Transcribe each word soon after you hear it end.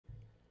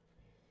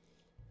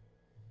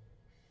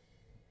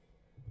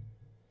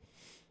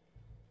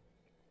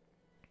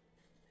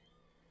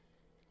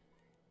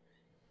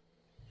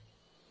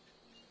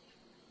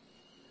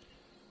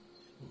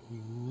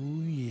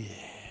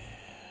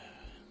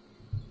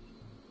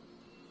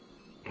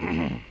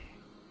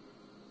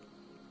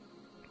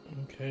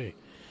Okay.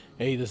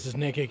 Hey, this is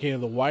Nick, aka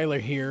The Weiler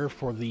here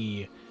for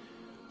the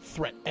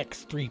Threat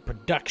X3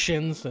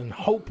 Productions and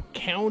Hope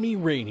County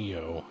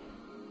Radio.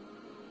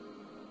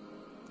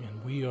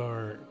 And we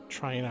are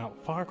trying out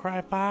Far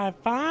Cry 5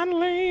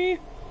 finally!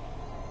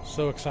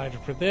 So excited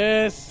for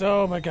this.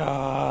 Oh my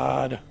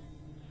god.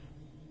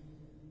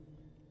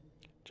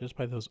 Just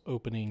by those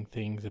opening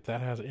things, if that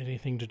has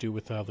anything to do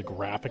with how the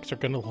graphics are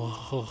gonna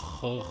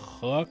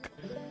look.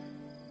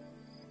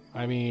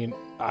 I mean,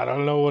 I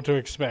don't know what to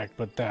expect,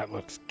 but that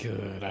looks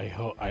good. I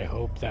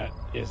hope that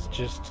is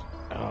just...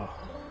 Oh.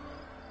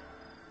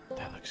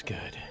 That looks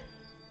good.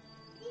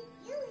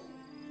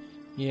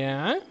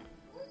 Yeah?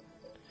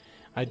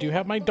 I do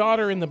have my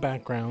daughter in the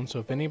background, so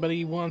if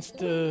anybody wants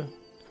to...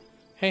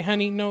 Hey,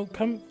 honey, no,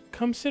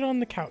 come sit on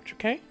the couch,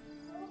 okay?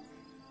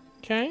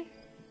 Okay?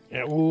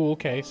 Yeah, ooh,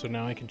 okay, so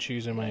now I can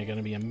choose, am I going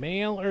to be a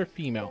male or a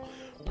female?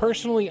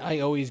 Personally, I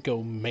always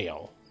go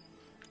male,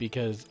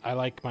 because I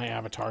like my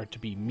avatar to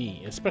be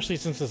me, especially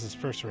since this is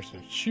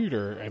first-person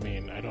shooter. I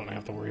mean, I don't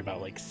have to worry about,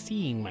 like,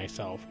 seeing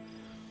myself.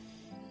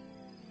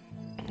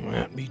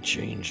 That be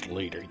changed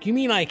later. You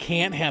mean I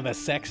can't have a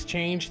sex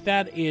change?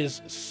 That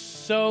is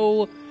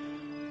so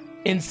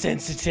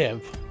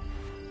insensitive.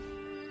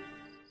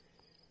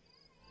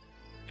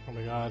 Oh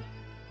my god.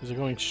 Is it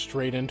going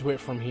straight into it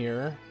from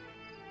here?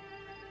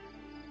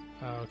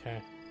 Oh,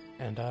 okay.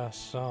 And I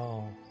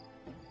saw,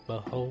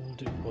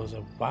 behold, it was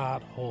a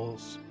white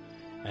horse,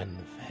 and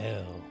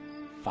hell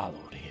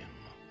followed him.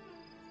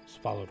 It's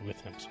followed with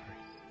him, sorry.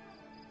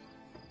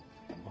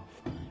 While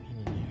flying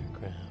in an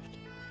aircraft,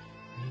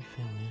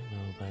 refill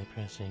ammo by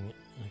pressing...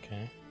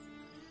 Okay.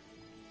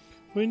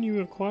 When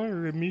you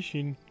acquire a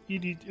mission,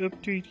 it is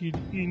updated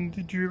in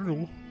the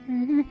journal.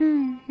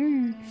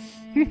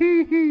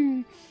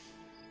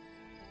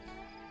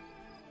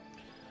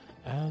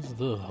 As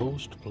the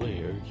host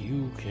player,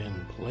 you can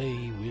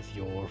play with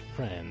your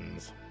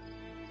friends.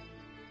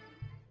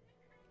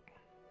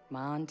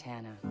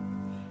 Montana.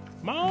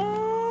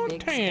 Montana.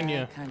 Big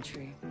sky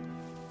country.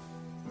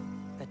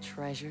 The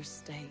treasure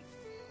state.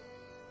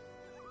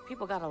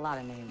 People got a lot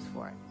of names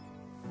for it.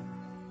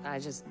 I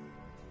just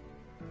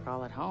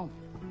call it home.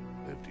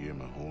 Lived here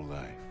my whole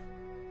life.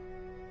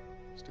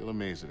 Still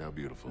amazed at how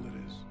beautiful it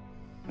is.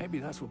 Maybe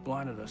that's what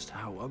blinded us to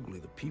how ugly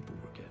the people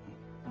were getting.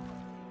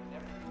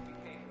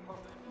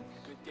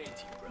 Good day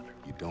to you, brother.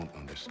 You don't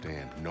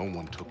understand. No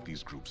one took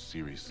these groups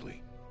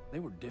seriously. They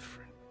were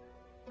different.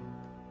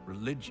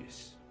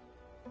 Religious.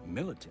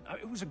 Militant.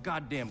 It was a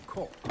goddamn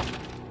cult.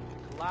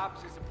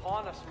 Collapse is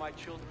upon us, my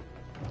children.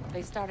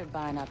 They started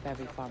buying up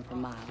every farm for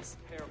miles.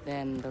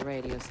 Then the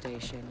radio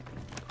station.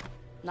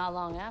 Not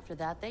long after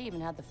that, they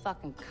even had the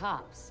fucking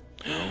cops.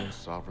 Our own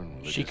sovereign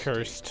religious She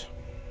cursed. state,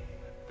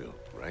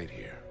 built right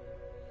here.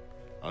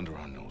 Under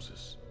our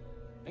noses.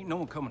 Ain't no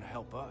one coming to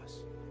help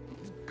us.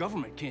 This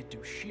government can't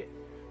do shit.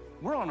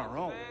 We're on our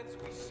own. Fans,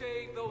 we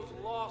save those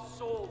lost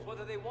souls,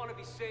 whether they want to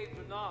be saved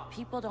or not.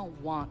 People don't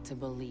want to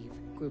believe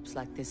groups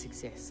like this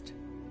exist.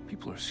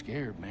 People are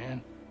scared,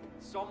 man.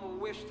 Some will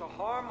wish to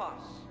harm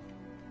us.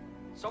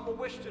 Some will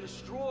wish to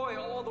destroy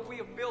all that we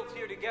have built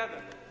here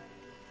together.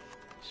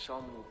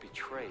 Some will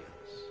betray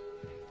us.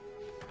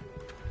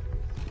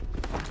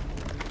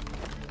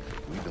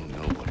 We don't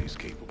know what he's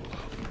capable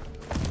of.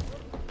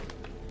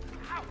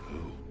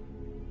 Who?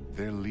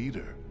 Their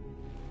leader.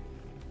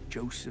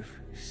 Joseph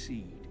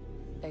Seed.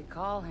 They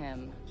call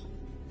him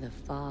the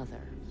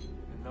Father.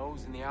 And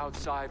those in the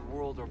outside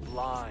world are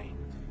blind.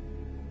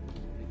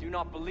 They do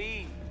not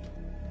believe.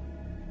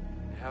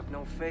 They have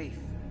no faith.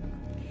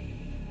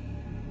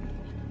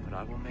 But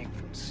I will make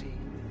them see.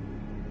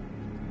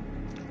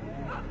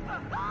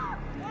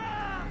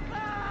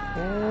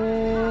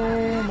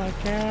 Oh my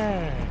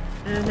god.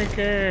 Oh my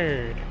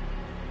god.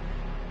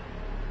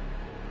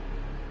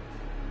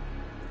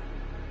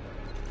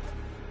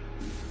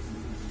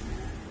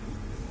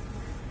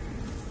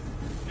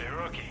 Hey,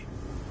 Rookie.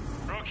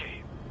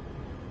 Rookie.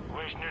 You're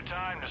wasting your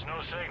time. There's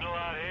no signal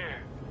out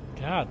here.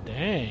 God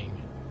dang.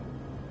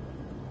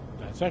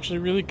 That's actually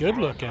really good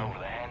looking. Over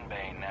the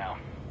henbane now.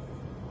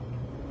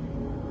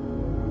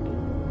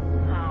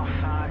 Oh,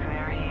 fuck.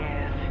 There he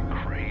is.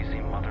 Crazy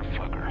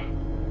motherfucker.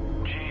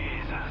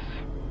 Jesus.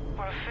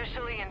 We're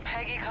officially in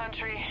Peggy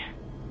country.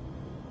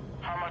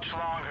 How much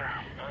longer?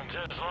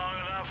 Just long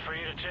enough for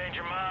you to change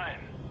your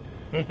mind.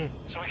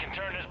 So we can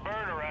turn this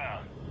bird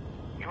around.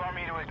 You want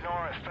me to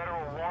ignore a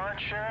federal warrant,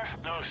 Sheriff?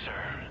 No,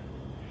 sir.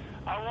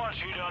 I want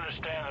you to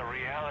understand the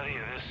reality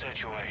of this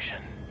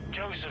situation.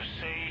 Joseph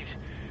Seed,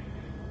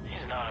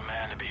 he's not a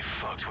man to be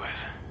fucked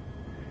with.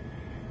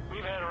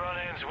 We've had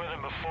run-ins with him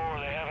before.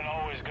 They haven't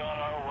always gone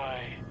our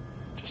way.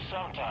 Just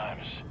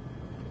sometimes.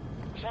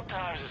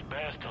 Sometimes it's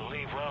best to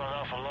leave well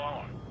enough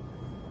alone.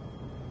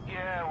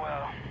 Yeah,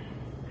 well,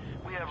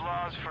 we have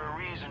laws for a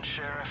reason,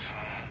 Sheriff.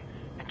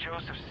 And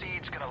Joseph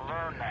Seed's gonna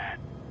learn that.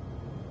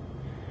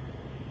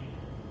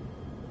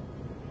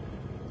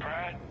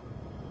 Pratt,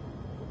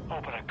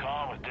 open a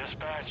comm with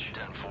dispatch.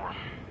 10-4.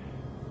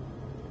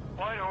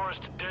 Whitehorse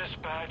to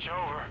dispatch,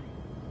 over.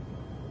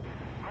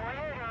 Go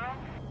ahead, Earl.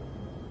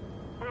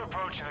 We're We're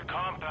approaching the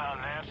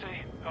compound,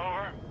 Nancy.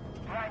 Over.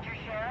 Roger,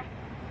 Sheriff.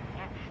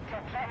 You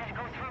still planning to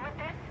go through with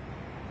this?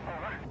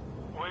 Over.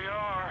 We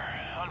are.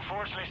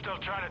 Unfortunately,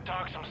 still trying to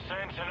talk some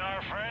sense in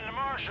our friend, the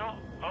Marshal.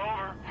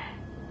 Over.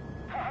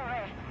 All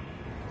right.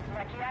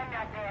 Lucky I'm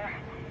not there.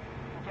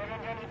 Get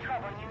into any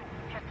trouble, you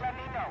just let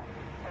me know.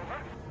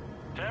 Over.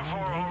 10-4,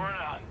 over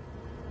and out.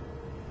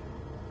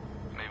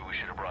 Maybe we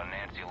should have brought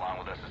Nancy along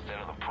with us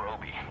instead of the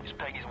Proby. These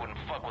Peggies wouldn't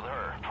fuck with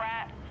her.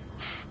 Pratt.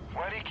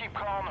 Why do you keep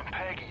calling them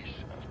Peggies?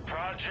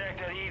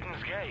 Project at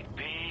Eden's Gate,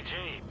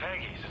 PEG.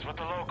 Peggies is what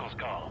the locals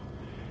call them.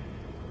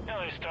 You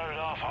know, they started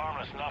off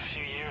harmless enough a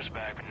few years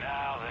back, but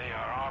now they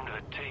are armed to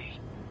the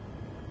teeth.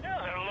 Yeah,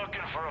 they're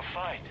looking for a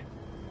fight.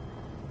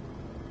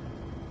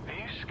 Are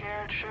you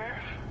scared,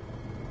 Sheriff?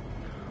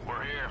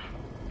 We're here.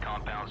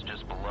 Compound's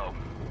just below.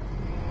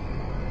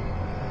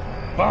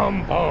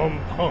 Bum bum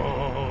bum.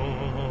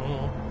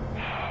 Oh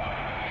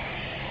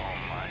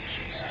my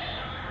Jesus.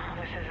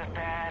 This is a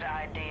bad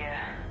idea.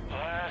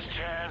 Last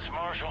chance,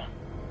 Marshal.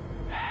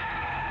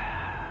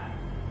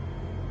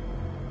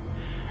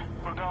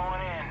 We're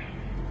going in.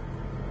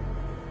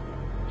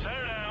 Set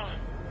her down.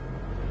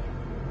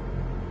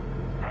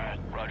 Right,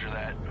 roger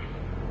that.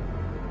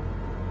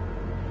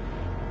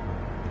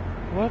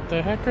 What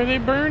the heck are they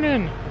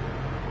burning?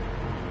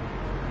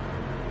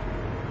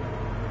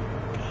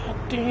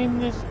 God damn,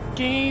 this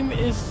game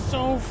is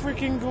so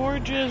freaking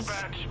gorgeous.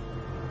 Dispatch,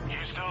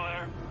 you still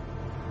there?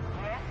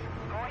 Yes?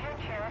 Go ahead,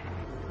 Sheriff.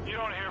 You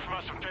don't hear from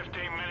us in 15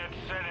 minutes.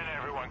 Send in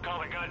everyone. Call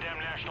the goddamn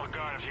National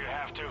Guard if you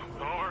have to.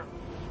 Over.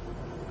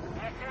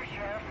 Yes, sir,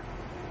 Sheriff.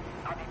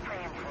 I'll be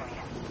praying for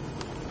you.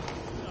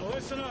 Now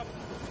listen up.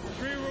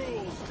 3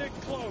 rules. Stick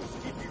close.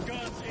 Keep your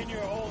guns in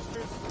your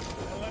holsters.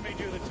 And let me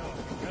do the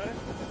talking. Got it?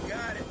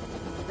 Got it.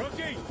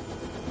 Rookie!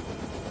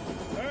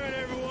 All right,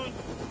 everyone.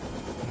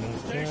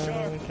 Stay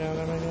sharp.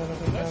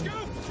 Let's go!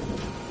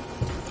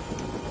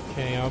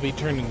 Okay, I'll be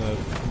turning the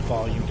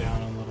volume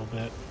down a little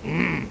bit.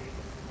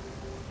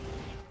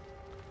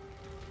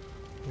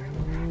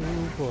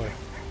 Oh boy.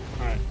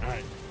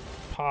 Alright.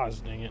 Pause,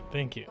 dang it.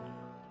 Thank you.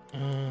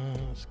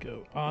 Let's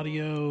go.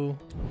 Audio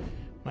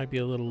might be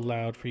a little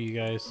loud for you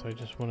guys, so I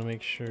just want to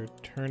make sure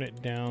turn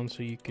it down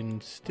so you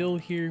can still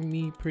hear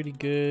me pretty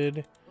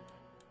good.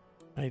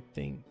 I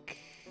think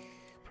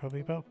probably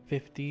about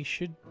 50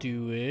 should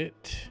do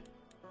it.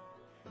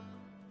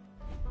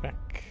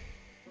 Back.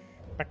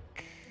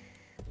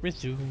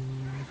 Resume.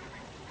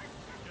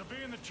 You'll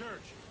be in the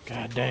church.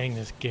 God dang,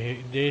 this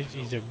game. This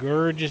is a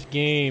gorgeous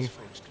game.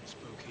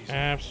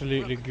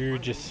 Absolutely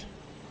gorgeous.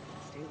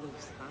 Stay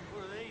loose, huh?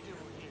 What are they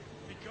doing here?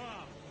 Be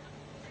calm.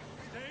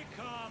 Stay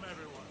calm,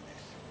 everyone.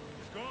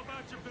 Just go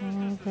about your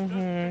business. This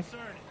doesn't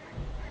concern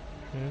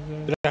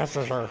you. That's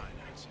for sure.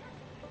 Everything's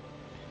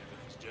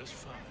just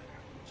fine.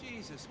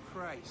 Jesus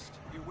Christ.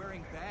 You're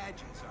wearing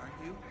badges, aren't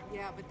you?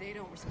 Yeah, but they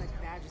don't respect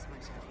badges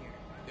much out here.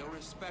 They'll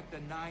respect a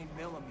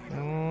 9mm.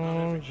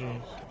 Oh,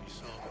 jeez.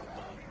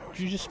 Did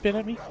you just spit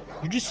at me?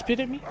 You just spit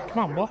at me?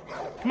 Come on, boy.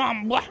 Come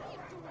on, boy.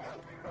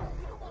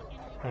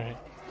 Alright.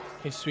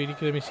 Hey, sweetie,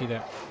 let me see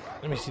that.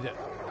 Let me see that.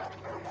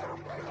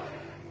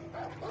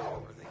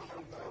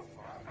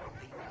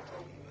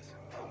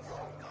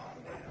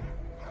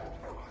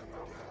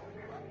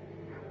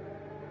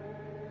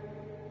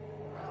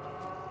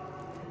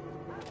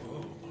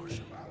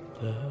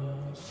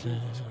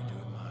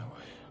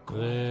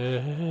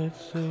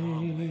 Let's see.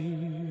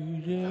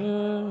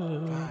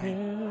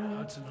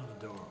 Hudson on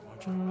the door.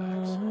 Watch your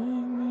backs.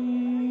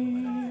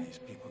 Let these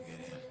people get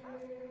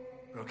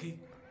in. Rookie,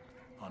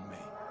 on me.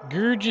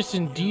 Gorgeous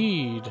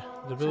indeed.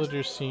 The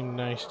villagers seem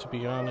nice, to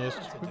be honest.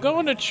 We're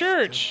going to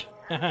church.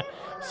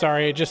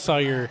 Sorry, I just saw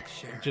your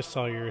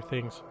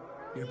things.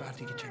 You're about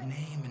to get your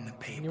name in the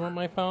paper. You want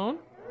my phone?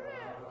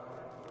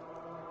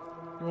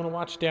 You want to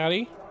watch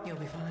Daddy? You'll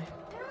be fine.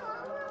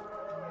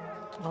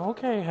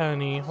 Okay,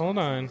 honey. Hold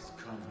on.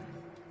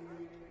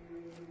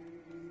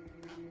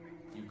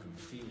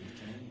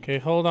 Okay,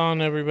 hold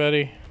on,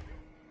 everybody.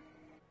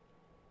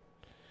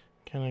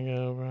 Can I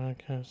go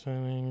broadcast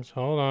settings?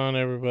 Hold on,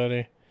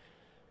 everybody.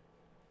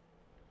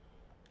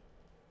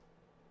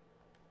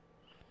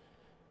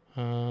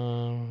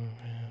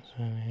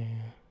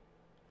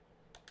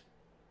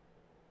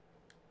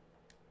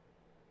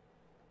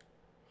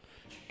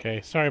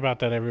 Okay, sorry about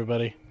that,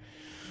 everybody.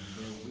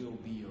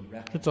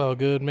 It's all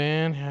good,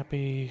 man.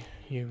 Happy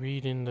you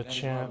read in the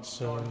chat,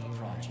 so you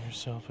earn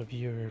yourself a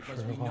viewer for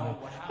a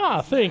while.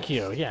 Ah, thank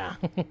you. Yeah.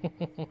 They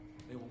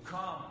will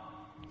come.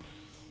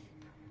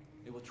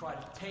 They will try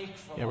to take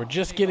from Yeah, we're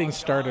just getting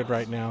started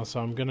right now, so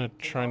I'm gonna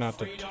try not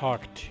to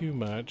talk too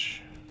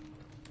much.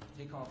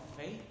 Take our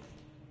faith.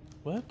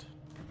 What?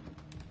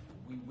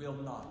 We will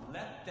not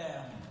let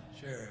them.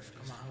 Sheriff,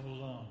 come on.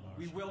 Hold on,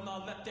 We will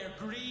not let their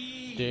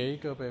greed There you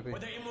go, baby. or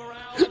their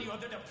immorality or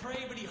their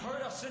depravity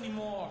hurt us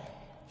anymore.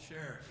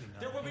 Sheriff.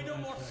 There will be no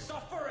more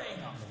suffering.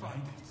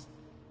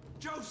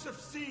 Joseph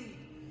C.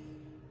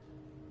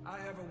 I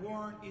have a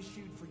warrant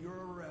issued for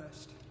your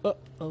arrest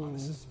Uh-oh. on a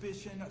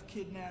suspicion of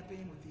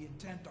kidnapping with the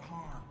intent to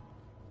harm.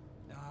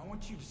 Now, I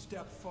want you to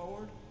step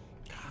forward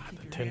God,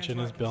 the tension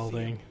is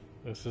building.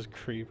 This is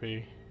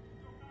creepy.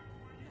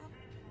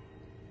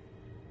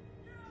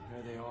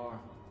 There they are.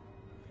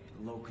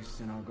 The locusts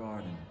in our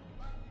garden.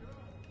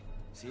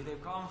 See,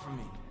 they've come for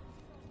me.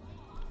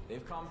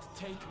 They've come to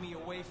take me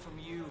away from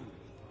you.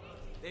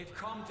 They've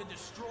come to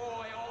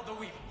destroy all that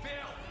we've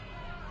built.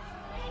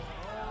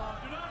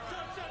 Do not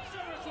touch that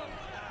service weapon!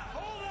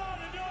 Hold on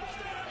and don't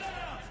stand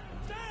down!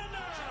 Stand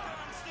down!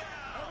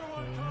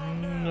 Everyone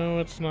calm down! No,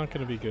 it's not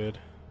going to be good.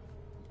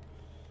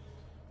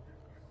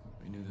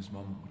 We knew this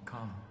moment would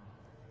come.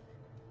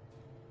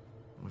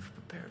 We've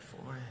prepared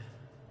for it.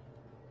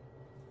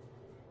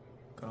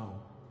 Go.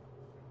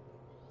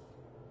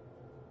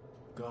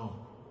 Go.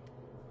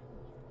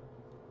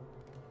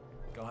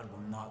 God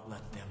will not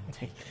let them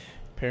take me.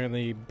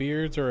 Apparently,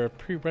 beards are a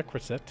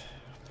prerequisite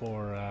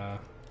for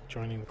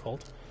joining the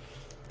cult.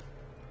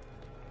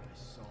 I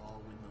saw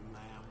when the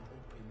Lamb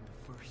opened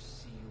the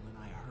first seal, and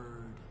I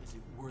heard, as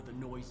it were the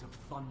noise of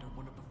thunder,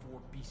 one of the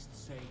four beasts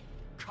say,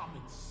 "Come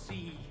and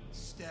see."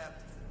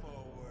 Step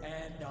forward.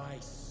 And I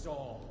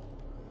saw.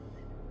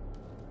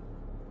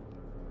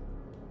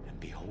 And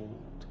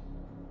behold,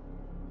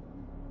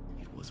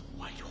 it was a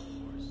white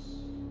horse.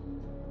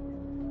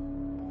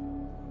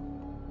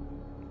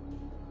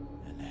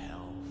 And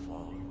hell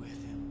followed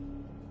with him.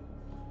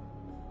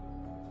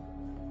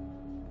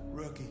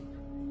 Rookie,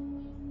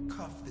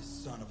 cuff this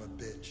son of a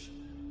bitch.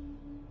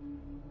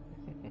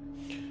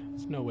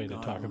 There's no way to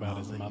God talk will about not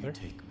his let you mother.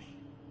 take me.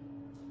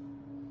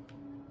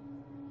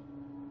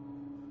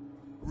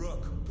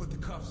 Rook, put the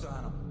cuffs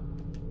on him.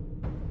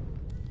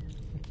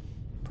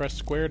 Press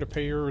square to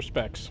pay your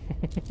respects.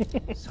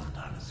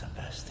 Sometimes the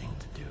best thing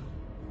to do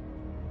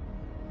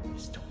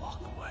is to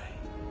walk away.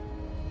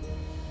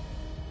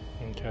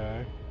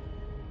 Okay.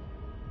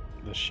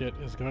 The shit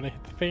is going to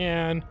hit the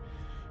fan.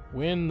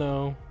 Win,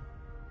 though.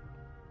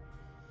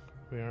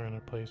 We are in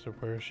a place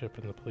of worship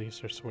and the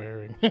police are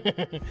swearing.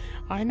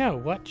 I know,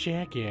 what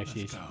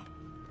jackasses.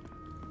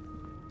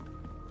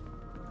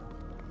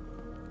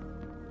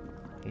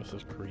 This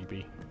is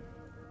creepy.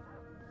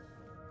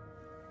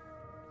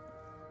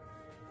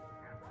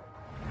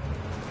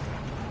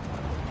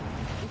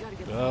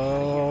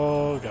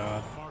 Oh,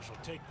 God. Marshall,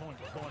 take point.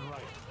 We're going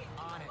right.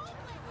 On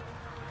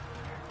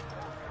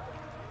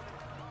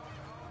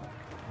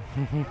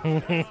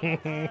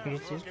it.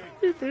 This is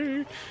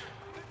creepy.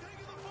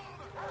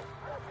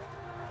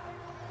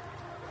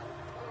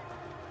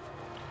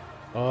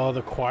 Oh,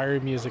 the choir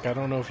music. I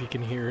don't know if you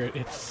can hear it.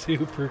 It's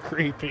super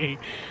creepy.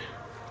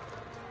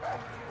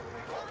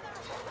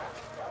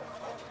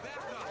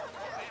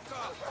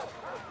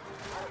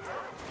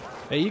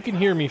 Hey, you can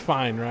hear me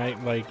fine,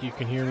 right? Like, you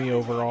can hear me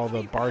over all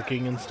the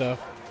barking and stuff.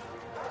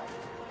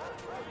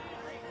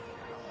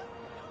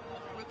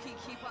 Rookie,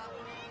 keep up.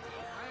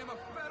 I am a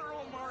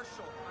federal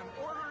marshal. I'm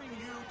ordering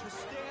you to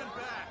stand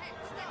back.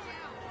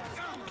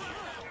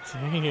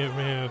 Dang it,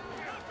 man.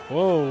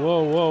 Whoa,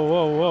 whoa, whoa,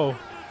 whoa, whoa.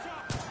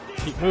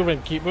 Keep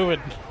moving, keep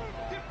moving.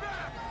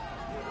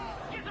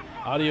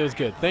 Audio's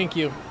good. Thank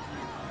you.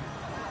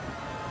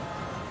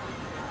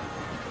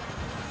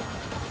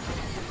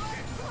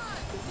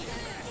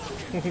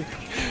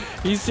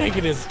 He's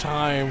taking his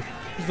time.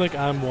 He's like,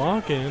 I'm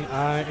walking.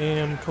 I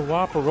am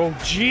cooperative. Oh,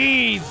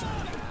 jeez.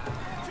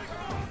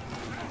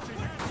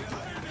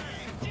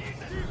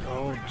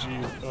 Oh,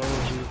 jeez. Oh,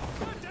 jeez.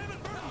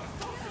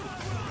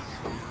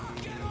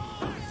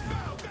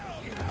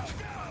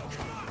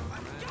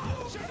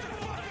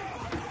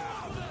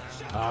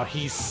 Ah,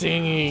 he's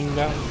singing.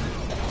 That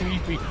was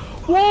creepy.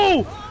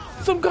 Whoa!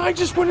 Some guy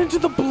just went into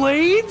the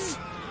blades?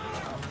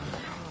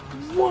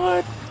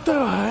 What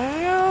the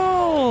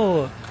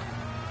hell?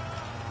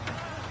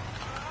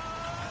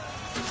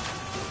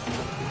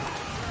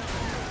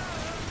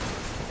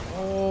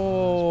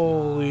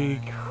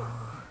 Holy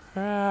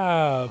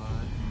crap.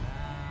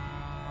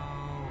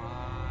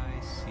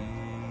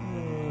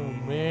 Oh,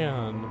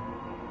 man.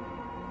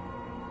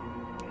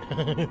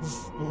 It's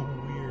so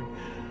weird.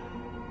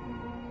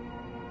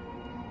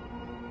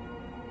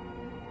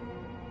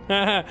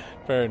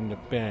 Burn the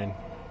pen.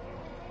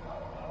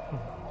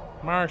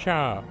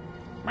 Marsha!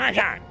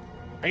 Marsha!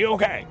 Are you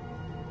okay?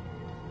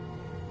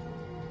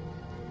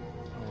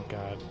 Oh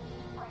god.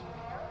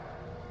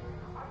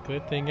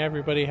 Good thing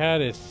everybody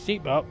had his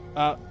seatbelt.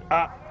 Oh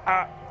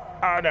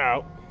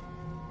no.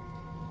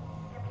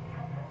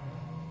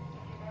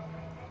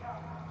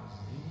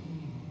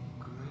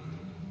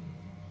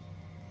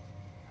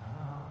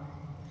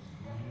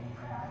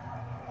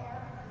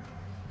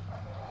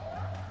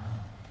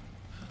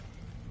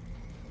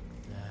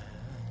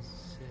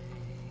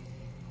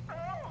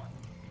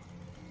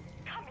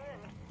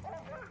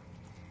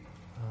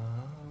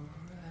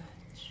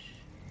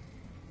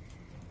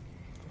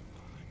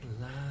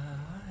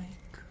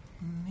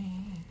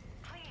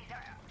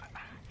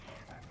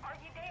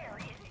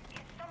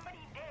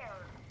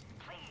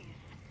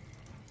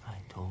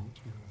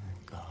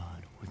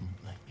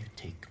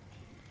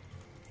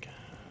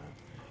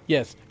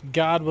 Yes,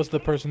 God was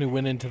the person who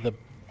went into the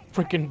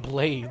freaking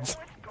blades.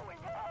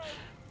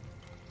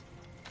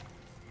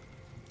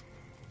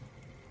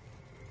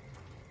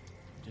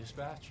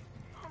 Dispatch.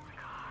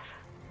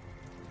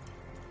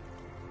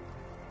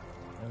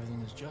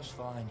 Everything is just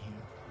fine here.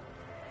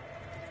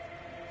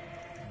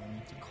 No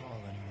need to call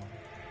anyone.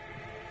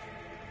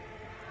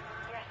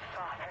 Yes,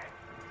 Father.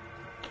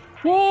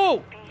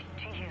 Whoa! Peace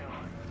to you.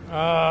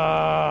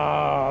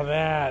 Oh,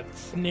 that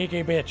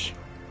sneaky bitch.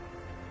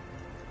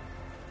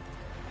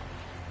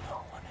 No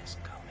one is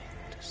coming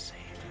to save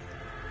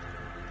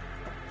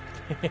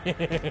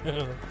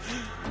you.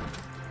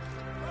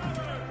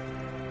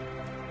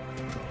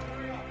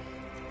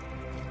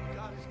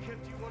 God has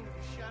kept you under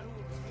the shadow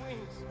of his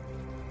wings.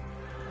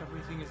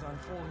 Everything is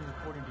unfolding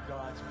according to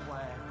God's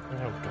plan.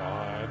 Oh,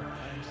 God.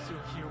 I'm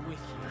still here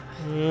with you.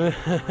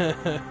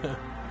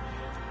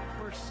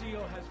 First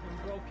seal has been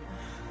broken.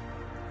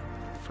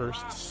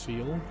 First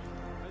seal?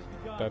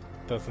 That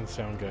doesn't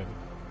sound good.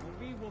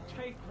 We will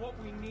take what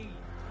we need.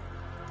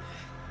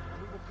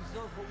 We will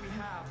preserve what we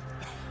have.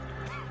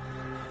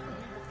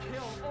 We will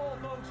kill all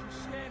those who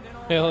stand in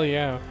our Hell way.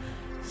 yeah.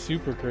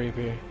 Super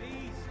creepy.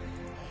 These,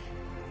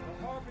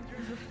 the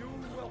harbingers of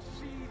doom, will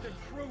see the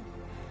truth.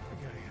 We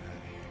gotta get out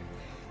of here.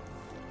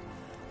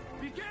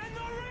 Begin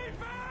the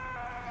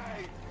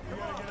reaping! We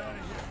gotta get out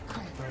of here.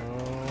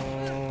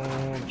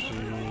 Oh,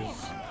 jeez.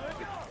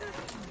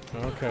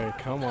 Okay,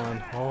 come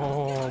on.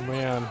 Oh,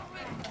 man.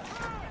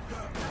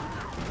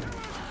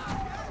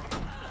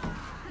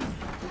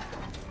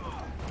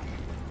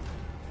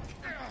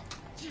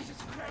 Jesus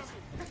Christ!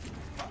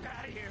 Fuck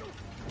out of here!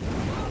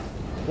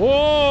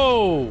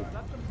 Whoa!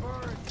 Let them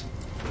burn.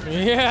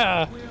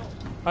 Yeah,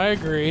 I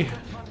agree.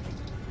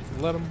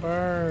 Let them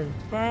burn.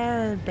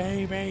 Burn,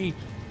 baby.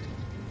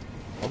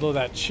 Although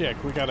that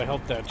chick, we gotta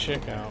help that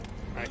chick out.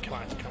 Alright, come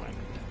on, come on.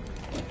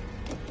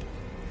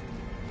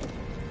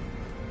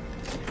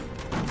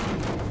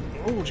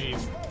 Oh,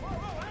 jeez.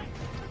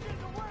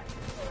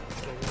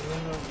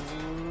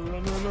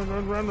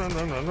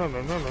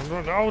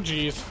 Oh,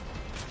 jeez.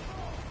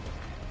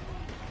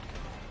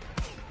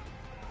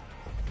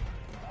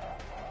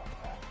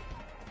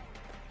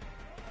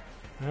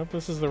 I hope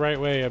this is the right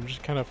way. I'm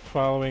just kind of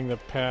following the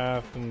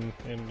path and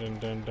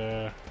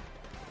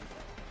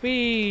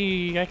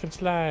whee! I can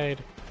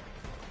slide.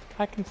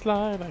 I can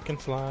slide, I can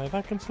slide,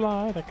 I can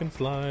slide, I can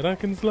slide, I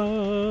can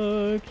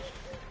slide.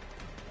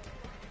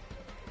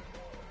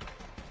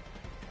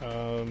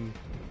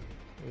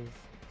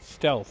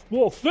 Stealth.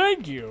 Well,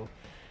 thank you!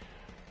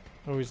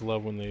 I always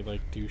love when they,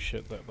 like, do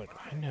shit that, like,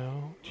 I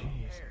know.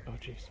 Jeez. Oh,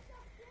 jeez.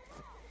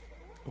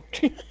 Oh,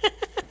 jeez.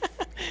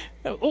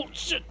 Oh,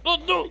 shit! Oh,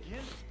 no!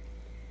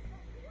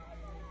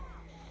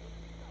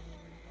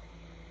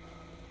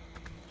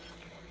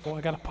 Oh, I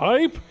got a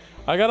pipe!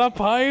 I got a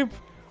pipe!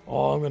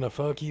 Oh, I'm gonna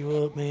fuck you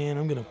up, man.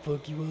 I'm gonna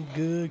fuck you up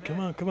good. Come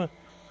on, come on.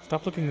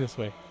 Stop looking this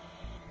way.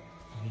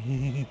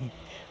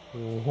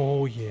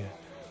 Oh, yeah.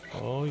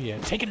 Oh, yeah.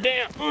 Take it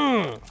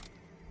down!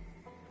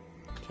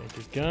 Take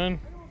his gun.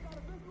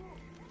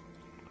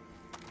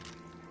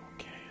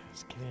 Okay,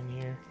 let's get in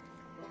here.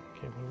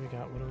 Okay, what do we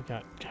got? What do we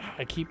got?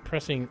 I keep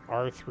pressing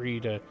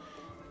R3 to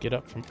get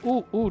up from...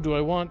 Ooh, ooh, do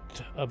I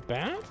want a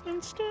bat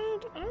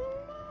instead? I don't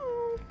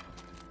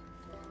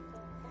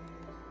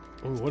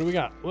know. Ooh, what do we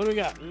got? What do we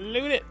got?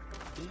 Loot it!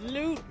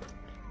 Loot!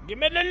 Give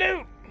me the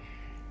loot!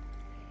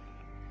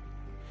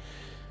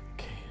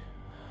 Okay.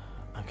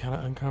 I'm kind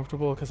of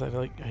uncomfortable because I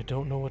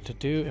don't know what to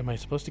do. Am I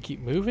supposed to keep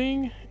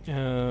moving?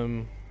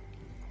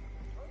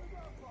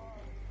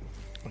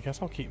 I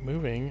guess I'll keep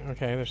moving.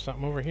 Okay, there's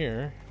something over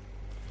here.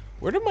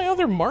 Where did my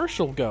other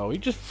marshal go? He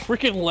just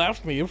freaking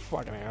left me, you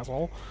fucking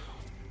asshole.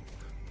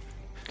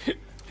 Hello?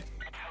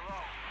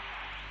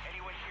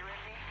 Anyone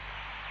hearing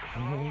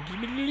me? Give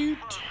me the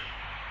loot.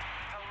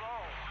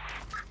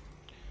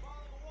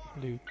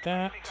 Hello? Loot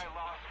that.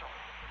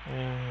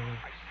 And...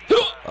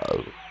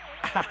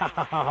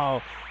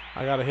 Ow.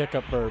 I got a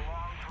hiccup burp.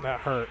 That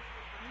hurt.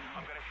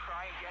 I'm gonna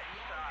try and get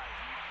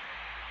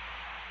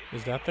inside.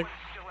 Is that the...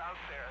 Still out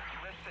there.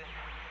 Listen,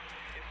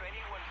 if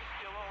anyone's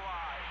still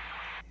alive.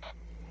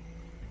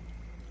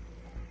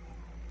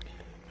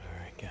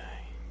 Alright, guy.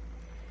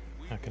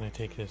 How can I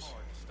take this?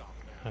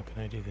 How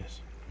can I do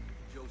this?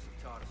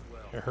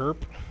 A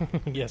herp?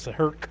 Yes, a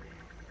herk.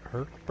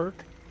 Herk,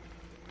 burk?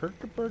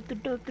 Herka, burka,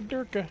 durka,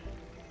 durka.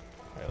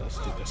 Alright, let's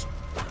do this.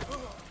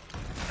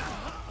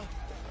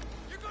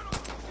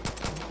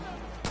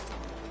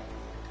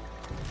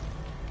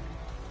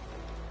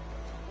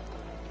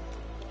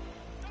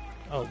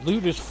 Oh,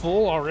 loot is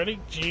full already?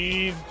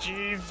 Jeez,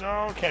 jeez,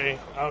 okay.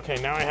 Okay,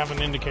 now I have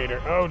an indicator.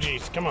 Oh,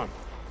 jeez, come on.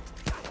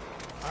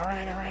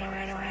 Alright, alright,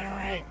 alright, alright,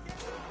 alright.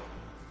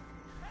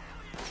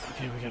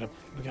 Okay, we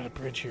got a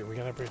bridge here. We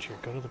got a bridge here.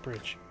 Go to the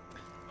bridge.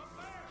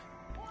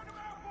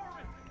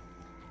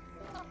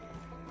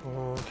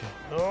 Okay.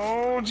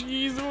 Oh,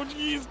 jeez, oh,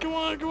 jeez. Come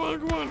on, come on,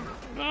 come on.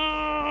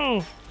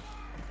 No!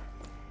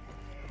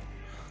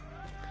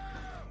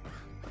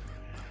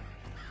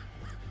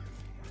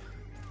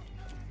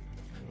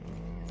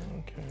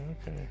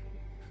 Okay.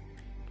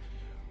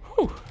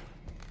 Whew.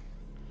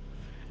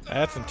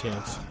 That's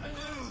intense.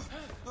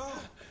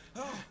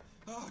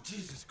 Oh,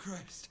 Jesus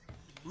Christ.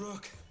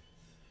 Rook,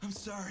 I'm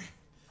sorry.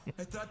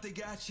 I thought they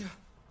got you.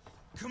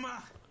 Come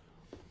on.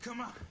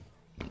 Come on.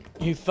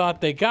 You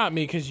thought they got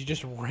me because you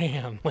just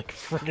ran like a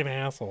friggin'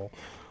 asshole.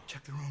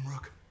 Check the room,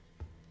 Rook.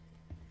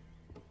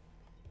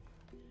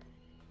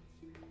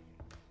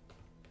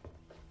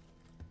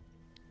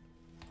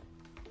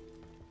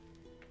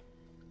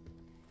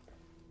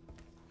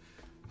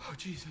 Oh,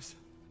 Jesus.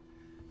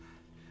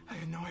 I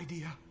had no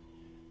idea.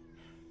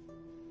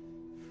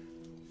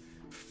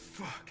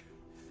 Fuck.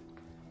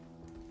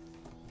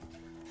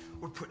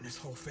 We're putting this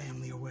whole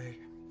family away.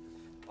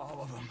 All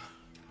of them.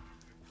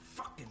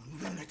 Fucking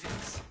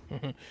lunatics.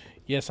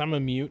 Yes, I'm a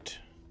mute.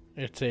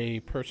 It's a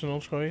personal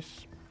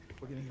choice.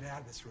 We're gonna get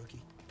out of this,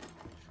 Rookie.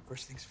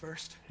 First things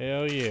first.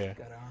 Hell yeah.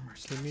 Got armor.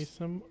 Give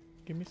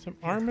me some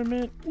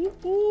armament. Ooh,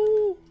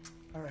 ooh.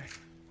 All right.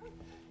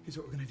 Here's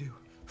what we're gonna do.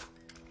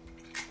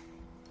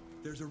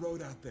 There's a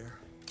road out there.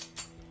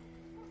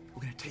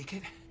 We're gonna take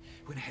it.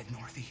 We're gonna head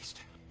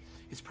northeast.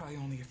 It's probably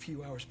only a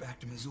few hours back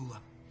to Missoula.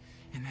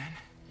 And then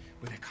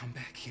we're gonna come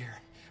back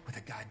here with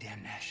a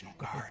goddamn National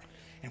Guard.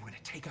 And we're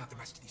gonna take out the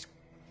rest of these.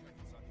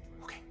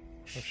 Okay.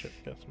 Oh shit,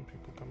 got some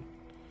people coming.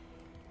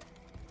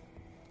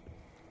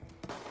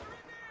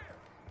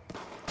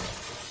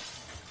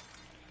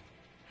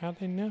 How'd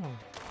they know?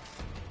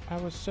 I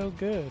was so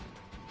good.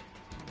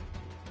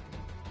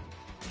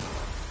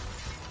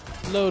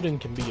 Loading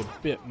can be a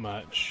bit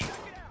much.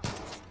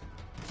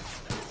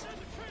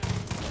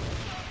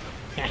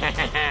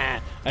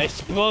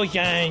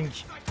 Explosion!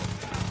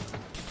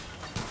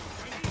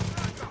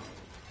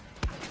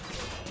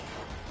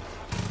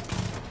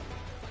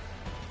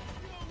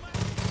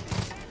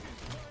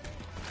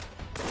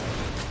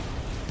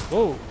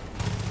 Whoa!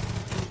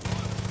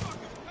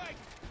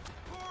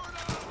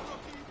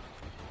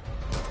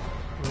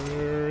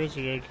 Where is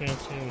he? I can't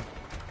see him.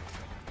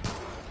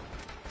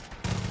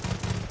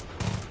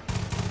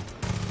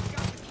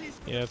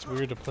 Yeah, it's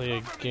weird to play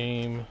a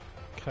game.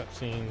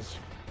 Cutscenes.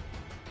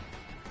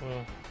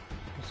 Well,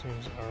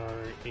 cutscenes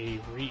are a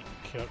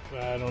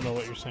I don't know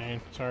what you're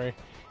saying. Sorry.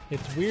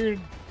 It's weird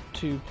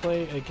to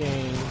play a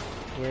game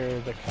where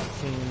the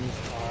cutscenes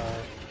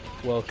are,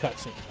 well,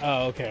 cutscenes.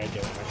 Oh, okay, I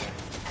get it. Okay.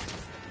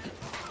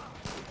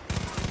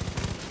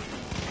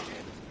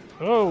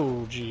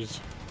 Oh, jeez.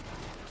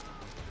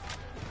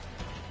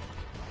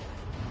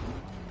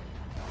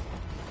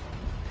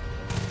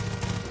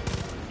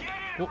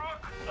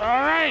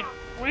 Alright!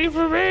 Wait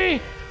for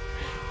me!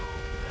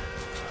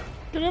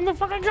 Get in the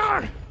fucking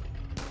car!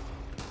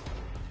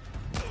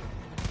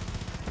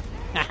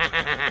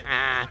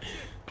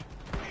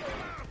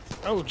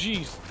 Oh,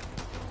 jeez.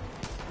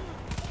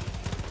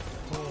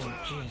 Oh,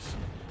 jeez.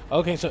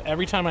 Okay, so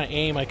every time I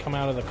aim, I come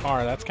out of the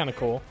car. That's kind of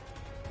cool.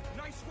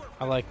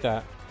 I like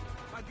that.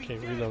 Okay,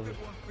 reload. You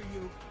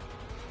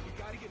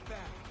gotta get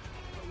back,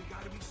 but we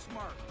gotta be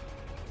smart.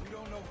 We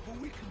don't know who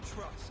we can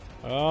trust.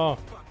 Oh.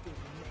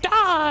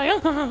 Die!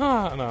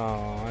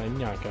 No, I'm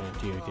not gonna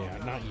do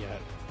that. Not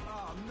yet.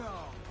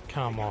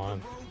 Come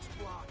on.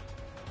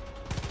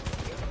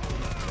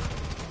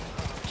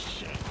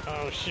 Shit.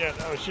 Oh shit.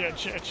 Oh shit.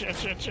 Shit. Shit.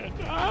 Shit. Shit.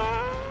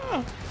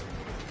 Ah!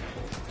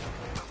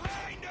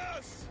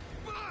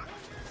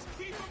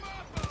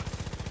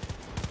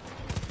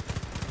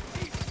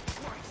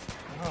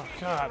 Oh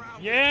god.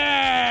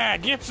 Yeah!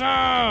 Get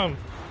some!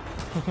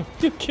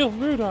 You killed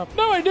Rudolph.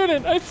 No, I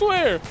didn't! I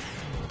swear!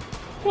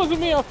 Wasn't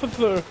me,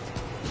 officer!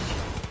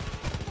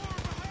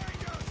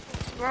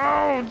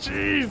 Oh,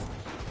 jeez!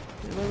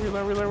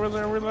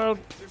 Reload.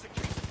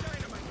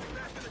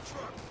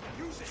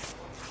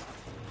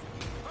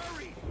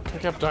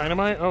 Pick up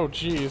dynamite? Oh,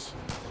 jeez.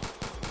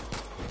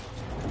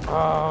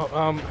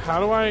 How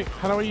do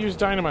I use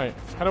dynamite?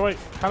 How do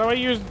I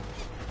use...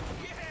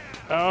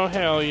 Oh,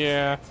 hell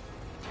yeah.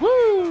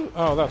 Woo!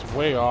 Oh, that's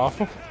way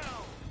off.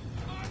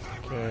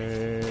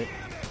 Okay.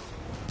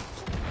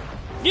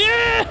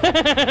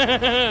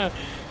 Yeah!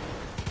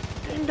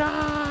 And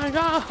die!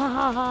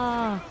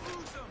 Ah!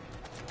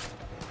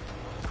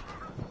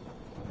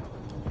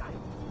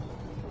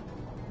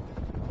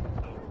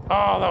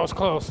 Oh, that was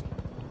close.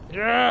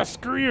 Yeah,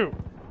 screw you.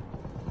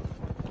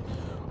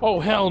 Oh,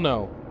 hell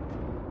no.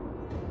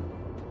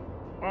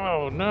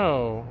 Oh,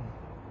 no.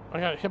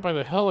 I got hit by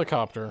the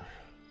helicopter.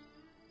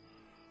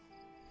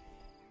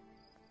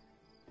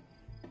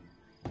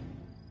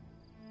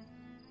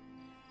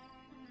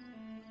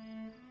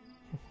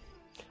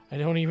 I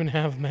don't even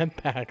have med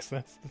packs,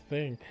 that's the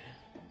thing.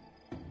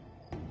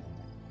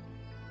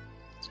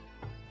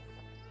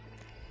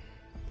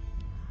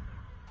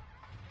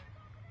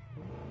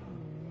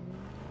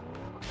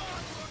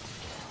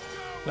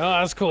 No,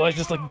 that's cool. I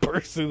just like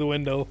burst through the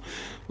window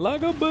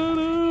like a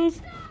badass.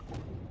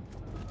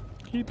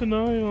 Keep an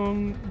eye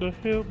on the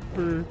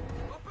helper.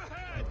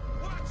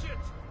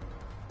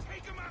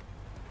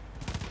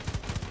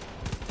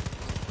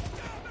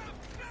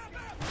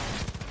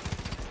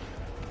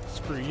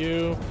 Screw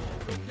you,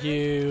 and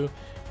you,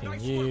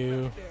 and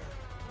you.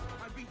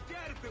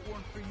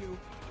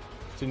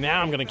 So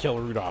now I'm gonna kill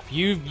Rudolph.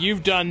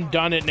 You've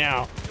done it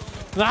now.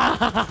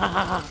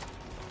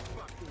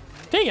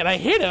 Dang it! I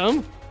hit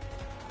him.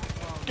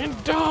 Fucking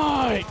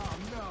die!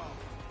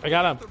 I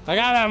got him! I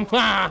got him!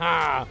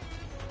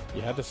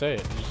 You had to say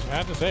it. You just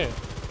had to say it.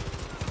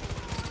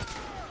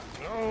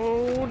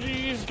 Oh,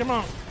 jeez. Come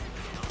on.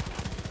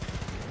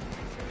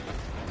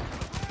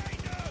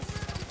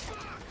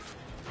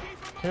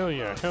 Hell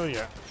yeah. Hell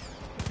yeah.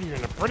 You're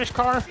in a British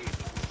car?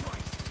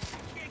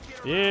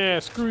 Yeah,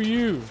 screw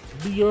you.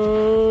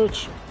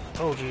 Bitch.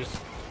 Oh, jeez.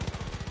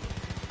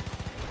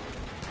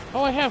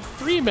 Oh, I have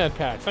 3 med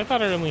packs. I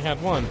thought I only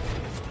had 1.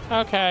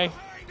 Okay.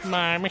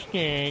 My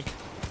mistake.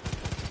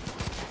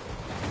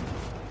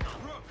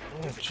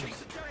 Oh,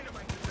 jeez.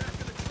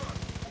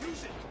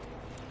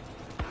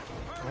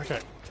 Okay.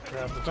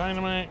 Grab the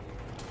dynamite.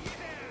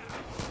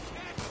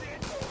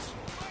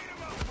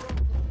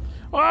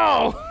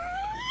 Oh!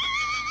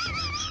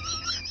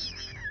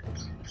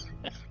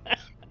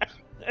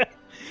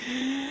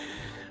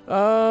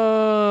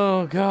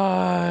 Oh,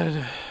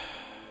 God.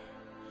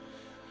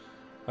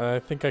 I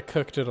think I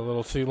cooked it a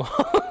little too long.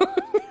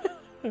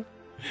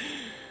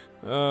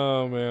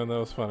 Oh, man, that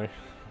was funny.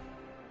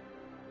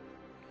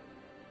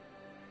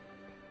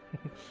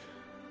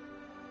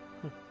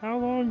 How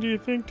long do you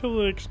think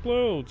till it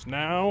explodes?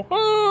 Now?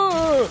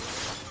 Ah!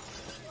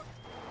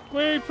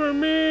 Wait for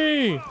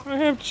me! I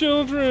have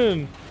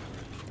children!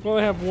 Well,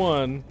 I have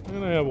 1,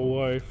 and I have a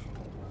wife.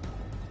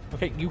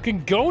 Okay, you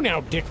can go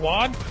now,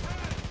 dickwad!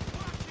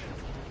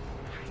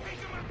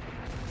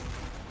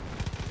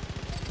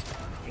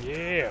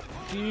 Yeah,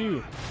 fuck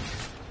you.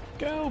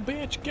 Go,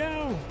 bitch,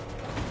 go!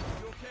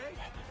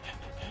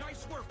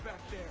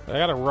 I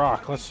got a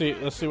rock. Let's see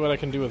what I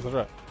can do with the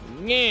rock.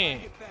 Yeah.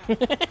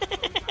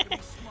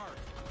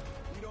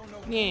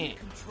 Yeah.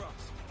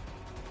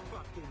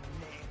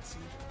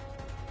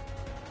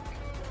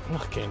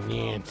 Fucking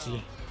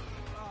Nancy.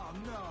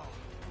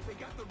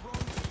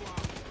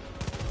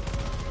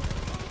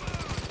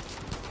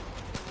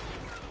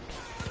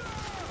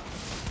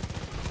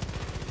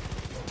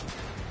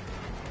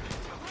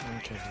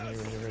 Okay,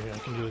 ready. I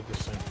can do it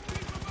this time.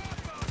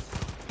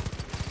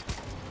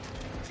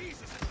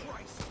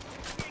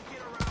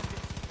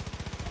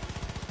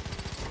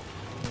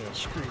 Yeah,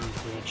 screw you,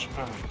 bitch.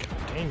 Oh,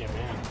 god dang it,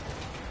 man.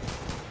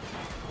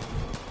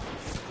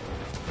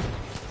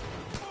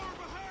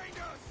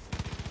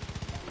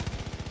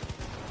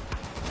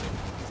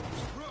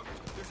 Look,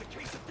 there's a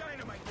case of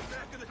dynamite in the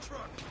back of the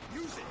truck.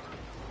 Use it.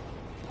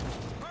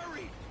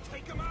 Hurry,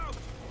 take him out.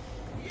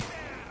 Yeah,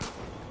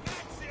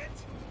 that's it.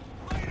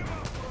 Light him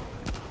up,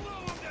 blow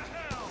him to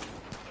hell.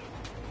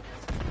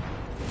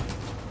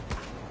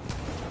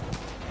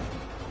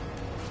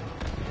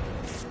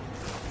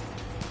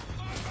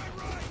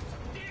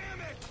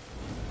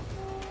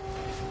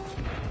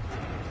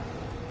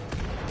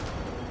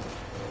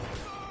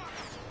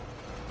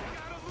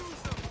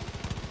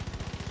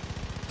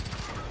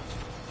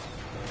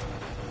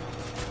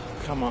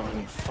 Come on,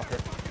 you fucker.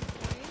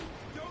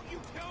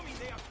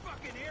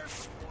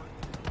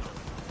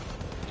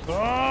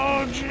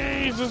 Oh,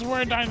 jeez, this is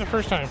where I died the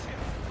first time.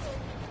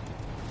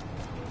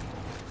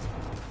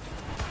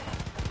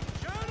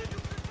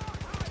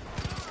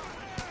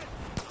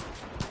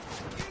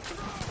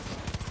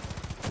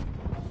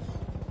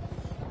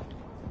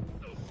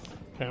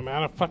 Okay, I'm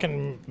out of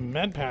fucking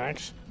med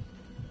packs.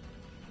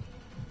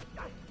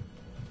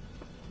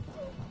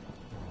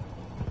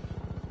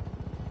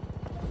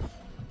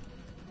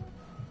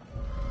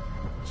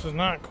 This is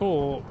not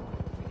cool.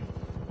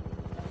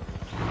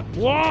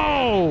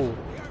 Whoa!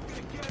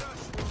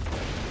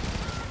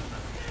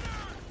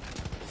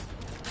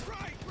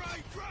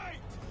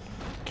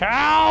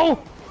 Cow!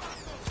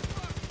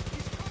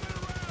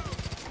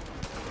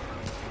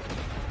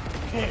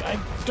 Okay, I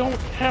don't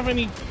have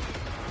any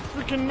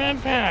freaking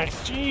med packs.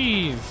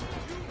 Jeez.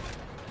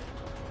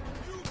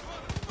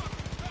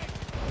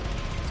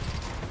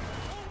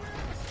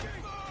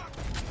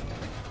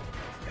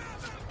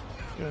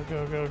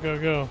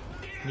 Go.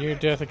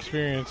 Near-death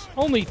experience.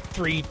 Only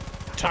 3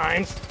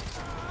 times.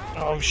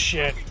 Oh,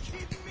 shit.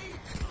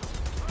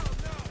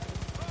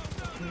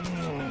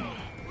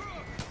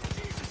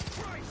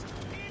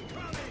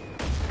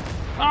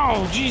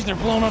 Oh, jeez, they're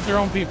blowing up their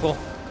own people.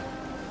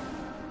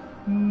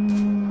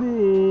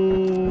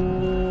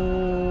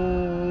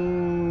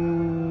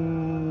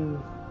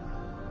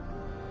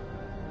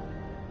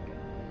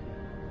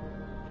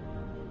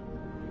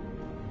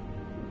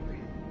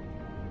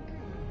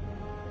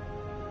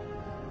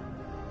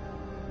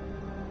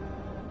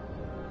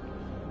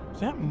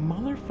 Is that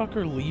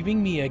motherfucker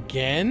leaving me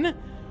again?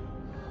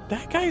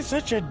 That guy's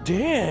such a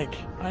dick.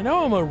 I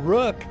know I'm a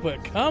rook,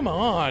 but come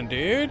on,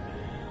 dude.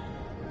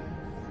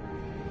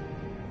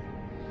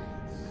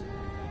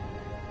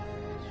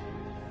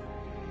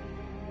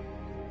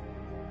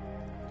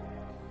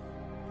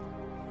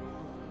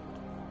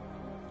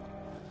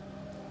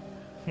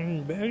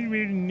 Very,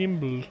 very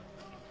nimble.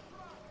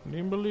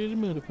 Nimble is a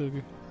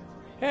motherfucker.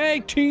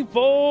 Hey,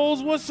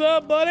 T-Foles, what's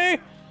up, buddy?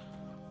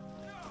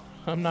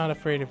 I'm not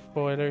afraid of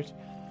spoilers.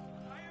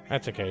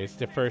 That's okay. It's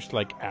the first,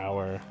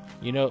 hour.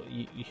 You know,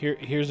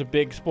 here's a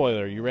big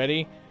spoiler. You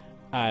ready?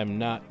 I'm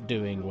not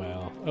doing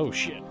well. Oh,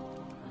 shit.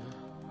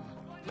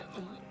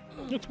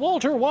 It's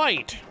Walter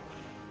White.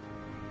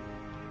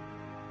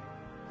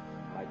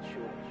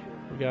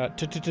 We got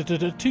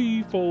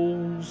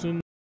T-Foles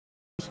and...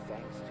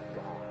 Thanks to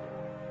God,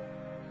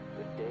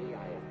 the day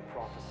I have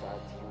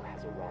prophesied to you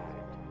has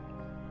arrived.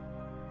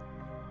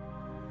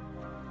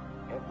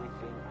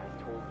 Everything I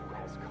told you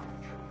has come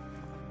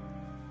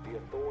true. The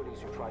authorities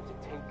who tried to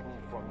take me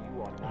from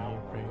you are now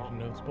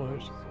no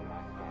spoilers.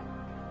 my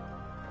family.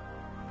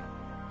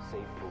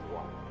 Save for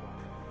one.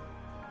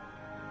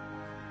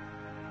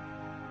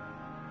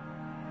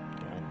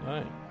 God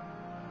dang.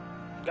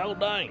 God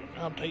dang,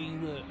 I'll tell you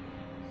what.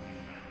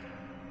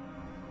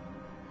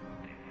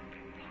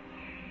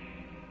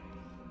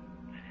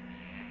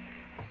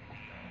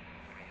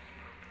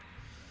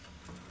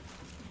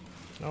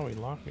 Oh, he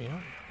locked me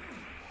up.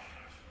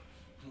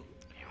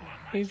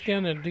 He's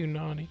gonna do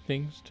naughty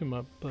things to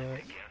my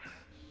butt.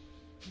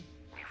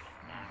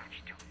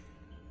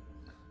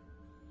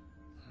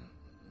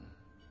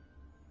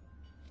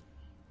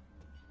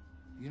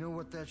 You know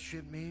what that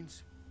shit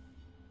means?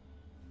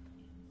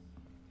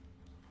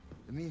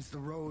 It means the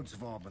roads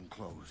have all been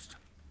closed.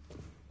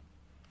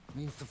 It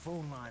means the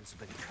phone lines have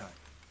been cut.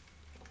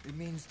 It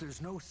means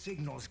there's no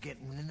signals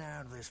getting in and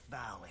out of this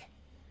valley.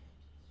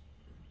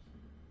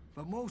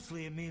 But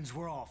mostly it means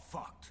we're all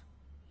fucked.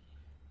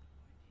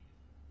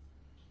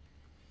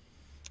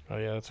 Oh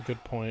yeah, that's a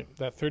good point.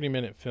 That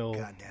 30-minute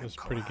film was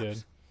pretty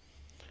good.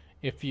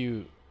 If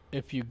you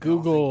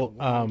Google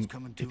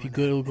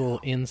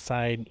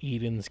Inside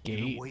Eden's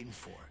Gate,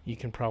 you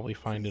can probably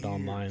find it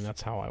online.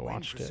 That's how I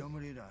watched it.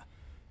 Somebody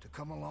to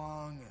come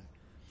along and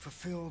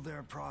fulfill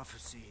their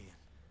prophecy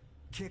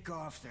and kick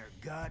off their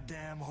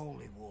goddamn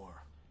holy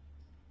war.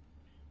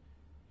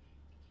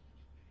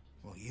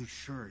 Well, you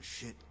sure as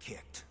shit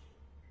kicked.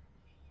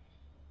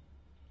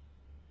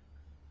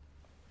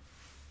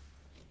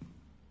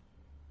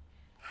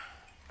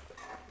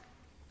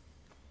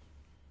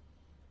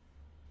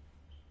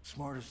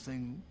 Smartest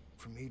thing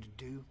for me to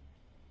do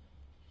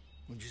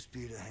would just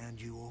be to hand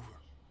you over.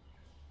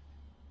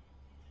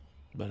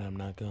 But I'm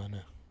not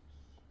gonna.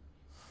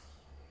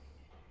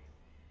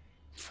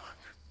 Fuck.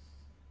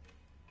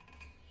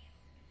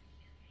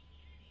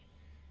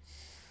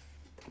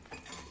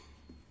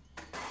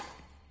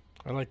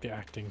 I like the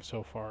acting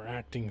so far.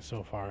 Acting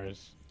so far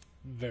is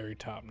very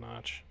top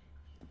notch.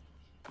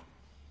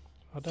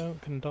 I don't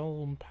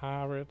condone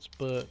pirates,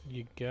 but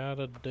you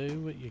gotta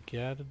do what you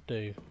gotta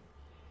do.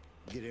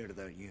 Get out of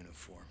that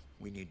uniform.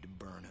 We need to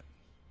burn it.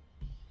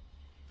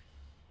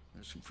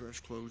 There's some fresh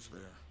clothes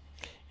there.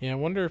 Yeah, I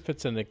wonder if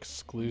it's an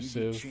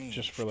exclusive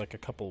just for like a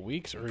couple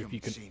weeks, or if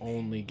you can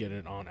only get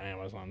it on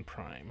Amazon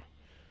Prime.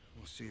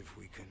 We'll see if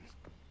we can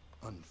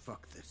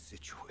unfuck this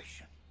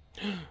situation.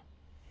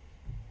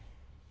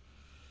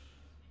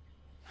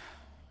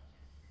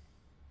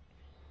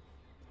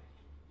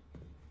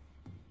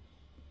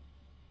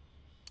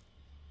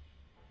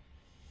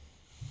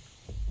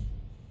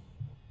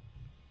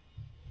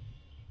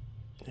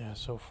 Yeah,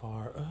 so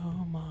far.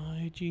 Oh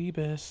my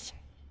Jeebus.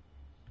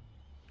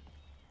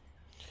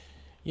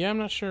 Yeah, I'm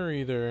not sure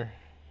either.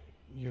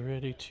 You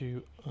ready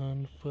to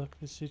unfuck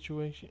the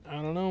situation? I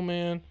don't know,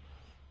 man.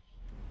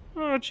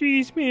 Oh,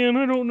 jeez, man,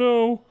 I don't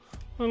know.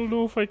 I don't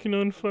know if I can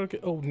unfuck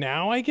it. Oh,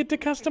 now I get to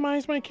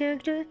customize my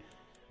character?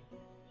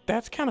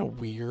 That's kind of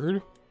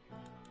weird.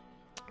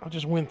 I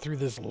just went through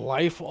this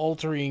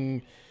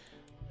life-altering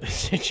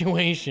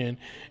situation,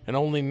 and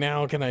only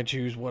now can I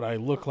choose what I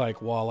look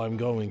like while I'm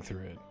going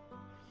through it.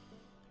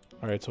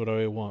 Alright, so what do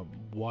I want?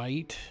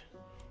 White,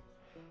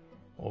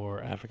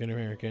 or African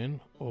American,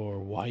 or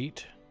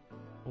white,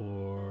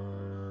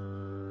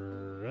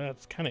 or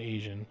that's kind of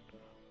Asian,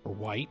 or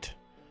white,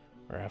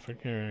 or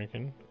African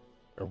American,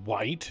 or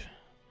white,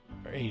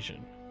 or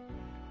Asian.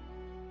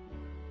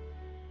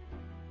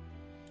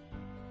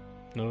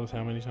 Notice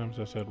how many times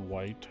I said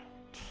white?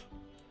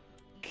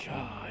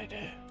 God.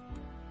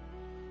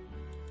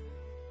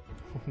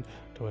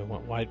 Do I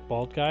want white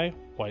bald guy?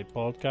 White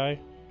bald guy?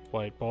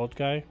 White bald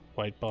guy?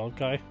 White bald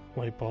guy?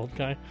 White bald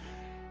guy?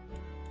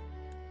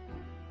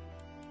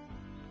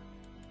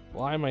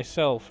 Well, I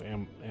myself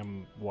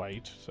am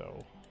white,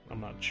 so I'm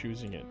not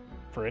choosing it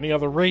for any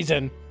other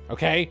reason,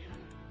 okay?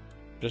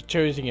 Just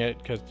choosing it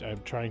because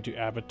I'm trying to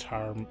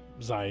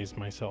avatar-size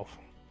myself.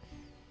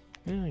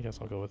 Yeah, I guess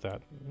I'll go with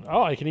that.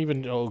 Oh, I can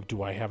even... Oh,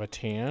 do I have a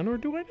tan or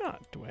do I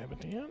not? Do I have a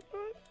tan?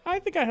 I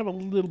think I have a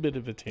little bit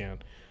of a tan.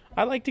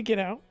 I like to get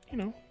out, you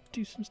know,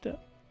 do some stuff.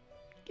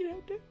 Get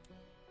out there.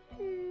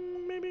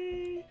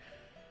 Maybe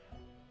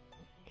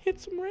hit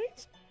some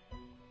race.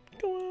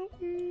 Go out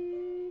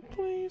and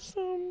play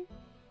some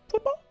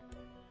football.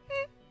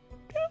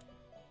 Yeah,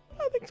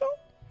 I think so.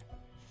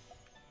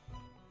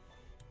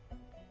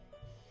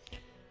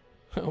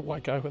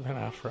 White guy with an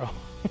afro.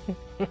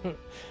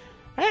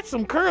 That's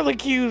some curly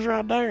cues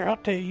right there. I'll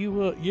tell you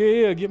what.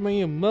 Yeah, get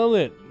me a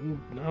mullet.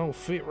 I'll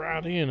fit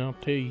right in. I'll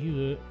tell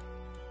you that.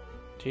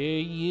 Tell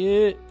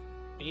you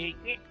it.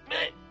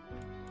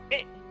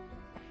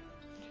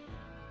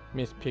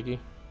 Miss Piggy.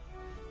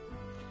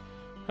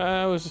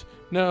 I was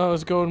No, I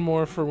was going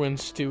more for when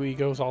Stewie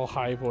goes all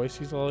high voice.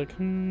 He's all like,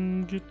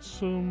 get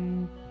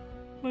some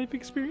life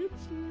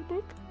experience in your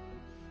book.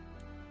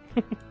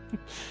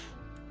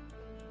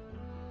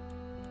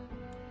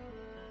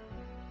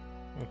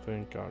 I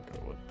think I'll go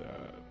with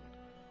that.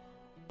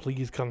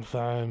 Please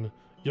confirm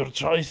your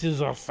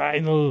choices are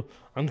final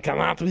and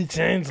cannot be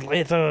changed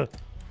later.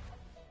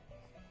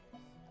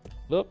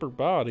 Upper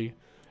body,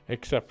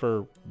 except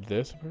for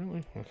this,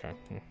 apparently. Okay.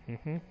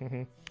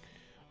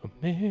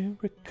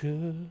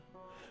 America,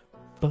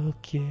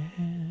 fuck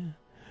yeah,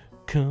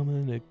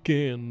 coming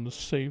again to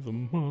save the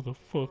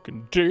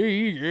motherfucking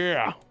day,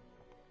 yeah.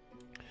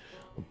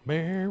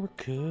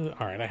 America.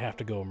 All right, I have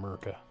to go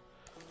America.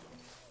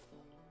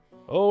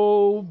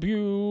 Oh,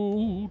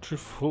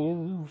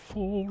 beautiful,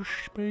 for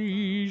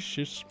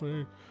spacious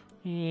America.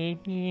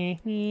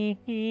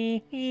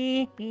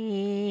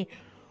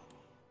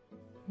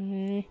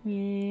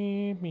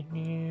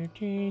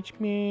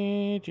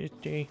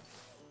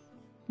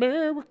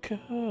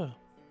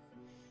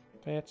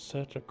 That's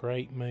such a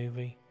great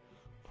movie.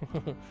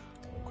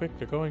 Quick,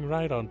 they're going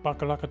right on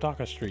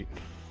Bakalakataka Street.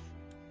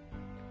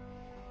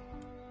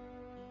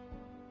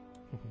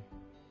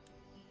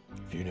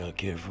 If you're not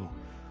careful,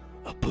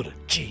 I'll put a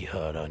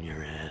jihad on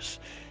your ass.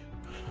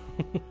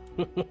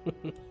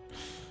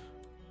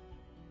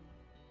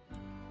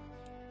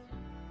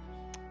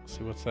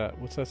 See, what's that?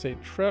 What's that say?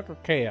 Trucker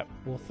cap.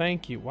 Well,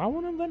 thank you. Why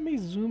won't it let me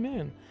zoom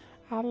in?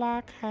 I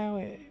like how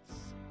it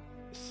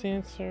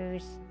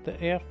censors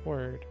the F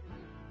word.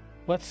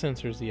 What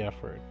censors the F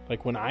word?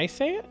 Like when I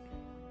say it?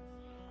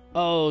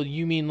 Oh,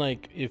 you mean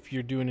like if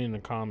you're doing it in the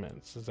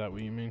comments. Is that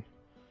what you mean?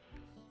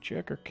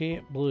 Trucker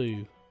cap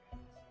blue.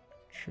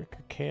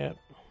 Trucker cap.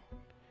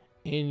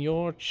 In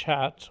your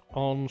chat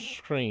on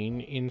screen,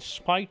 in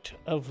spite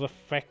of the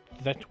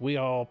fact that we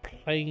are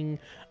playing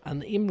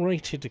an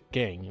M-rated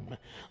game,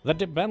 the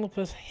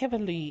developers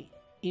heavily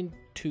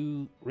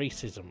into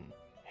racism.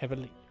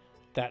 Heavily,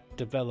 that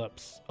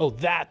develops. Oh,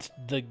 that's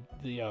the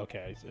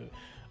okay. So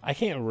I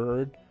can't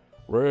read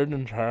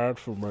and hard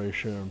for me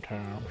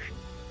sometimes.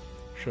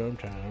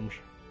 Sometimes.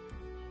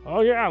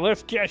 Oh yeah,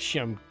 let's get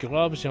some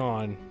gloves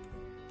on.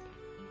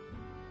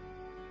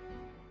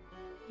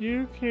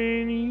 You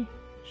can't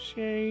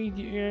say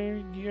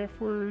the F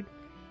word.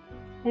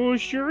 Well,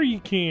 sure you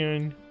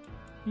can.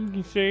 You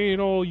can say it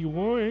all you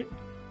want.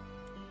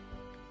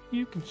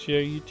 You can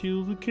say it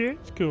till the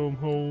cats come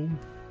home.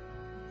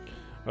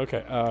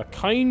 Okay,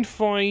 kind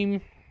fine.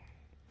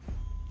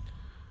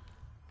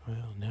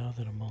 Well, now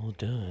that I'm all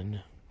done,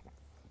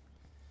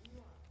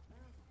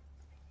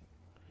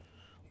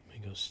 let me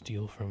go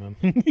steal from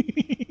him.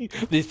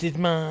 This is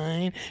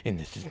mine, and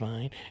this is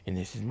mine, and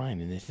this is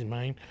mine, and this is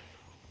mine.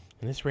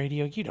 And this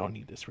radio, you don't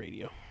need this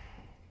radio.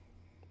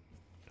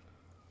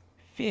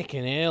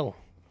 Fucking hell.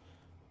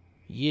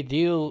 You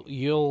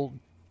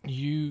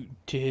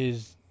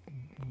tis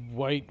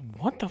white.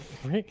 What the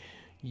frick?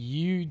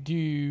 You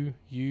do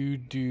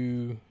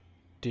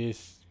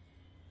this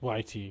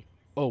whitey.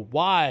 Oh,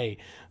 why?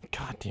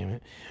 God damn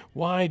it.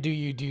 Why do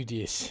you do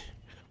this?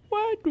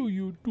 Why do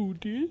you do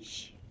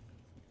this?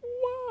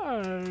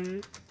 Why?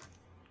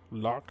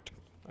 Locked.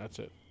 That's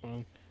it.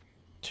 1,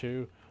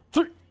 2,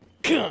 3.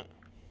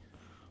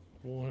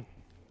 1,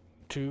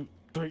 2,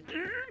 3.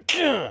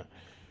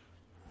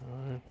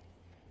 1,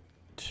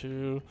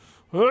 2.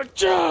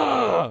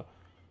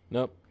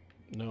 Nope.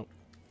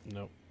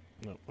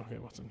 Okay,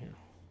 what's in here?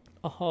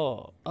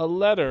 Oh, a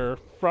letter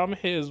from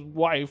his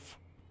wife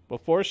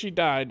before she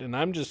died, and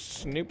I'm just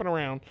snooping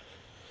around.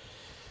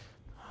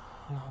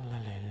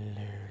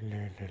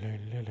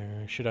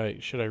 Should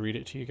I read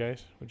it to you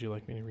guys? Would you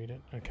like me to read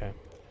it? Okay.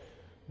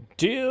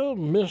 Dear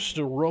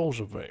Mr.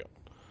 Roosevelt,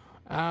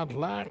 I'd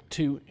like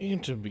to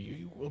interview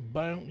you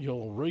about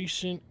your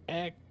recent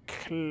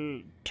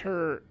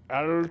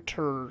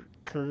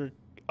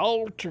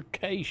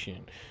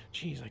altercation.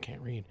 Jeez, I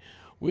can't read.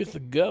 With the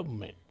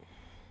government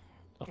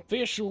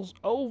officials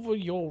over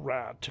your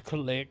right to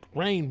collect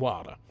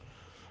rainwater.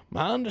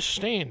 My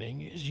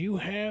understanding is you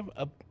have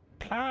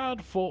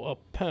applied for a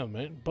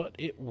permit, but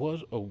it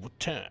was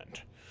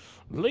overturned,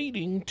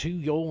 leading to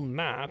your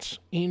nights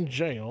in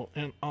jail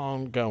and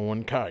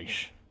ongoing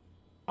case.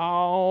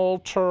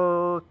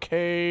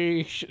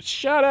 Altercation.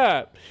 Shut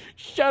up,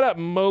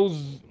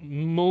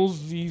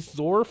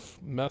 Moseysorf.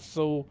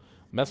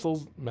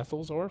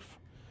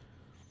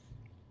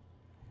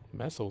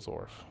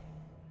 Messelsorf.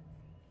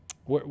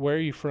 Where are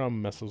you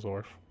from,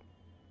 Messelsorf?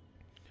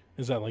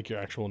 Is that like your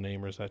actual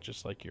name, or is that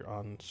just like your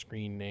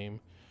on-screen name?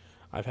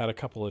 I've had a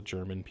couple of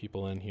German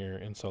people in here,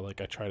 and so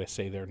like I try to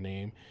say their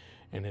name,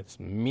 and it's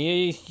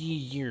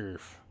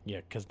Messelsorf.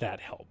 Yeah, because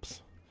that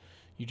helps.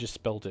 You just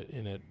spelled it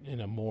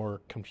in a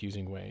more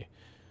confusing way.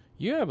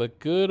 You have a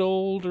good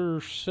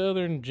older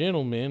southern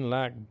gentleman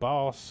like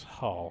Boss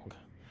Hogg.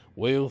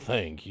 Well,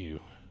 thank you.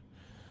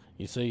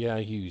 You see, I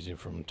use it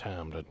from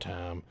time to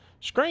time.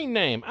 Screen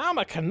name, I'm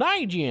a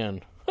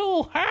Canadian.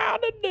 Oh,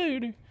 howdy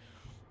doody.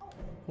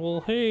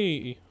 Well,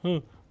 hey.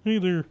 Hey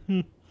there.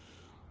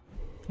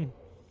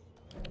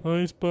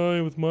 I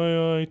spy with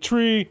my eye.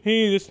 Tree!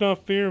 Hey, that's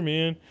not fair,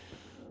 man.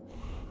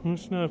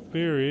 That's not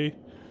fair, eh?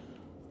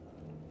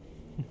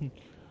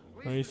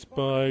 I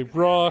spy.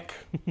 Rock!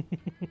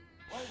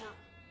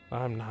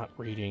 I'm not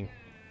reading.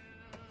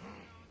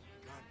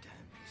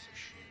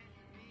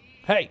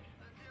 Hey!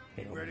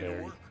 Hey, over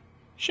there.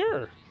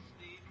 Sure.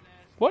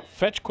 What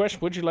fetch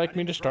quest would you like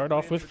me to start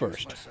off with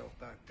first? Myself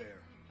back there.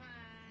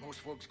 Most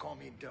folks call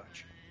me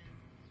Dutch.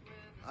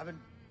 I've been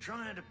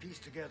trying to piece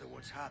together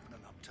what's happening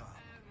up top.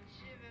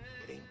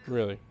 It ain't good.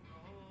 Really?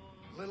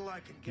 Little I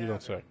can You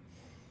don't say.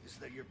 is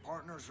that your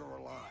partners are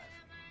alive.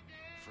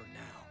 For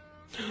now.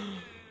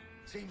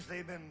 Seems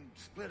they've been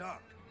split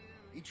up.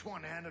 Each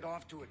one handed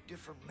off to a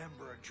different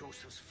member of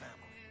Joseph's family.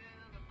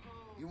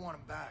 You want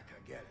them back, I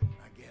get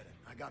it.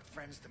 I got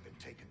friends that've been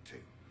taken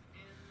too.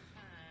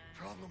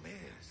 Problem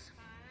is,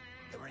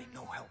 there ain't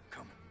no help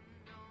coming.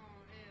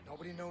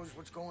 Nobody knows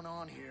what's going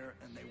on here,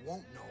 and they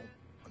won't know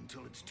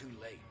until it's too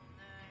late.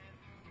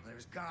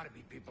 There's gotta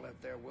be people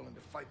out there willing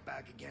to fight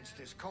back against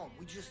this cult.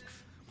 We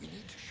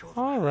need to show them.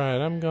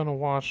 Alright, I'm gonna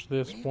watch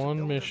this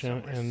one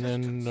mission and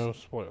then no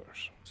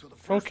spoilers. So the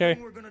first Okay.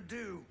 thing we're gonna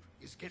do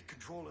is get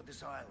control of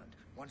this island.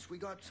 Once we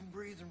got some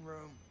breathing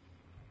room,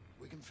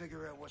 we can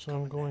figure out what's So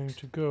I'm going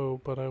to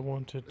go, but I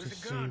wanted to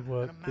see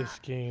what this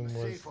game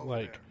was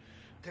like.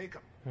 Take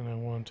 'em. And I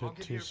wanted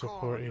to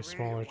support a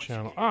smaller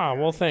channel. Ah,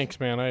 well, thanks,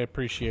 man. I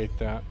appreciate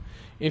that.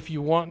 If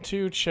you want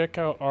to, check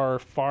out our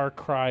Far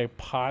Cry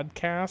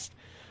podcast.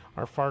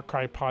 Our Far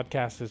Cry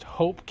podcast is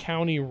Hope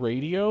County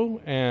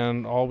Radio,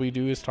 and all we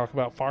do is talk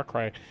about Far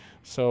Cry.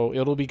 So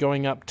it'll be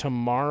going up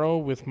tomorrow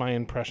with my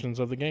impressions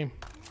of the game.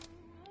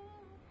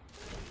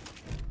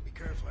 Be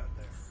careful out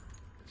there.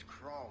 It's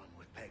crawling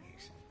with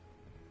Peggy's.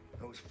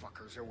 Those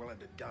fuckers are willing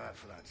to die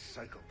for that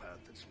psychopath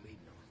that's leading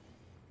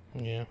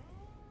them. Yeah.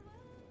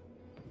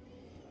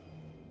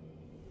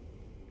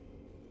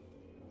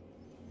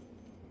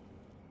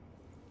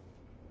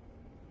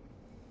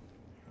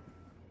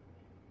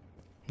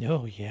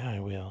 Oh, yeah,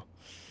 I will.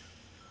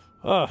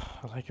 Oh,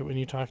 I like it when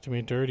you talk to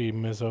me dirty,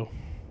 Mizzo.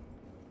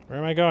 Where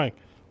am I going?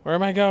 Where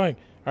am I going?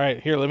 All right,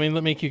 here, let me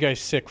make you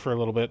guys sick for a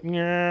little bit. Okay,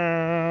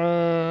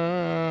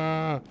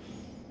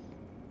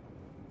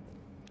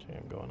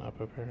 I'm going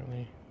up,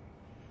 apparently.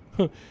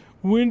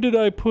 When did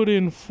I put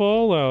in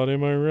Fallout,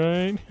 am I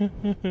right?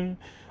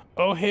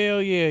 Oh,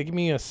 hell yeah, give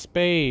me a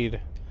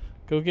spade.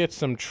 Go get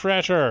some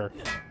treasure.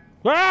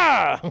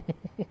 Ah!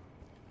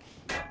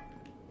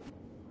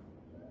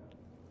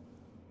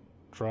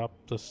 Drop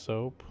the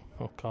soap.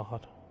 Oh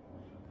God.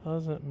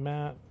 Doesn't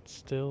Matt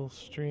still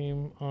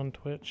stream on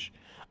Twitch?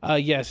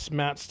 Yes,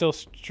 Matt still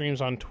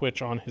streams on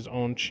Twitch on his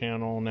own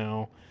channel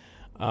now.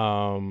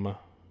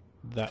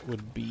 That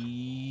would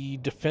be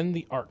Defend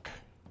the Ark.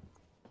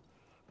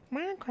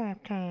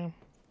 Minecraft time.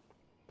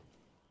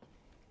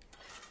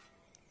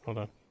 Hold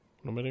on.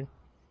 What am I doing?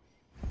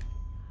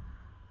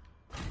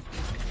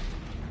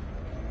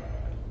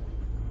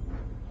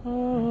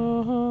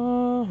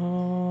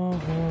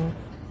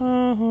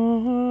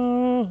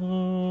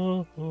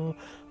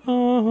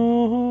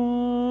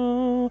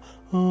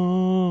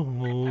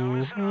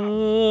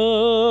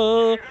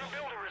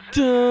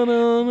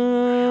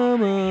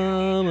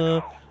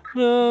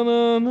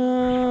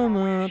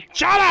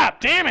 Shut up!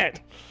 Damn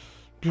it!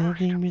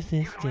 Building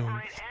resistance. Any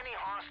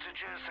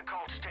hostages the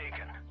cult's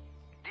taken.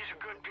 These are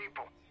good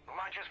people who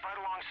might just fight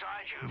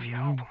alongside you if you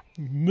help them.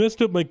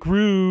 Messed up my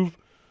groove.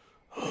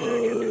 You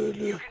can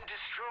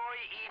destroy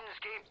Eden's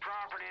Gate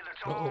property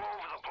that's all over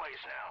the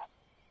place now.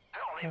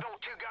 Hell, they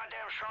built 2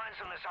 goddamn shrines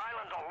on this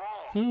island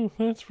alone. Oh,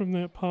 that's from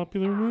that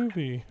popular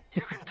movie.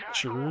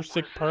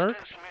 Jurassic Park?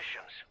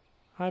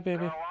 Hi, baby.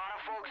 There are a lot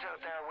of folks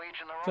out there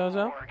waging their own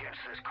Zozo? war against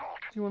this cult.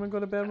 Do you want to go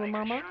to bed with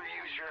Mama? Sure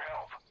use your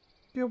help.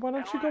 Yeah, why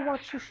don't you go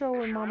watch your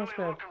show in Mama's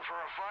bed?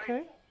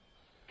 Okay?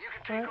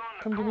 Alright,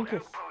 come give me a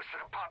kiss.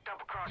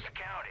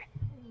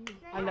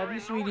 I love you,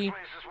 sweetie.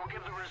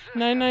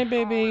 Night, night,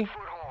 baby.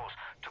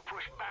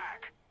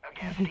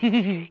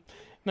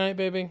 Night,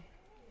 baby.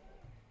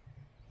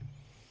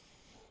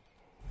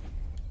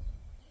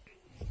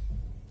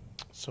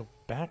 So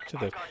back to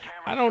this.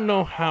 I don't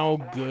know how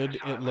good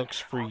it looks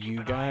for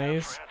you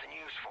guys,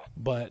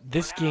 but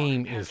this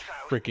game is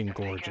freaking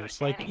gorgeous.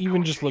 Like,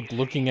 even just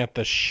looking at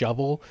the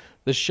shovel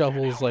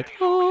is like,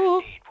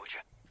 oh.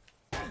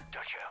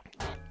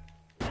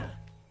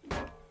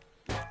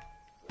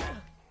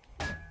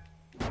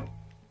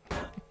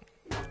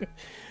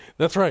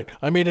 That's right.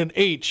 I made an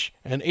H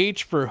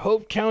for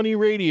Hope County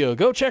Radio.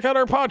 Go check out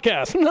our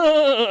podcast.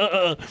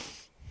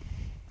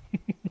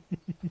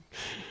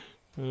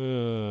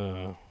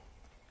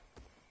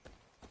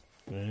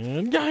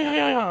 And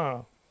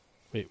yeah.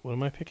 Wait, what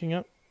am I picking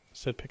up? It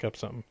said pick up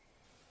something.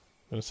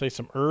 I'm gonna say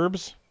some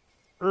herbs.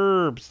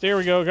 Herbs. There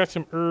we go. Got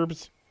some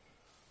herbs.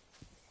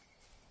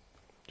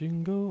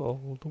 Jingle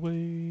all the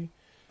way.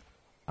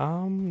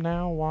 I'm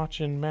now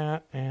watching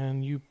Matt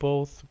and you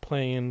both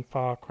playing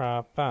Far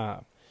Cry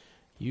 5.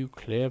 You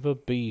clever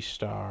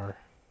bastard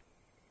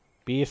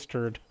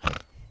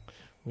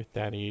with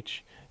that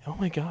H. Oh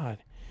my God.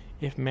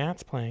 If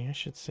Matt's playing, I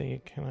should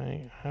say, can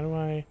I... How do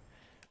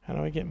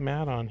I get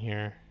Matt on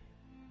here?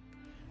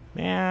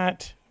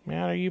 Matt,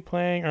 are you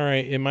playing? All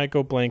right, it might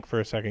go blank for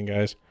a second,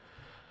 guys.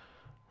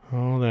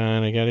 Hold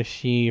on, I gotta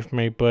see if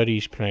my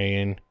buddy's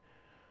playing.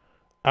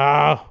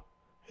 Oh,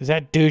 is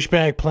that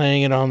douchebag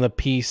playing it on the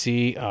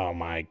PC? Oh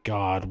my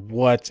God,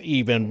 what's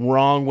even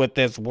wrong with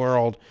this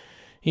world?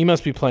 He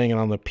must be playing it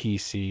on the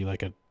PC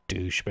like a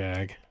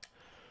douchebag.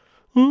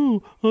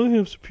 Oh, I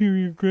have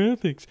superior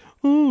graphics.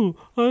 Oh,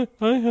 I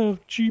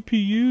have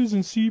GPUs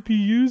and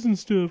CPUs and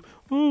stuff.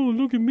 Oh,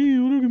 look at me,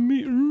 look at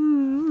me. They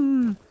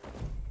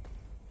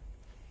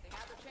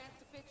have their chance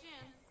to pitch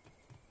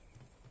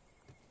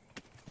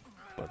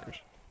in. Fuckers.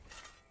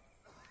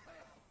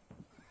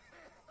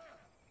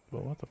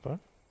 Well, what the fuck?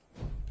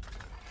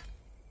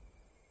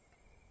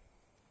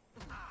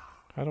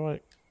 How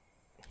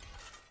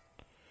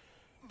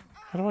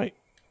do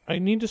I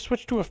need to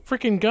switch to a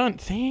freaking gun.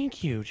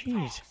 Thank you,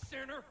 jeez.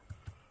 Sinner.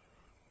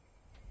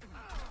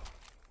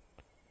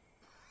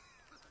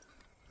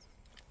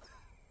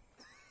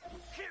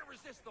 Can't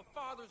resist the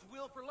Father's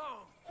will for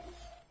long.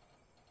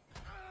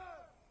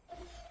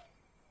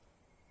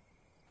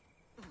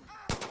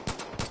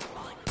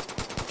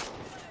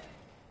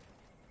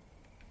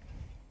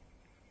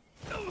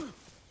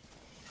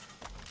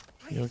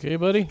 You okay,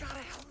 buddy? Gotta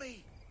help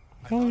me.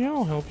 Oh yeah,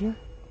 I'll help you.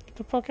 Get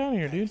the fuck out of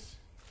here, dude.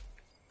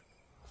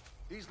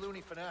 These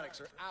loony fanatics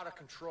are out of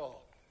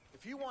control.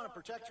 If you want to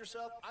protect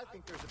yourself, I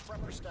think there's a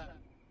prepper stash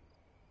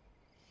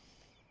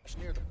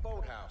near the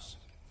boathouse.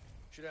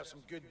 Should have some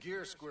good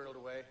gear squirreled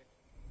away.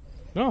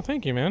 No,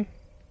 thank you, man.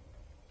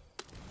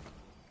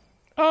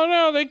 Oh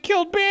no, they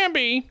killed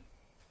Bambi!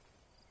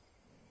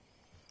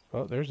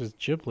 Oh, there's his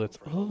giblets.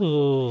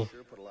 Oh.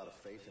 Sure put a lot of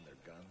faith in their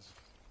guns.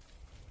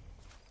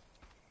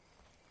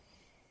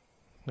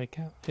 Look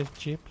out, his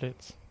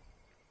giblets.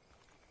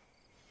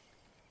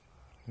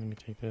 Let me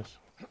take this.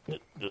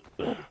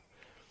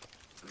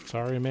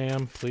 Sorry,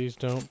 ma'am. Please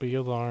don't be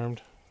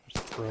alarmed.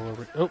 Just throw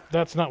over. Oh,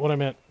 that's not what I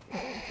meant.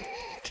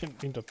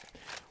 Didn't mean to.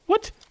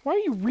 What? Why are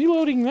you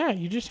reloading that?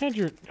 You just had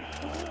your.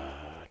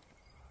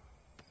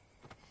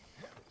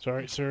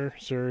 Sorry, sir.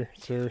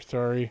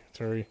 Sorry.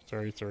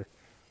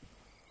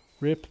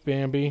 Rip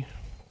Bambi.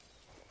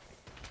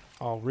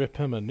 I'll rip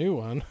him a new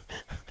one.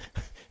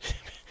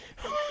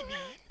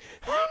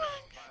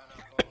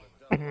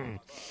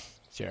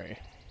 Sorry.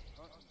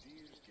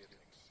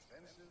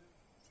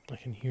 I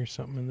can hear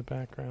something in the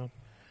background.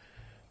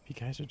 If you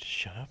guys would just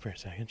shut up for a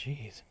second,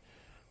 jeez.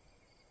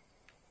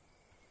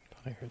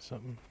 Thought I heard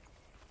something.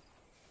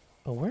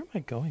 Oh, where am I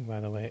going, by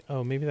the way?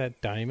 Oh, maybe that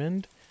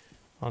diamond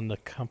on the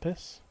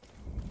compass?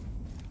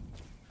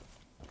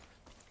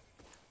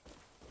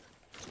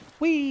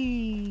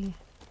 Whee!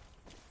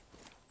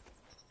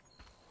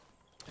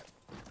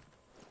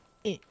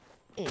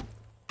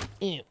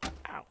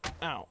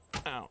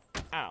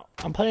 Ow.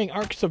 I'm playing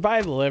Ark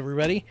Survival,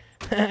 everybody.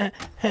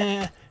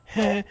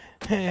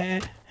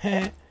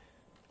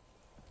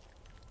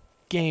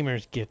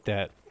 Gamers get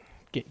that.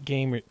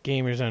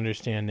 Gamers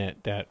understand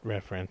that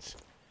reference.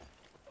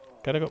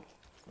 Gotta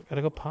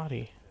go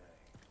potty.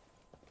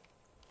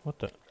 What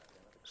the?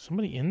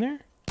 Somebody in there?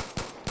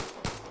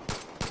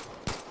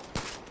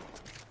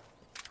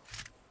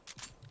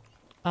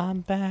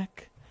 I'm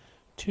back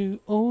to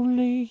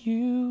only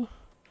you.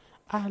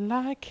 I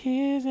like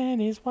his and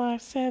his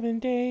wife 7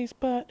 days,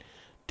 but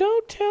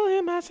don't tell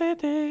him I said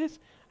this.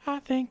 I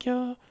think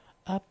you're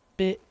a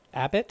bit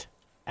Abbott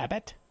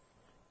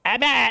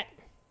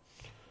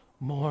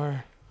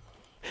more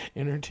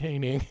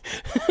entertaining.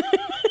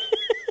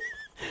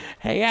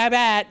 Hey,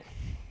 Abbott.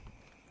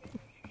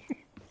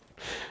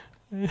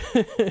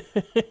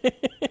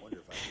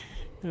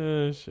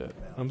 Oh shit!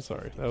 I'm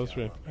sorry. That was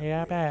weird. Hey,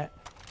 Abbott.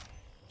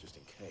 Just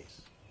in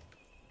case.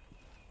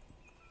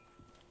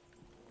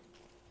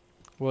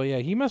 Well, yeah,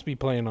 he must be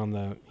playing on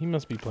the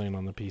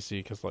PC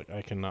because like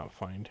I cannot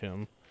find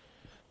him.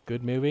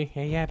 Good movie.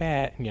 Hey, yeah,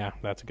 Abbott. Yeah,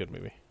 that's a good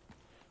movie.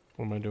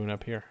 What am I doing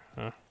up here?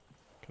 Huh?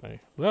 Can I?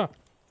 Yeah.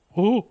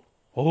 Oh!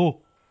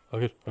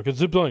 I could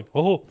zip line.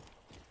 Oh!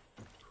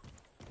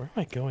 Where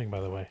am I going,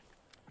 by the way?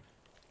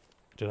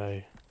 Did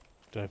I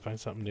find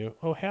something new?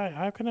 Oh, hey,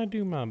 how can I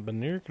do my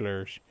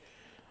binoculars?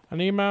 I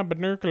need my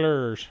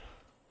binoculars.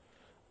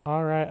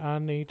 All right, I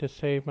need to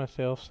save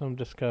myself some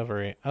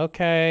discovery.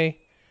 Okay.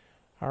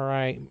 All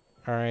right.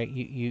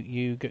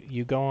 You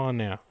go on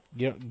now.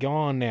 You go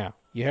on now.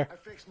 Yeah. I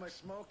fixed my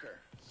smoker,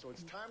 so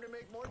it's time to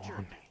make more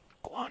jerky.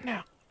 Go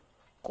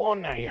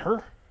on now, you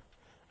heard?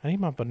 I need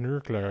my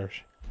binoculars.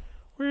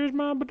 Where's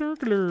my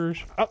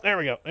binoculars? Oh, there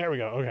we go.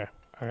 Okay.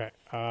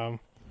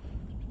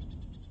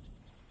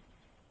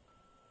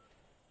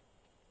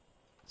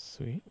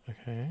 Sweet.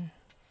 Okay.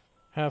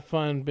 Have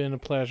fun. Been a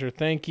pleasure.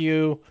 Thank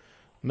you,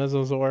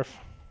 Mezzozorf.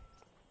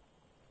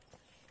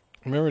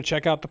 Remember,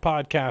 check out the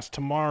podcast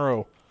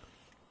tomorrow.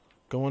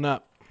 Going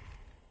up.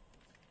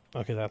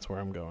 Okay, that's where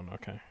I'm going.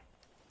 Okay.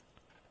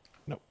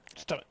 No,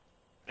 stop it.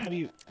 How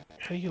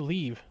do you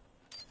leave?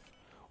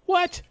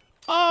 What?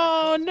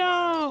 Oh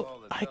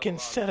no! I can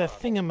set a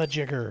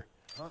thingamajigger.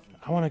 hunting.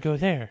 I want to go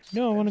there.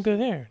 No, I want to go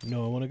there.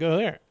 No, I want to go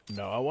there.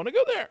 No, I want to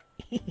go there.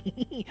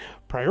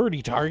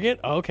 Priority target.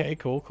 Okay,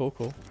 cool.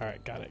 All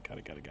right, got it.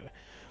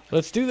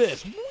 Let's do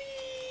this.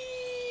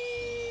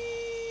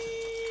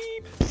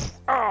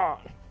 Ah,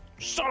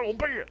 son of a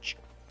bitch.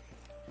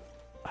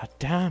 A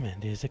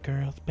diamond is a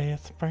girl's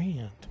best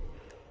friend.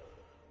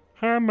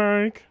 Hi,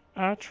 Mike.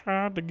 I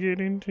tried to get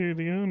into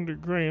the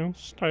underground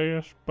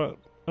stash, but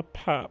a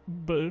pipe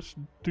burst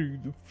through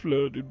the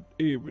flooded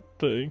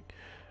everything.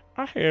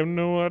 I have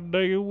no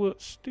idea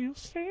what's still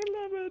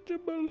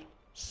salvageable.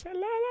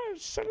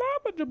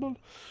 Salvageable.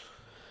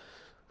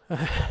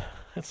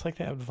 It's like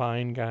that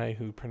Vine guy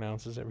who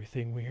pronounces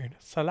everything weird.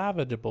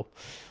 Salvageable.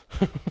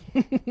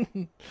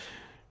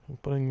 I'm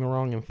putting the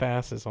wrong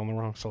emphasis on the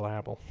wrong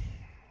syllable.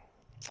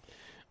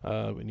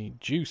 We need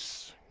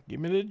juice. Give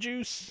me the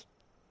juice.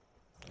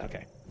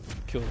 Okay.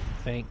 Cool.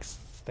 Thanks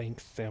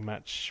so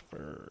much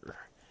for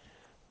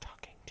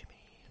talking to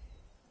me.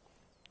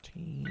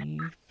 T.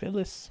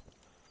 Phyllis.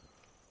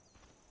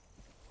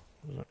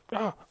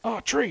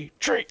 Tree.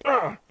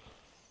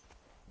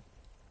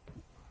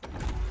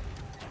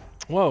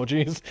 Whoa,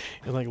 jeez.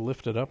 It like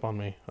lifted up on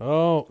me.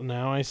 Oh,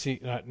 now I see.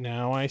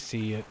 Now I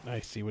see it. I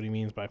see what he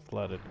means by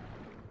flooded.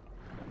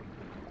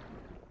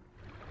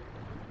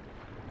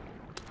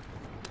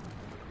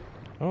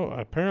 Oh,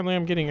 apparently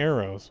I'm getting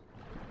arrows.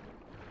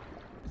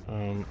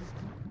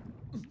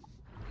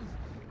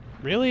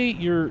 Really?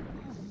 You're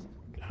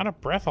out of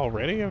breath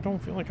already? I don't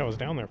feel like I was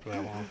down there for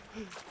that long.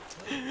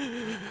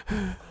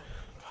 God,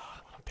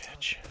 what a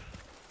bitch.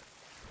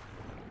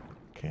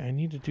 Okay, I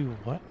need to do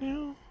what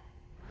now?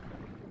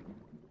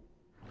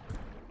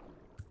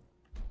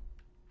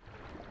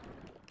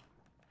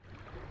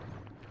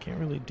 Can't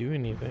really do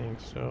anything,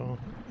 so...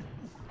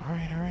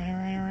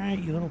 Alright,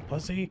 you little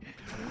pussy.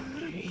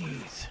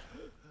 Jeez.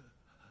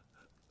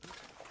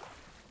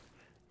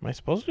 Am I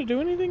supposed to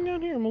do anything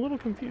down here? I'm a little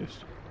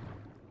confused.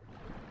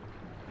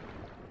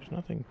 There's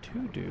nothing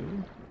to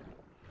do.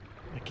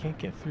 I can't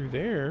get through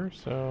there,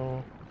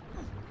 so...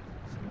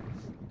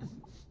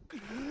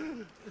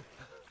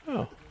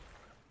 Oh.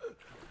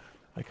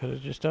 I could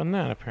have just done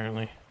that,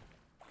 apparently.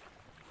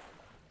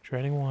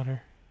 Treading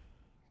water.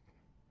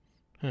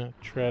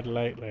 Tread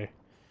lightly,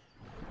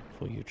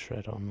 for you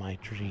tread on my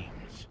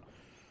dreams.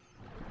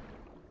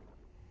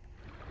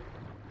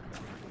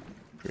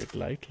 Tread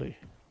lightly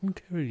and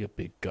carry a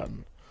big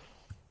gun.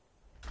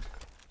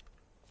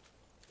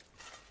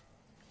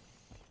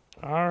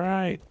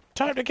 Alright,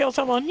 time to kill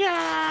someone!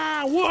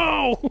 Yeah!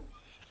 Whoa!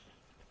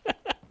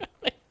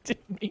 I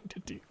didn't mean to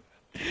do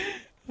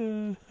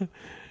that.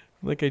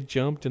 Like I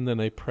jumped and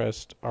then I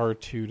pressed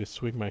R2 to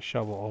swing my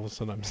shovel. All of a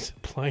sudden I'm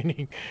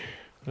ziplining.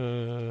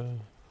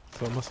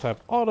 So I must have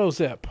auto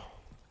zip.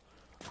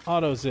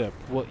 Auto zip.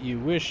 What you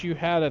wish you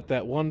had at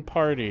that one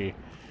party.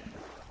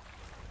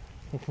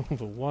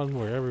 The one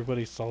where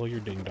everybody saw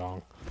your ding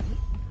dong.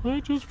 I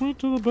just went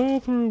to the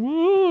bathroom.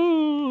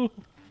 Whoa!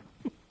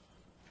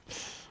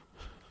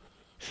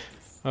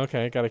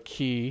 Okay, got a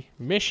key.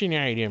 Mission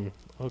item.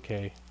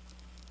 Okay.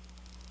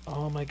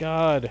 Oh my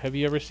god. Have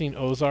you ever seen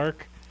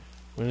Ozark?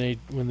 When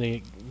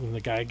the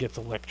guy gets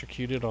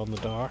electrocuted on the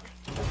dock?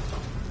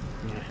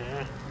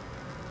 Uh-huh.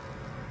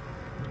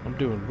 I'm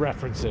doing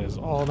references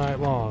all night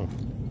long.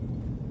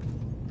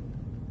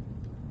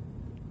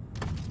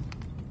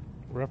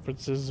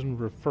 References and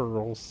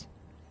referrals.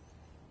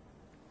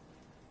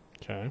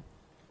 Okay.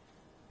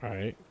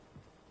 Alright.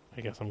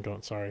 I guess I'm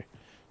going. Sorry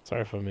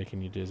if I'm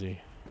making you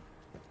dizzy.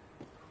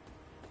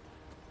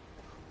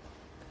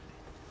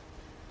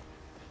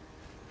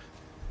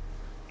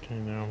 Okay,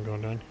 now I'm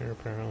going down here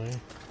apparently.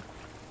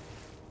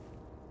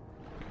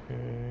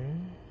 Okay.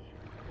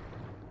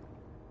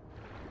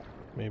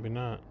 Maybe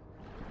not.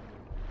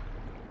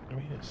 I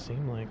mean, it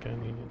seemed like I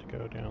needed to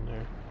go down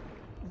there.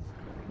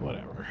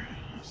 Whatever.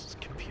 This is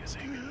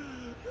confusing.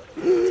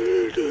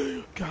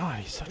 God,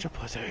 he's such a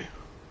pussy.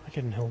 I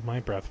can hold my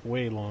breath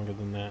way longer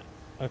than that.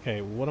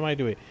 Okay, what am I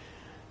doing?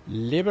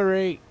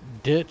 Liberate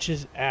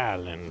Dutch's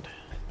Island.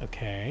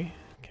 Okay.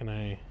 Can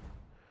I...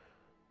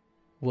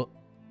 What?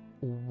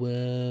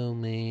 Whoa,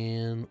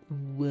 man.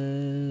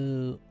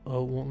 Whoa.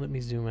 Oh, it won't let me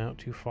zoom out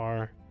too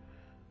far.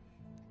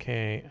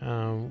 Okay, what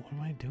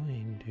am I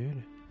doing,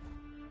 dude?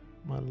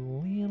 I'm a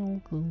little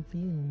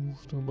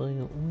confused about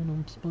what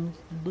I'm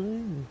supposed to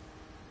do.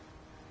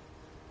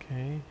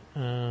 Okay,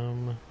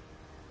 it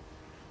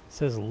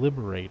says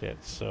liberate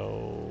it,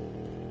 so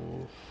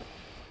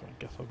I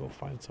guess I'll go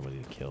find somebody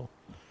to kill.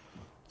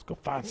 Let's go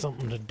find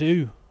something to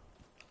do.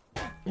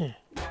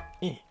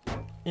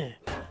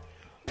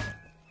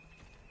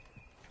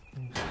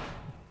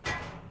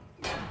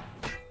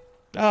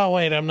 Oh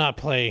wait, I'm not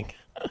playing.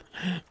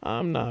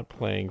 I'm not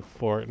playing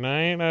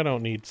Fortnite. I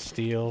don't need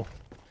steel.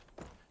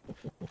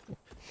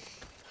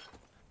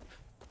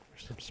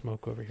 There's some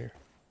smoke over here.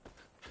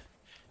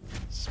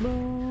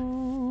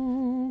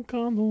 Smoke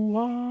on the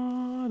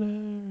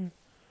water.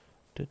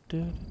 Da,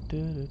 da,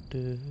 da, da,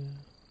 da.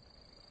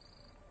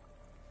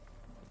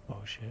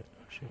 Oh shit,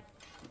 oh shit.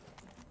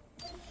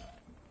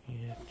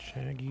 Yeah,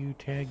 tag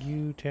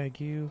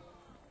you.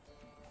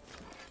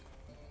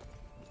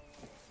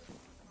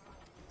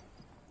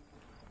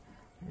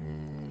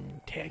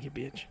 like it,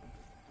 bitch.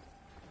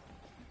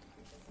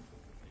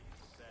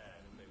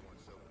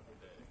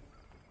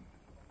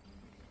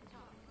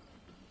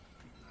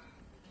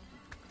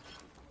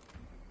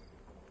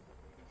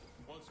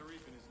 Once the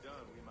reaping is done,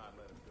 we might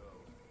let him go.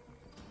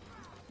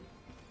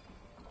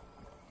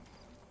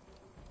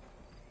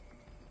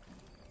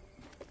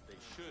 They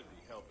should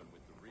be helping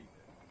with the reaping.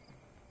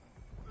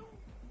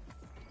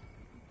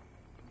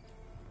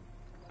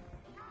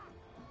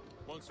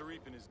 Once the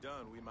reaping is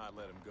done, we might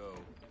let him go.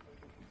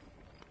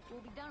 We'll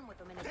be done with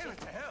them in a Damn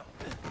it to hell!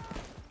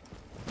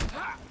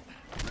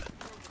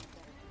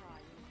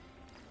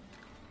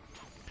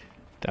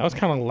 That was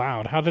kind of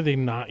loud. How did they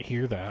not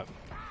hear that?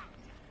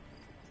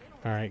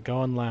 Alright,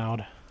 going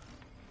loud.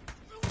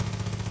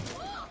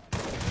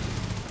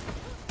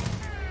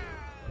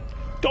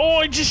 Oh,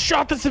 I just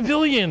shot the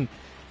civilian!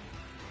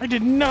 I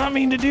did not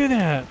mean to do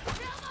that.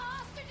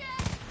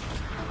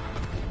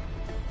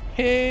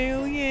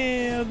 Hell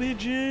yeah,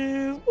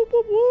 bitches! Whoop,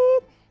 whoop,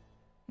 whoop.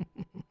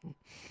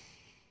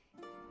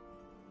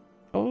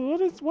 Oh,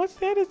 what's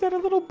that? Is that a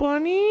little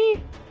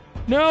bunny?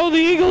 No, the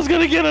eagle's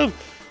gonna get him!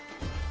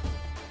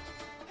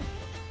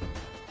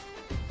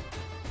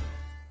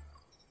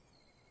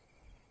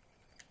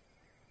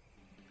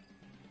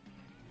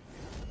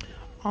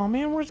 Oh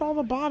man, where's all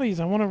the bodies?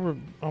 I wanna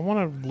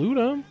loot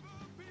them.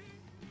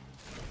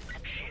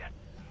 Shit.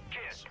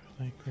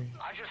 Kid,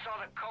 I just saw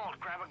the cult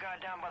grab a guy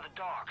down by the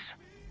docks.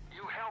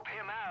 You help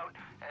him out,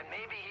 and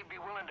maybe he'd be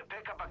willing to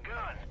pick up a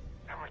gun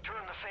and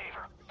return the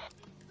favor.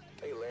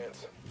 Hey,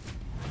 Lance.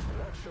 I'm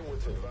not sure what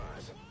to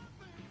advise.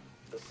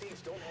 The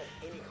Seeds don't have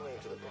any claim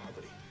to the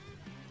property.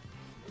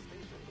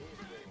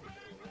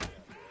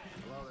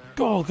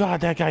 Oh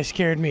god, that guy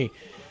scared me.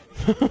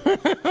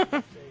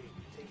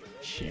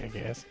 Shit, I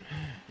guess.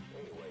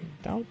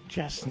 Don't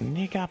just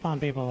sneak up on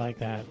people like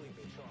that.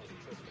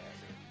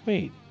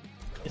 Wait,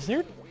 is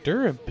there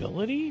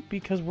durability?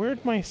 Because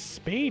where'd my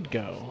spade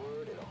go?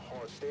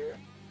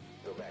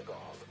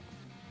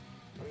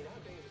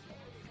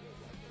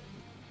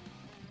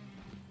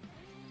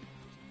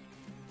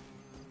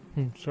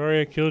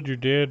 Sorry I killed your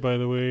dad, by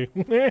the way.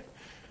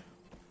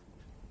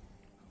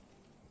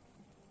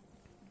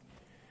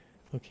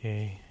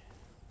 Okay.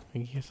 I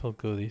guess I'll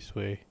go this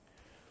way.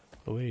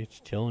 The way it's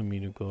telling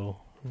me to go.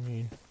 I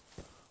mean,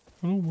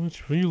 I don't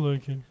much feel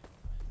like it.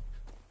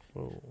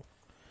 Whoa.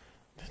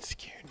 That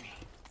scared me.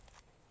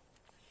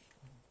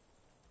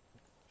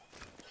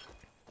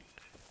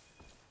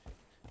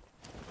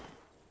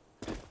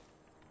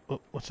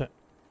 Oh, what's that?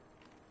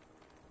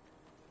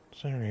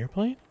 Is that an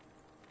airplane?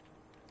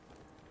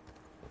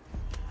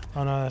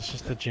 Oh no, that's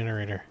just the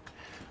generator.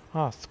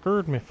 Oh, it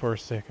scared me for a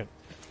second.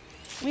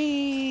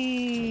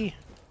 Whee!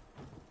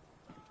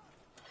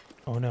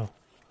 Oh no.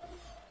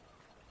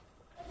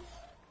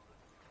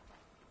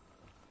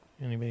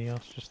 Anybody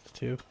else? Just the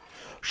two?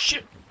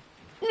 Shit!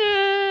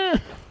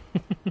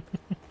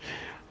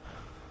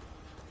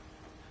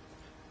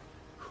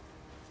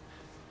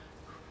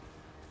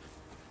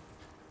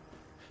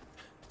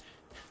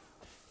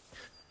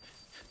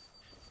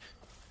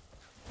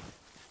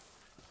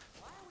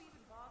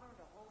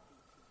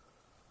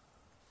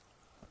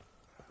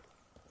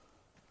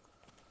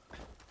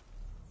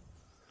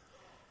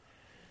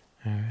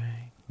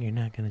 Alright, you're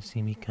not gonna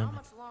see me coming.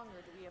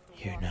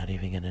 You're not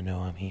even gonna know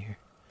I'm here.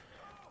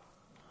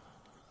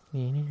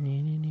 Help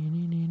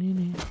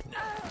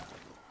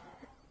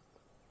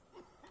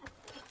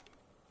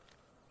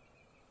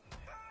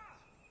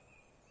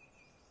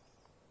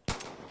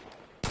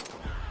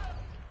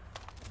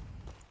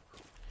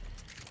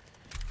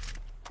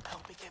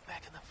me get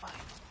back in the fight.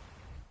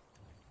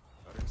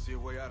 I didn't see a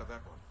way out of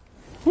that one.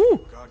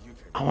 Woo! God, you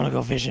can. I wanna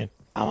go fishing.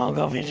 I wanna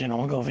go fishing. I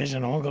wanna go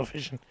fishing. I wanna go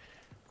fishing.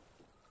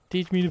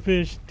 Teach me to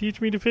fish.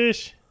 Teach me to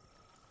fish.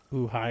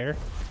 Ooh, hire.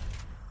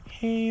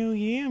 Hell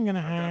yeah, I'm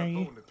gonna hire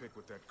you.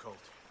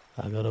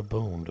 I got a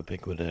bone to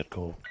pick with that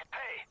colt.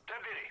 Hey,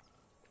 deputy.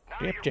 Now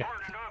that you're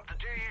partnered up, the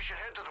two of you should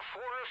head to the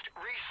Forest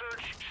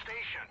Research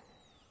Station.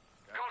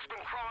 Cult's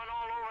been crawling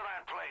all over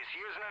that place,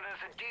 using it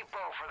as a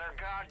depot for their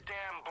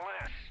goddamn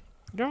bliss.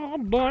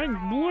 God dang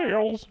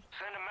bliss.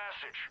 Send a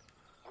message.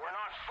 We're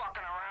not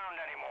fucking around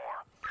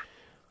anymore.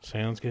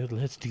 Sounds good.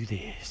 Let's do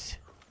this.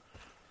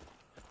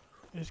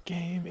 This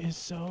game is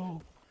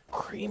so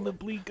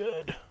creamably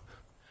good.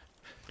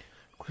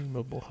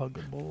 Creamable,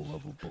 huggable,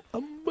 lovable,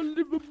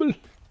 unbelievable.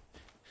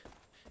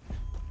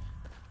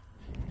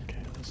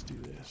 Okay, let's do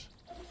this.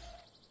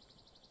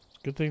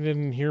 Good thing I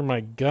didn't hear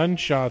my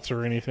gunshots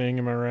or anything,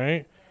 am I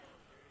right?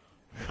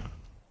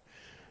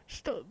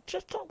 Just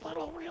a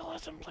little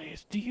realism,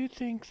 please. Do you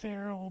think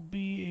there will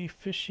be a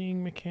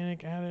fishing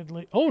mechanic added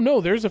later? Oh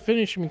no, there's a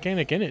fishing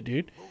mechanic in it,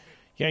 dude.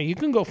 Yeah, you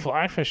can go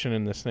fly fishing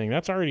in this thing.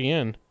 That's already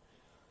in.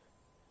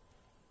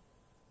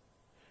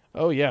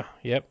 Oh yeah,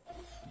 yep.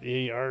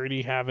 They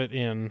already have it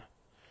in.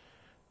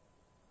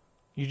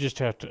 You just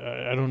have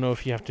to, I don't know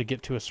if you have to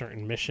get to a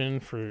certain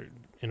mission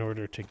in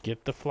order to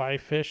get the fly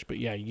fish, but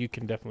yeah, you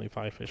can definitely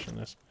fly fish in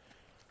this.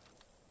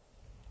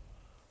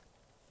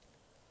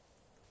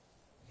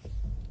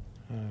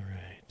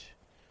 Alright.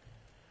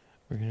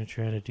 We're gonna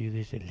try to do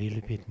this a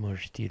little bit more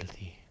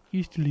stealthy.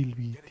 Just a little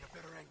bit.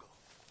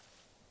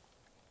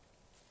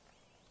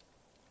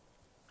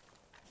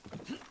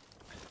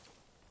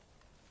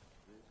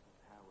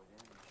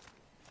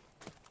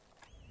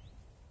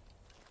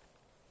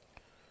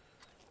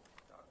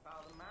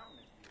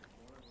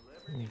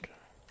 Okay.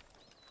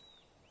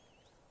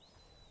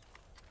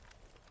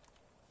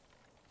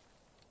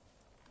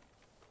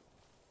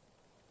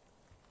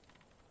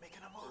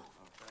 Making a move.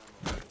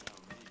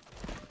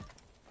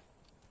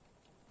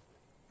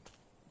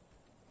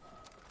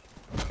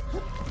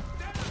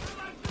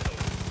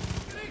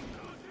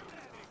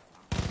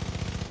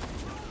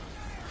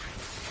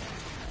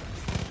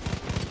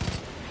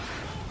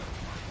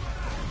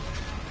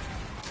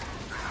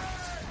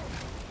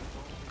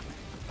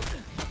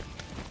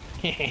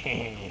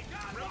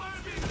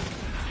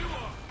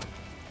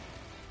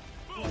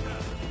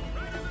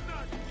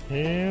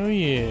 Hell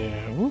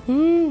yeah.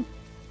 Woohoo!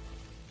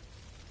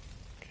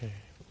 Okay.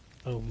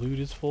 Oh, loot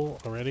is full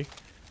already? Good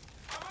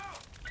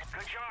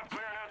job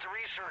clearing out the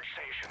research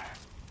station.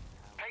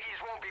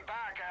 Peggy's won't be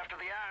back after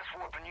the ass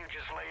whooping you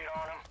just laid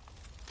on him.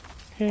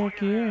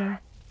 Heck yeah.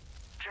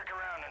 Check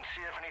around and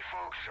see if any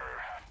folks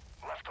are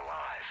left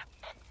alive.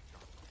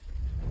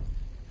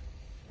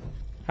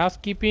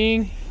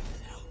 Housekeeping.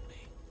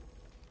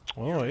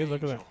 Oh, hey,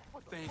 look at that.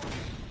 What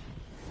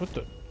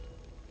the?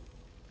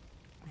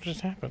 What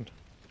just happened?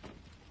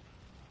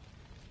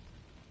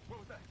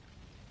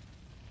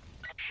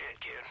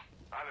 Shit, kid.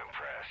 I'm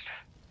impressed.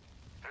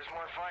 There's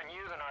more fighting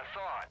you than I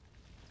thought.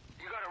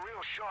 You got a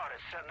real shot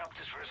at setting up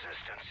this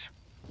resistance.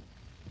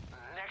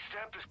 Next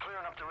step is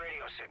clearing up the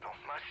radio signal.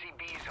 My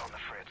CB's on the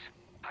fritz.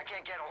 I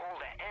can't get a hold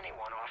of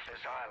anyone off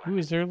this island.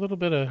 Ooh, is there a little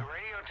bit of... The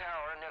radio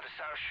tower near the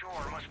south shore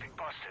must be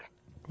busted.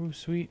 Ooh,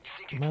 sweet.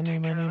 Money,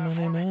 money,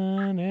 money,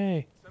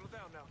 money.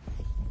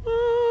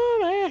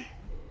 Money.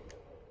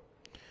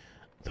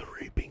 The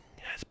reaping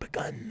has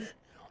begun.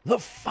 The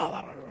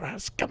Father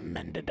has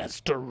commanded us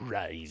to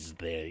raise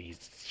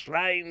these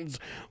shrines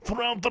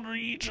throughout the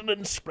region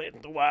and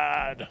spread the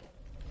word.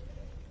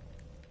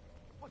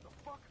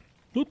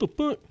 What the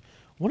fuck?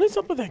 What is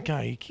up with that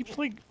guy? He keeps,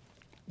 like,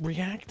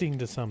 reacting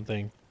to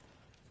something.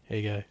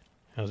 Hey, guy.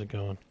 How's it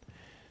going?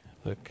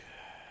 Look,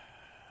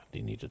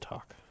 they need to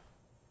talk.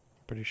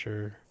 Pretty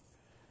sure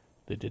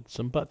they did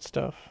some butt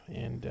stuff,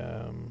 and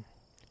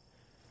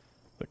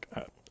look,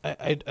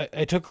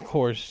 I took a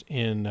course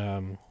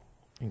in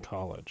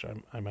college.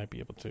 I might be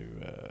able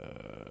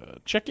to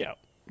check you out.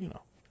 You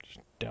know, just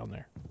down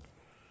there.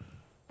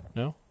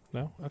 No,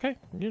 okay.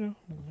 You know,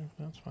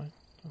 that's fine.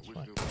 That's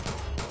fine.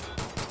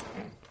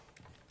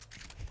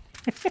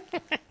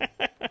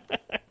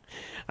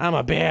 I'm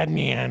a bad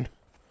man.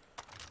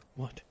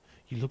 What?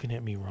 You're looking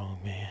at me wrong,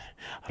 man.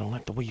 I don't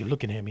like the way you're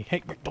looking at me.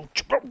 Hey, don't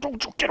you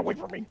get away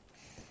from me.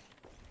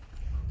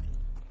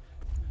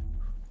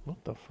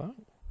 What the fuck?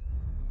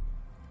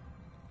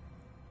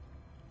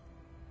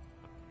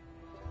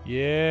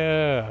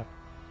 Yeah.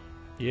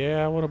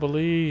 Yeah, I want to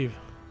believe.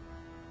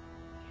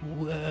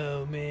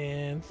 Whoa,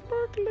 man.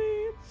 Sparkly.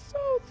 It's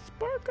so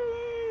sparkly.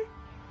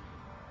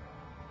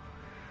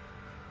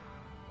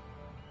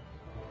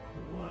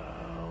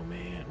 Whoa,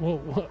 man.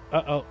 Whoa.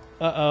 Uh-oh.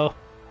 Uh-oh.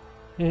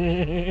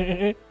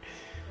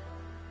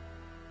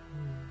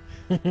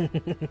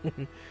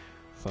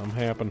 Something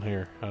happened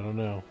here. I don't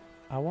know.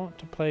 I want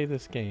to play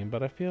this game,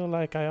 but I feel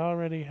like I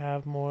already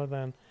have more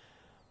than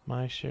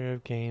my share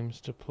of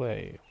games to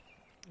play.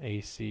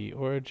 AC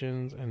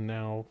Origins and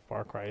now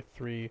Far Cry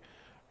 3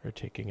 are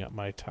taking up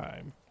my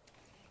time.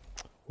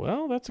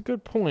 Well, that's a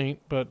good point,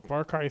 but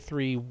Far Cry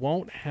 3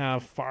 won't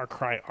have Far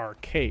Cry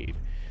Arcade.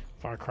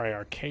 Far Cry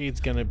Arcade's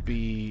gonna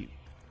be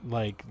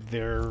like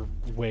their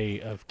way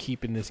of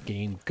keeping this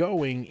game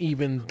going,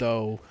 even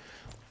though,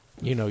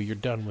 you know, you're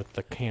done with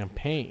the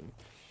campaign.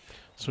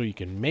 So you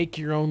can make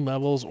your own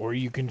levels, or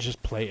you can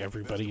just play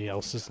everybody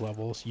else's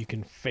levels. You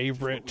can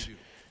favorite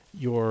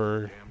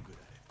your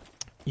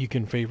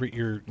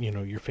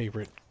your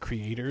favorite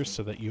creators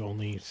so that you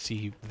only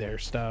see their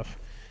stuff.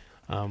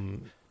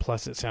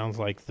 Plus, it sounds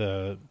like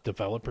the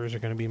developers are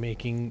going to be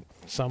making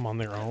some on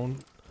their own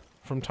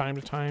from time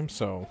to time.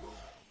 So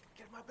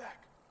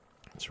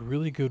it's a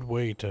really good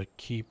way to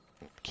keep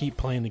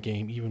playing the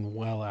game even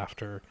well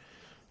after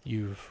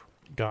you've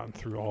gotten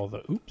through all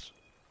the... Oops.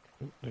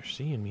 They're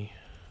seeing me.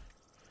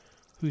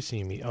 Who's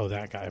seeing me? Oh,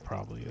 that guy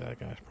probably. That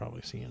guy's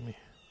probably seeing me.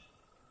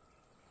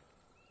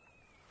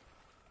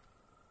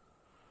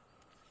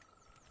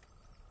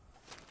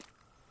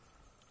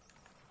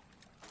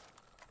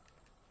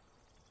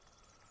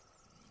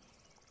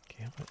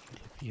 Okay, I'm going to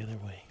look the other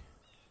way.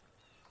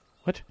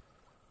 What?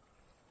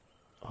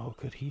 Oh,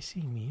 could he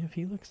see me if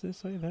he looks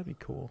this way? That'd be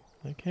cool.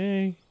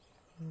 Okay.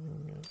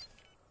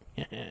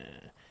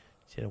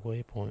 Set a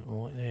waypoint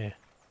right there.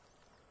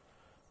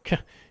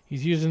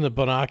 He's using the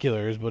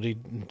binoculars, but he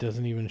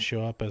doesn't even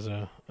show up as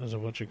a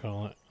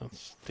whatchamacallit.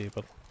 That's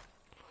stupid.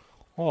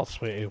 Oh,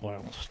 sweetie,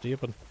 well,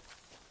 stupid.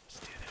 Let's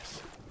do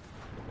this.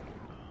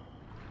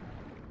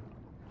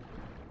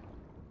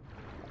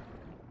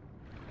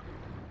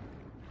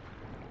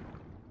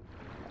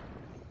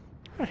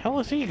 Where the hell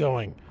is he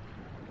going?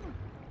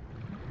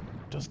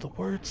 Does the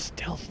word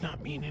stealth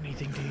not mean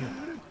anything to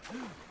you?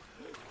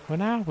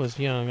 When I was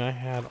young, I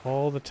had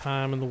all the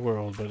time in the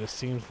world, but it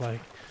seems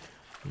like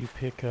you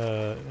pick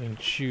and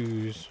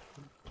choose,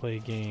 play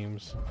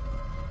games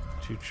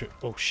to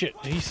oh shit,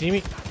 did he see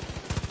me?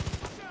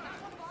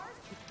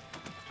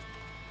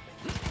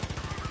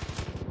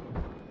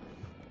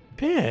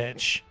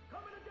 Bitch!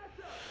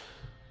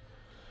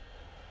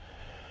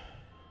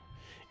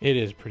 It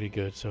is pretty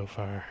good so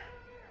far.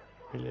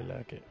 Really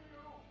like it.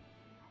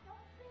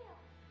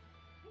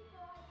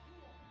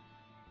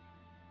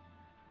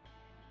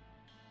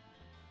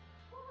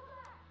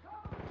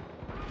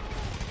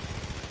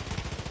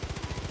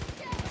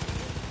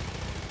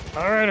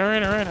 Alright,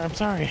 I'm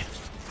sorry.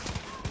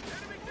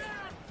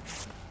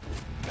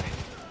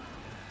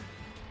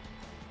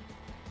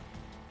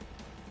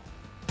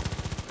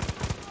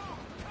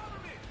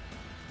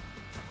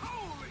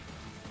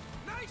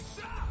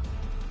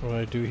 What do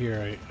I do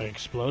here? I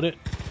explode it?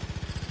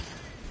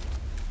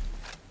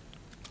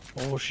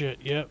 Oh shit,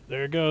 yep,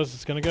 there it goes.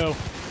 It's gonna go.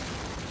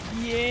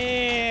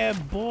 Yeah,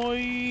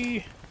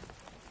 boy!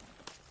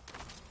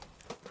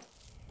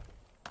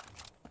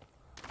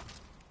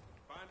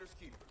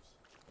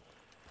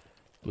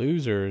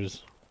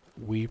 Losers,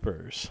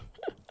 weepers.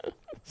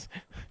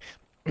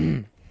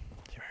 Sorry.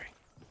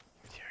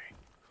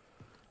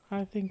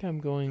 I think I'm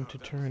going to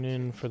turn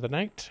in for the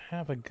night.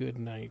 Have a good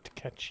night.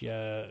 Catch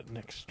ya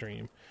next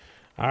stream.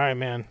 Alright,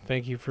 man.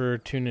 Thank you for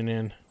tuning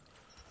in.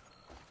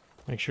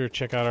 Make sure to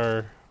check out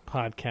our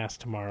podcast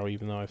tomorrow,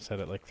 even though I've said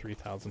it like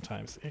 3,000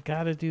 times. I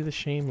gotta do the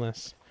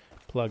shameless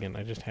plug-in.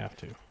 I just have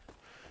to.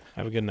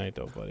 Have a good night,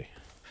 though, buddy.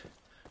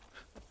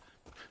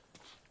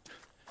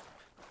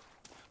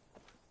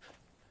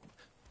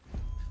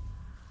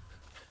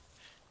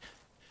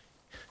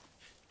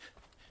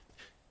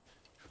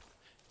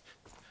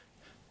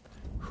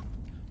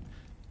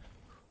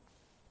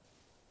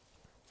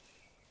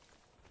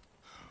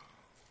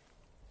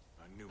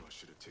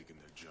 Should have taken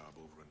their job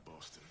over in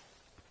Boston.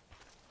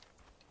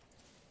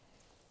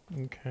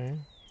 Okay.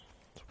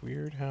 It's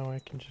weird how I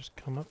can just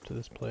come up to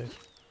this place.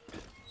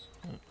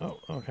 Oh,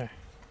 okay.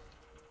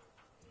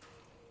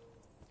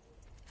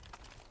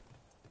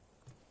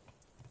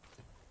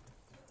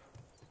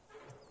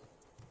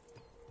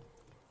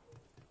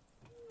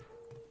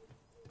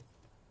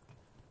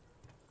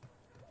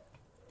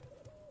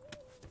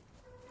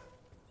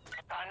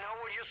 I know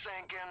what you're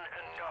thinking,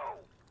 and no.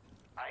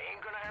 I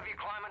ain't gonna have you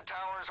climbing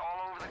towers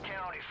all over the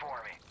county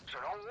for me, so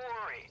don't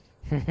worry.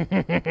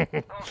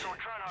 Also,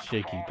 try not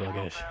Shaky to fall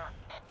buggish. there.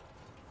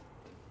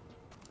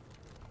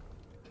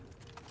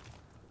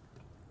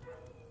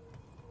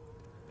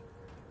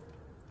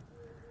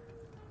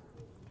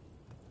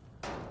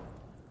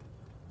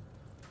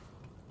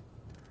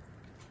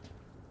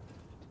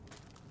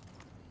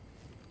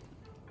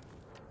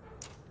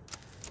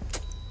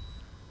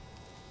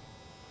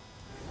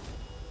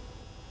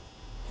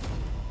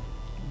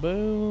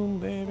 Boom,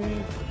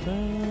 baby,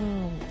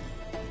 boom.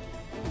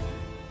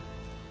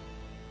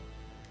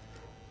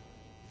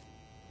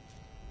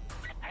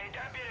 Hey,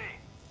 deputy.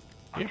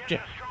 Yep, Getting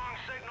a strong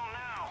signal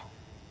now.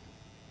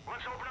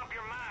 Let's open up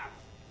your map.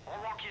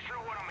 I'll walk you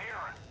through what I'm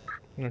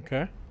hearing.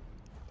 Okay.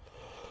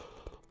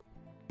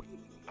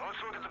 Let's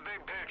look at the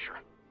big picture.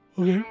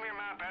 Okay. Zoom your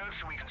map out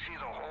so we can see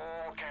the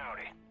whole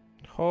county.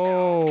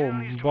 Oh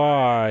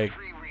my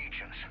Three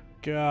regions.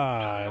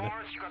 god.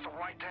 North, you got the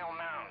Whitetail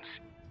Mountains.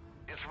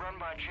 It's run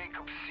by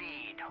Jacob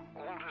Seed,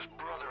 oldest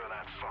brother of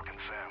that fucking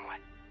family.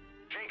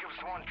 Jacob's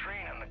the one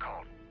training the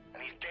cult,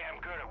 and he's damn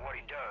good at what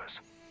he does.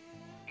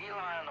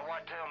 Eli and the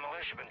Whitetail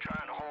Militia have been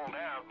trying to hold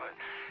out, but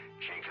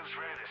Jacob's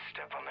ready to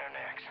step on their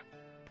necks.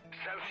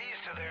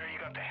 Southeast of there, you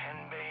got the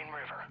Henbane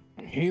River.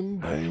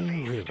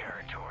 Henbane River.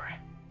 Territory.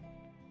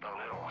 The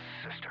Little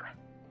Sister.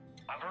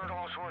 I've heard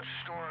all sorts of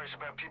stories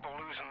about people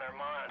losing their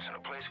minds in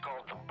a place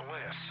called the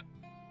Bliss.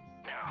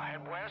 Now head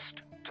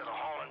west to the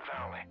Holland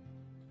Valley.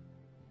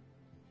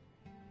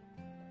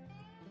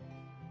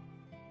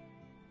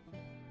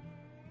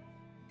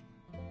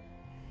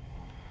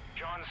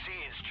 John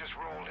Seeds just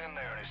rolled in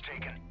there and has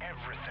taken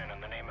everything in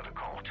the name of the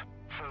cult.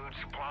 Food,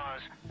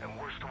 supplies, and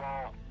worst of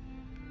all,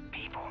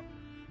 people.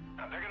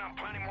 Now, they're gonna have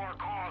plenty more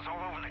calls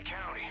all over the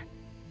county.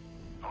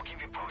 I'll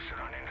keep you posted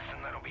on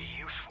anything that'll be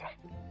useful.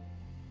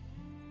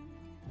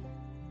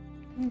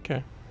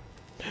 Okay.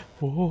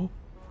 Whoa.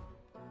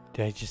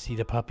 Did I just see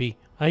the puppy?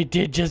 I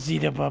did just see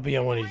the puppy.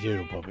 I want to see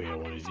the puppy. I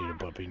want to see the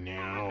puppy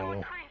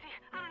now.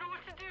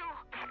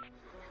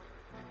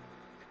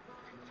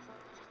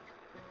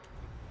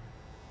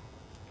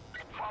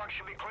 Fog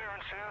should be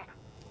clearing soon,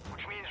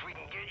 which means we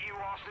can get you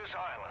off this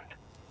island.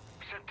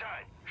 Sit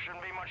tight.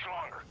 Shouldn't be much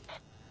longer.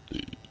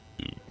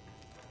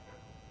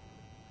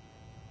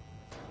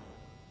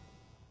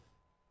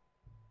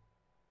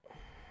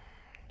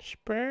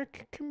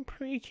 Spark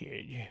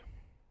completed.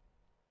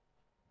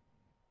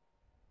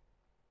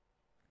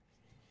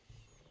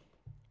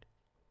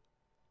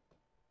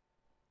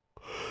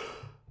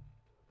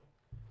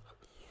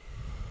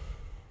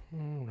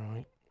 All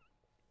right.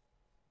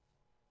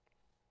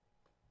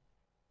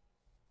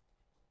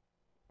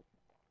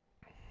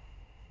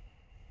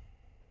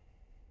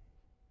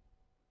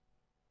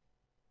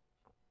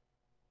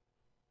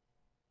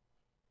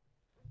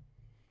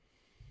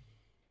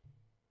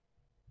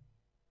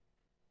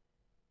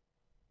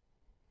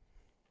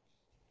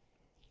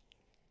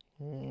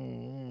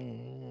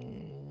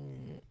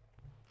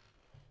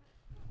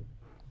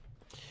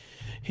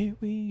 Here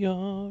we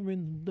are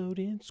in the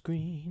loading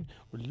screen.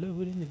 We're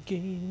loading the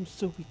game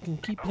so we can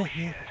keep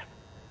playing.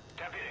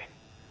 Deputy,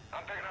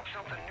 I'm picking up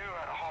something new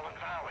out of Holland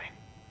Valley.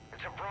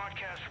 It's a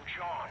broadcast from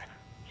John.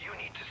 You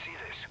need to see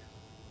this.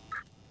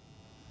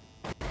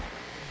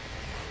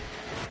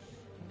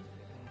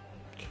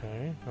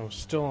 Okay, I was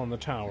still on the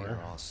tower.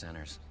 We're all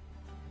sinners.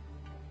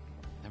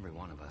 Every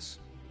one of us.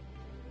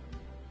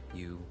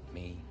 You,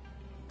 me.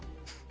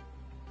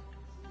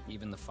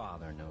 Even the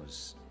Father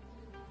knows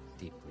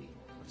deeply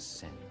what is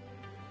sin.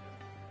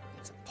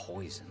 It's a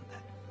poison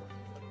that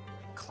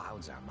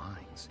clouds our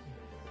minds.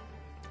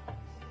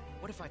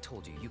 What if I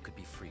told you you could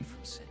be free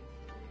from sin?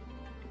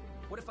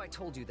 What if I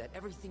told you that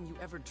everything you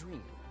ever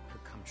dreamed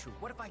could come true?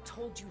 What if I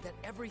told you that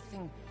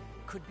everything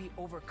could be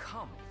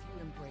overcome if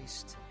you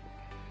embraced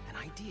an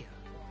idea?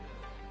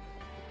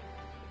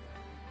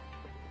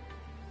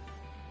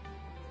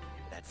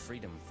 That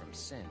freedom from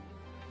sin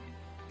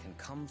can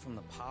come from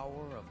the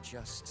power of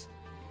just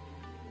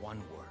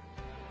one word.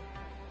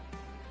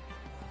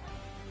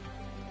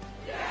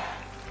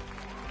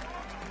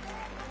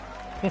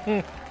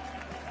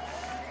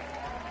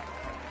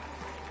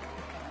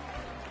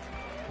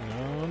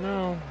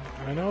 No,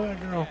 I know that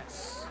girl.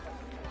 Yes.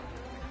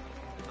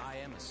 I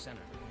am a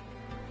sinner.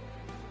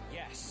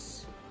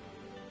 Yes.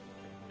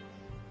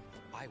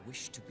 I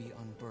wish to be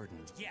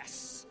unburdened.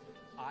 Yes.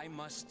 I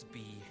must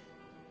be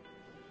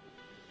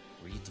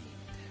redeemed.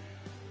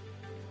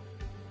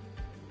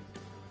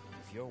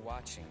 If you're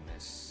watching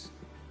this,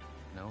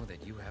 know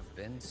that you have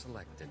been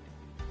selected.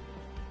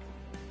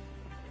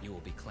 You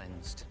will be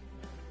cleansed.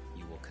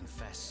 You will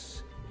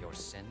confess your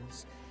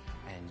sins,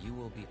 and you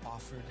will be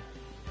offered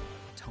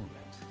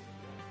atonement.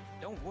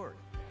 Don't worry.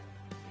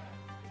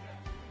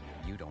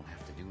 You don't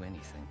have to do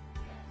anything.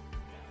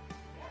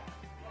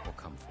 We'll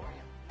come for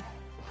you.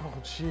 Oh,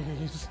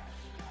 jeez.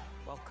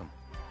 Welcome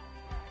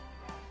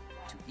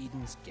to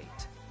Eden's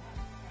Gate.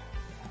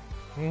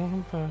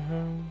 What the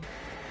hell?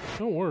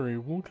 Don't worry,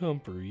 we'll come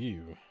for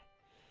you.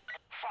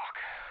 Fuck.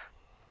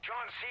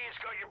 John C's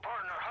got your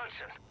partner,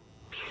 Hudson.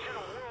 She's in a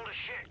world of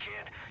shit,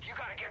 kid. You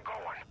gotta get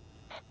going.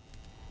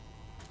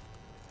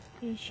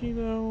 Is she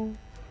though?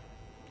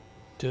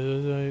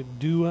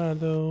 Do I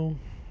though?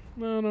 I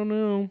don't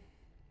know.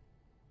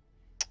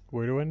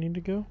 Where do I need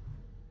to go?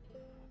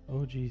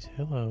 Oh geez,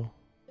 hello.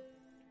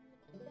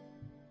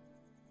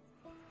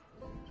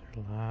 Is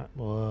there a lot?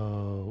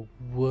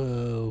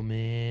 Whoa,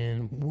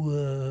 man,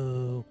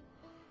 whoa.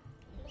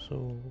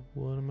 So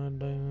what am I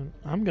doing?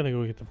 I'm gonna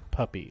go get the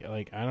puppy.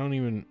 Like I don't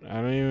even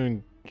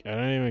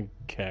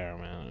care,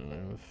 man. I don't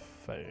even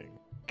fucking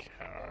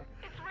care.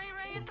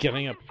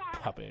 Getting a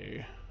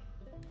puppy.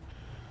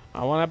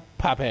 I want a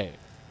puppy.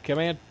 Give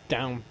me a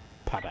down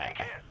puppy.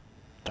 I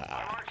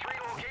marked 3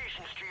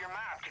 locations to your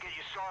map to get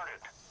you started.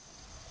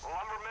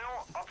 Lumber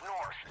Mill up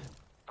north,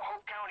 the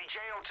Hope County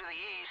Jail to the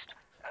east,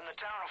 and the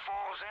town of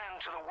Falls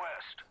End to the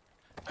west.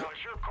 Now it's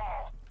your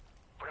call,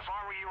 but if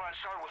I were you, I'd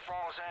start with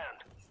Falls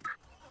End.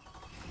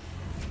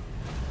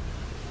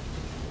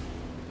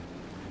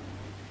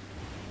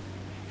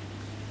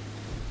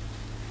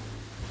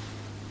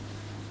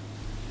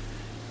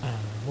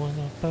 I want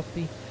a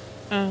puppy.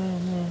 I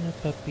want a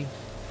puppy.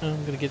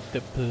 I'm gonna get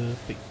the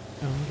puppy.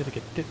 I'm gonna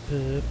get the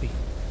puppy.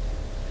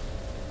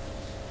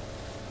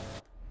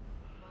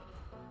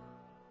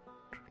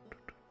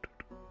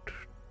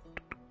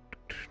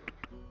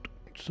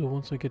 So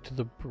once I get to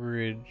the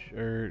bridge,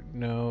 or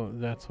no,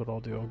 that's what I'll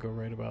do. I'll go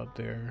right about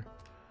there.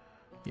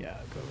 Yeah,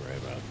 I'll go right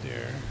about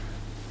there.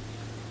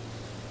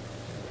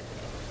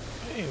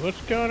 Hey,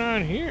 what's going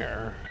on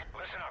here?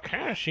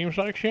 Kinda seems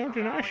like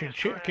something I should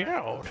check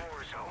out.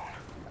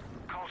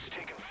 Cults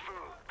taking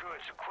food,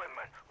 goods,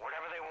 equipment,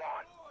 whatever they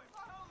want.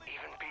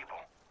 Even people.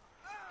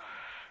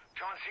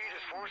 John Seed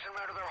is forcing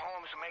them out of their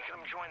homes and making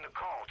them join the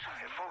cult.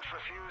 If folks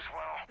refuse,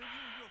 well,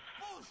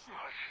 let's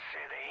just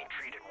say they ain't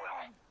treated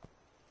well.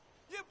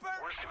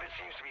 Worst of it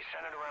seems to be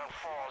centered around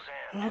Falls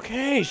End.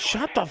 Okay,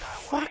 shut the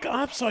fuck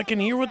up so I can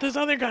hear what this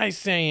other guy's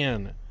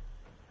saying.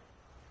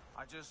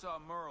 I just saw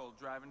Merle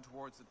driving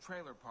towards the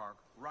trailer park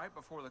right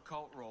before the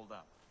cult rolled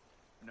up.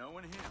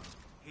 Knowing him,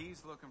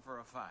 he's looking for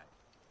a fight.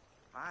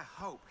 I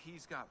hope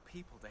he's got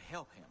people to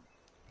help him.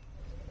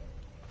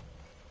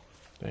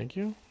 Thank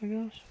you, I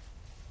guess.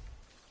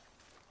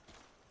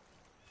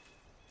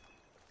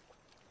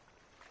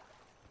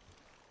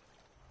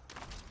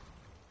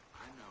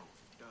 I know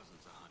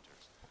dozens of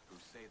hunters who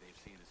say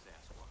they've seen a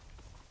Sasquatch.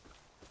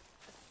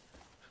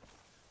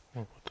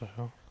 Oh, what the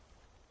hell?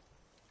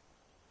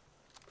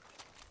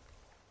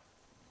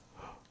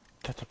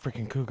 That's a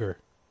freaking cougar.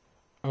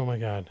 Oh my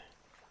god.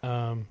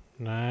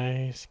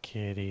 Nice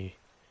kitty.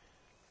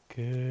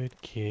 Good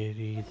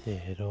kitty,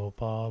 little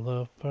ball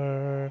of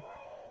fur.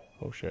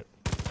 Oh shit.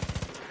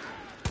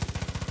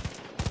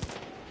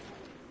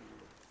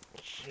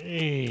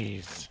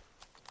 Jeez.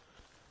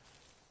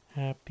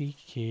 Happy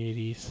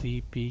kitty,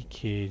 sleepy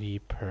kitty,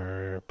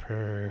 purr,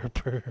 purr,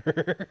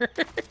 purr.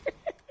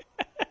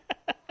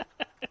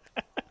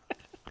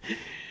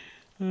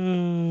 Oh,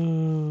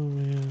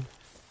 man.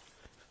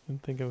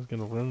 Didn't think I was going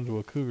to run into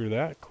a cougar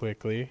that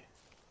quickly.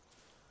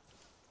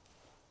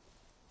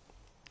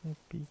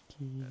 Beaky,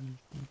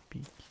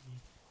 beaky,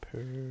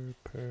 purr,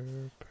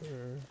 purr,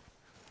 purr.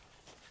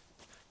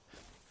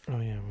 Oh,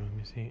 yeah, let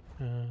me see.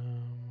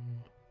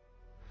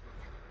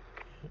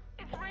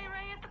 It's Ray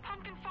Ray at the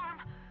pumpkin farm.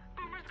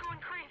 Boomer's going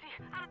crazy.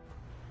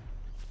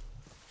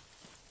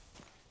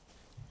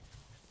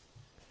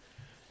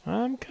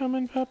 I'm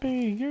coming,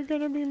 puppy. You're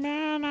gonna be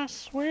mine, I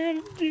swear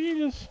to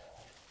Jesus.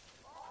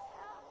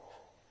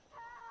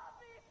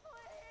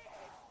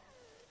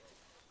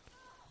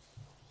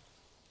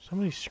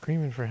 Somebody's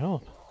screaming for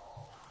help.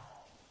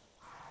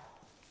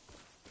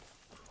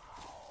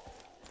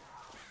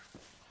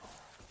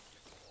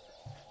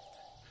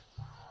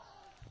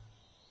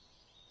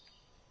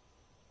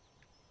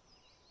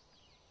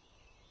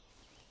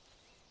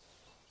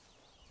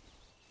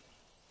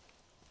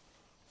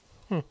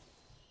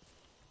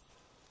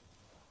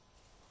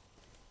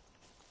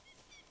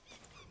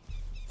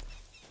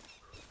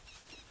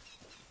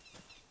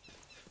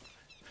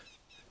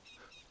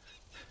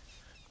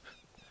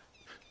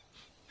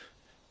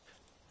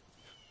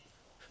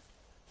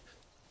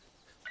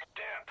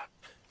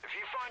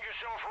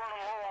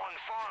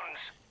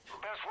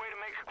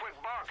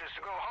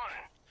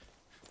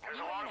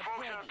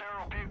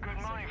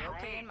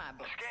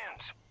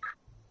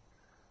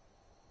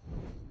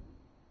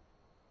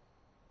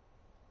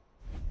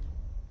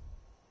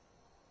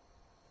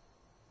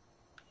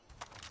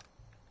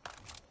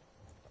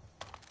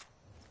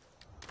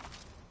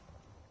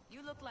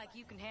 You look like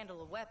you can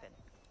handle a weapon.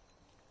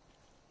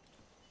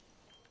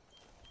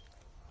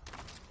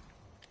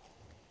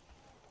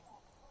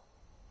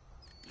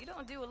 You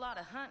don't do a lot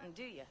of hunting,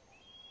 do you?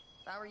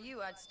 If I were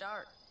you, I'd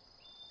start.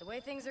 The way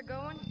things are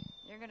going,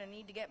 you're gonna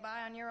need to get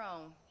by on your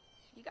own.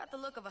 You got the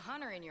look of a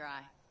hunter in your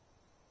eye.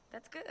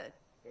 That's good.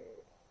 The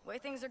way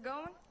things are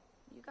going,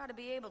 you gotta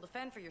be able to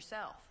fend for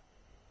yourself.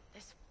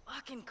 This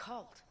fucking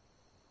cult.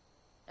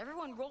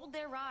 Everyone rolled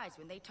their eyes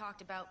when they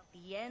talked about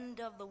the end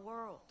of the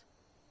world.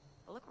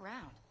 But look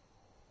around.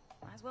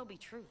 Might as well be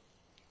true.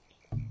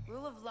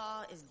 Rule of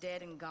law is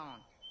dead and gone.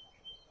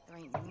 There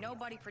ain't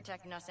nobody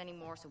protecting us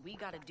anymore, so we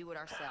gotta do it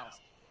ourselves.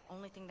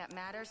 Only thing that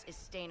matters is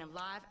staying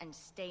alive and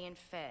staying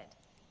fed.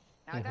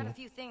 Now, I got a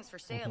few things for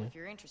sale if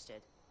you're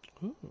interested.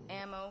 Ooh.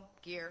 Ammo,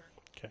 gear.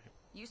 Okay.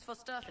 Useful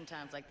stuff in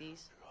times like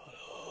these.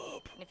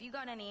 And if you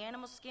got any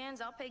animal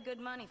skins, I'll pay good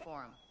money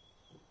for them.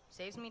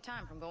 Saves me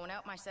time from going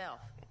out myself.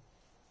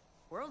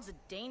 World's a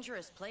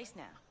dangerous place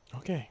now.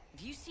 Okay.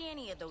 If you see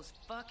any of those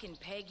fucking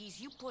Peggies,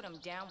 you put them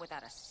down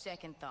without a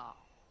second thought.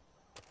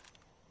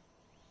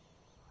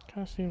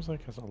 Kind of seems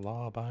like it's a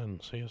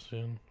law-abiding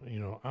citizen. You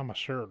know, I'm a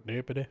sheriff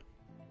deputy.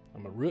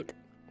 I'm a rook.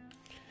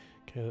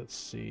 Okay, let's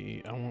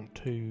see. I want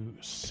to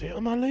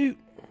sell my loot.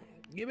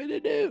 Give me the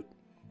loot.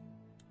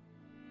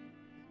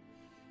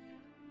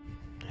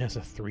 It has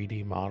a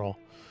 3D model.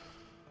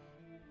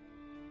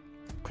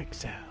 Quick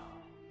sell.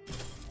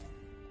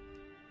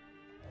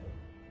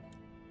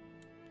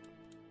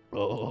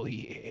 Oh,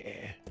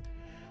 yeah.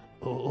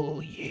 Oh,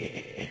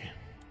 yeah.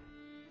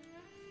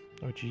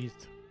 Oh, jeez.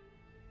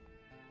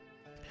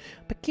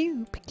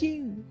 Pew,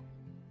 pew.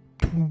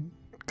 Pew,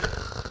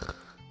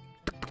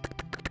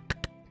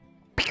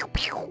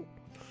 pew.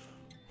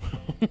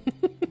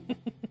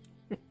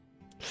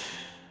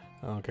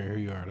 I don't care who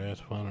you are,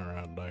 that's funny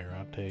right there.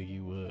 I tell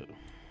you what.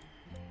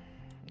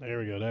 There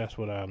we go, that's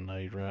what I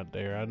need right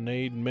there. I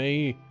need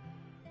me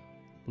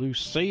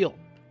Lucille.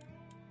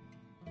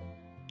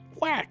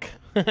 Whack!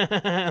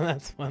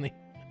 That's funny.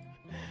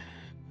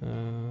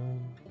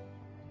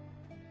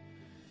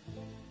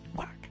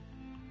 Whack,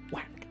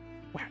 whack,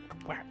 whack,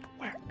 whack,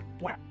 whack,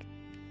 whack,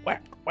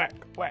 whack, whack,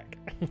 whack.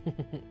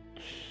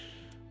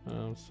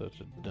 I'm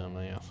such a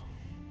dumbass.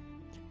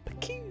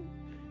 Pew,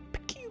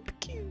 pew,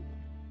 pew.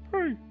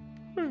 Hey,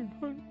 hey,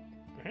 hey.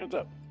 Hands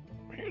up.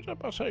 Hands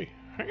up, I say.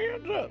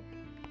 Hands up.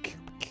 Pew,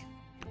 pew,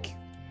 pew.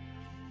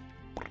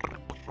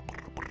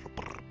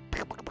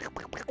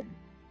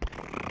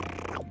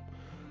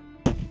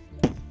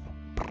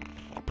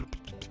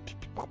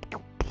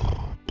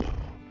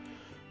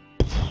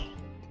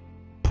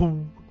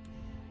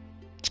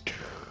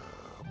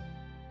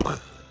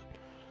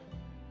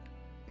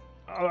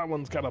 Oh, that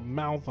one's got a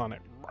mouth on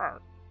it.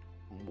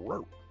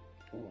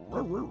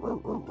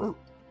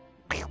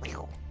 Pew,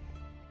 pew.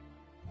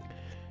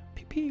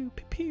 Pew, pew,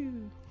 pew,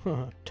 pew.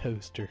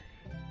 Toaster.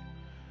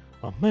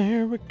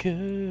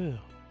 America.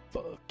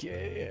 Fuck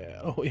yeah.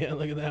 Oh, yeah,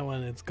 look at that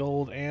one. It's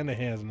gold and it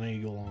has an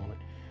eagle on it.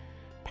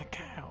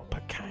 Pacow,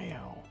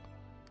 pacow.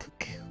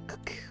 Cuckoo,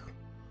 cuckoo.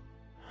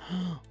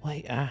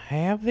 Wait, I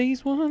have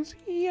these ones?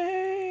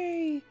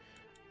 Yay!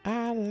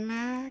 I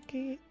like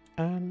it.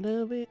 I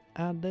love it.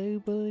 I do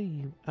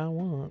believe I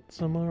want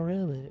some more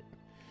of it.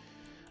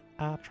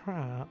 I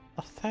try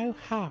so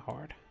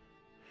hard.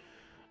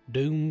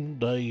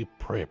 Doomsday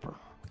Prepper.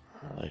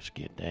 Let's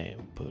get that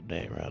and put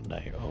that right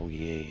there. Oh,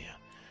 yeah.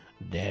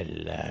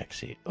 Daddy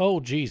likes it.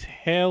 Oh, geez.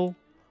 Hell.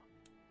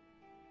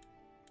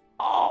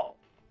 Oh!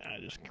 I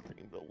just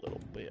screamed a little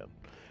bit.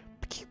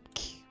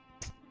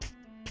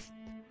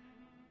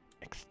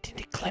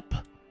 extended clip.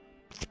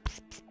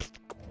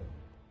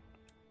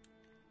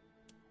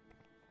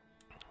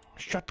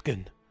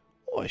 Shotgun.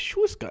 Oh, a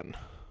shotgun.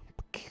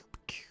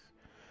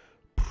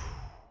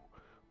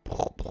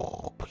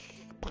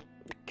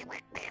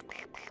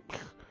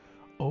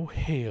 Oh,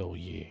 hell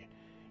yeah.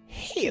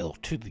 Hell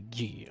to the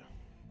yeah.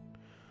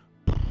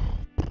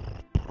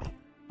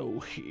 Oh,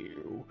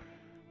 hell.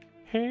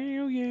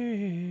 Hell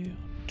yeah.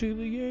 To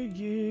the yeah,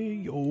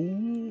 yeah.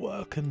 Oh,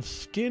 I can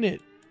skin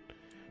it.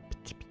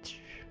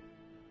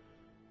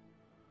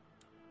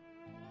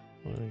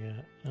 What do we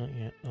got? Oh,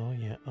 yeah. Oh,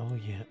 yeah. Oh,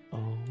 yeah.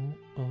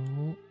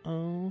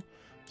 Oh.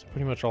 It's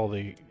pretty much all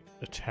the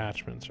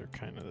attachments are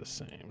kind of the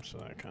same, so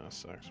that kind of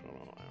sucks, but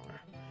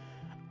whatever.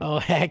 Oh,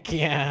 heck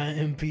yeah,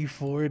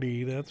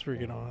 MP40. That's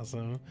freaking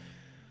awesome.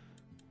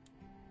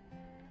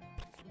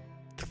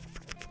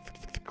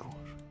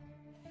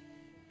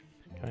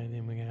 Okay,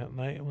 then we got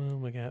that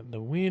one. We got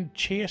the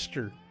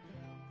Winchester.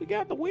 We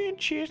got the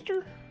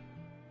Winchester.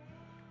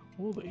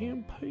 Will the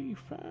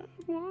MP5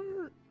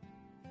 work?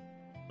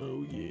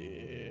 Oh,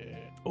 yeah.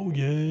 Oh,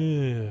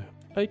 yeah.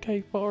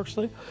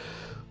 AK-47.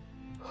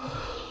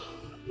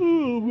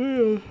 Oh,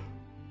 man.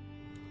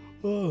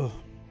 Oh,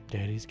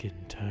 Daddy's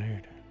getting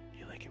tired.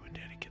 You like it when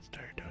Daddy gets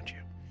tired, don't you?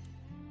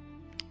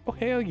 Oh,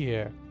 hell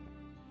yeah.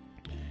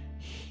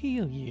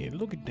 Hell yeah.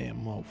 Look at that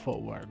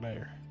mofo right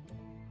there.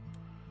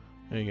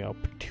 There you go.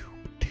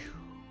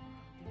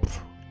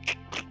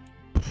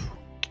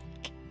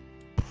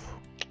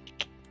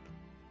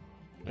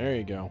 There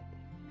you go.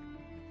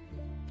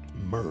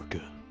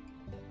 America.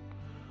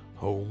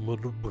 Home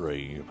of the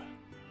brave.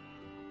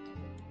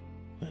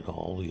 And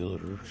all the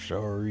other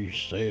sorry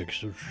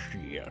sacks of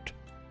shit.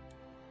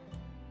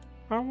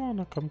 I want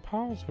a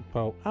composite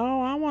bow.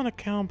 Oh, I want a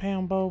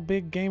compound bow,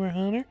 big gamer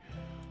hunter.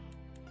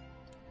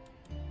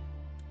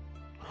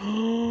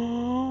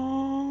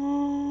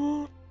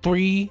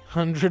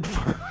 300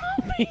 for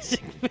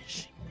basic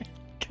fishing.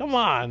 Come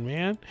on,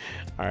 man.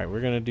 All right,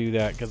 we're gonna do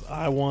that because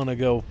I want to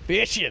go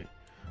fishing.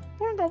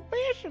 I want to go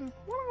fishing.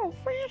 I want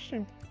to go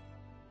fishing.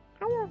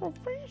 I want to go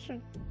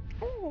fishing.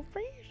 I want to go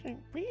fishing.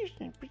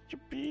 Fishing.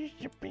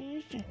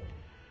 Fishing.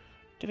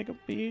 Did I go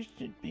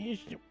fishing?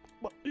 Fishing.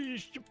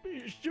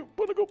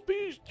 Wanna go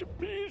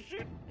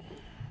fishing.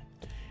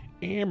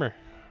 Hammer.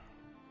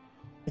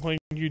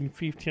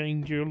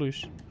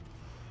 $115.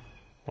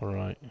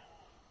 Alright.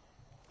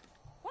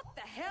 What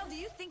the hell do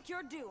you think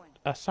you're doing?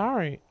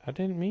 Sorry, I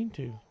didn't mean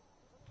to.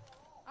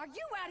 Are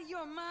you out of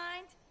your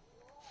mind?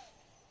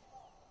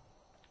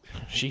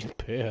 She's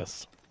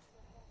pissed.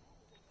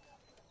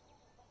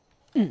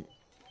 People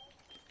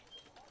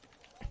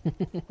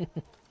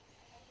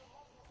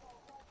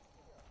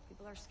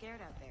are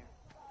scared out there.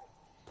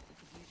 We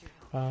could use your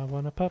help. I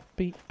want a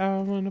puppy, I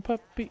want a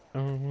puppy, I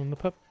want a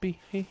puppy,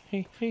 hey,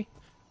 hey, hey.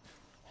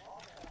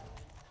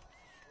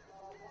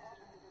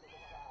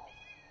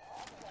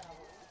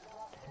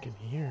 I can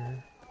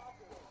hear.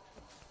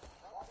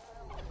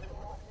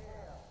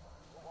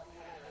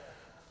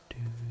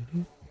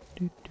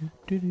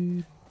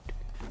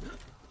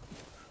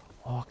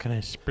 Oh, can I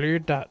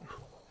splurge that?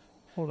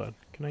 Hold on,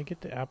 can I get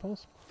the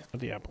apples? Oh,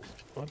 the apples.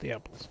 Oh, the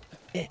apples.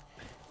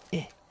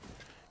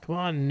 Come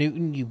on,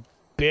 Newton, you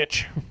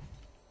bitch.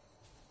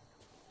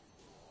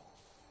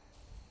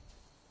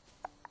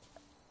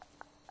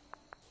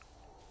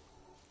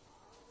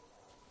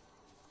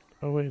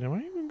 Oh, wait, am I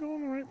even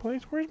going the right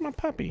place? Where's my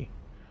puppy?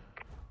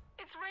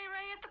 It's Ray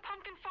Ray at the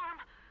pumpkin farm.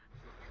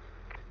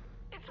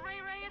 It's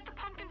Ray Ray at the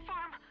pumpkin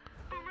farm.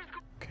 Boomer's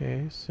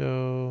Okay,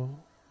 so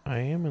I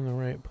am in the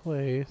right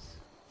place.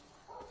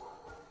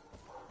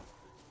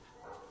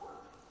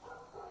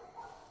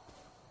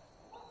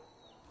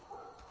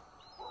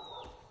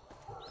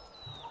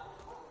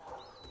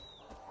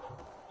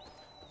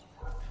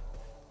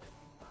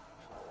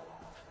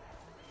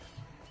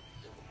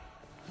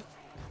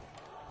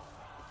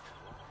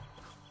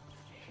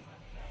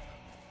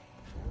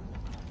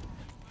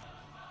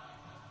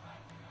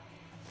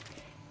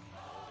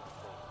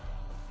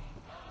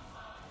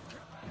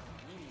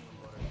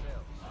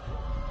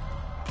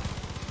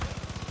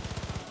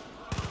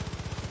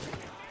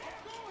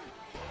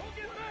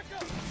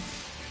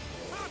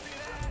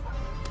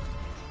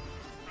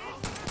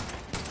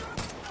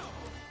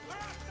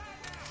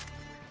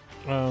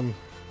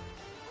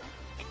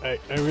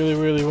 I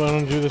really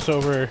want to do this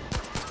over.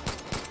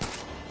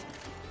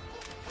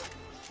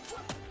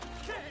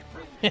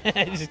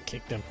 I just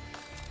kicked him.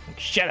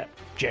 Shut up,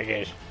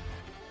 jackass.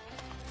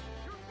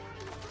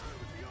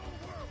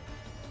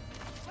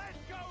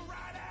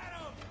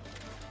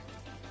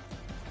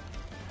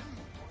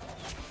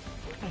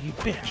 Oh, you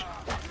bitch.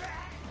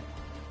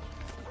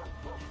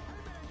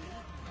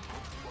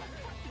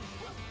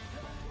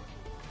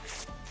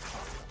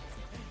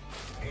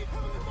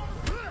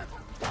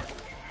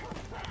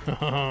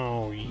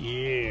 Oh,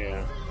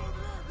 yeah.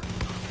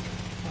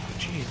 Oh,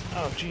 jeez.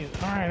 Oh, jeez.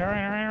 All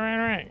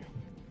right.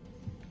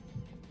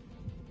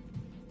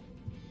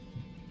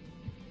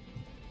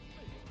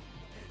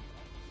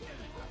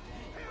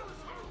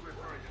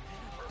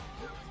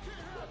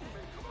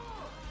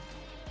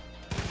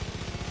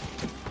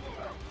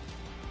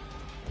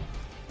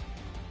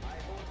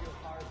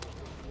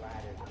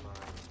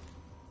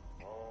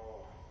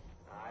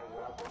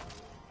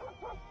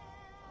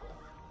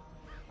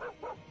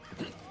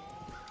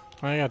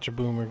 I got your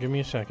Boomer. Give me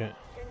a second.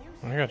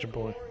 I got your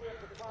boy.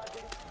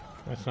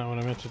 That's not what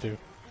I meant to do.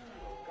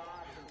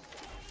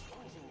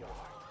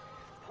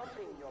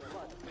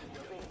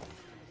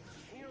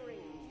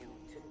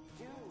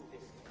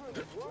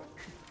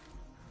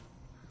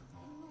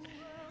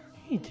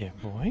 Hey there,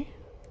 boy.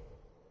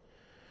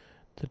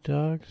 The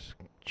dog's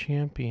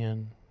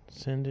champion.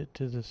 Send it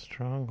to the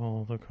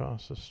stronghold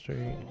across the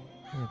street.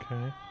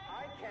 Okay.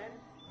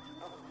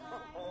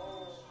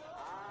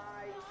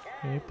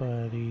 Hey,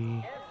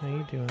 buddy. How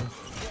you doing?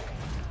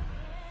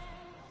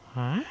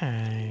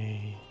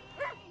 Hi.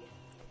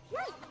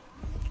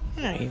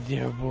 Hi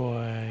there,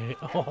 boy.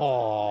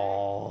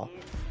 Oh.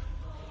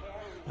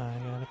 I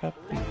got a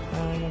puppy.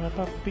 I got a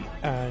puppy.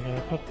 I got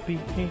a puppy.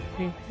 Hey,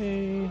 hey,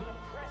 hey.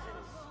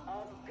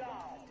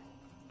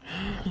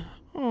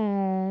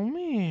 Oh,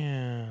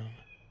 man.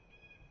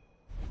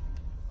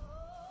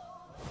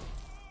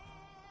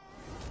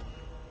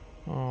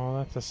 Oh,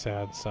 that's a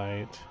sad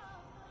sight.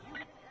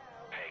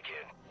 Hey,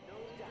 kid.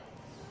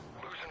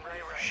 Losing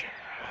Ray Ray.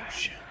 Oh,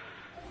 shit.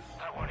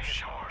 That one hits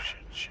hard.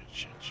 Shit.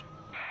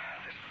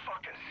 This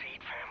fucking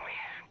Seed family.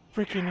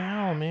 Freaking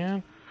hell,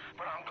 man.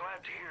 But I'm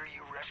glad to hear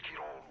you rescued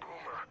old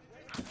Boomer.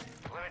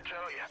 Let me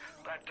tell you,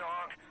 that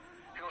dog,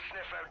 he'll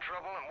sniff out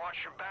trouble and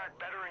watch your back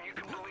better than you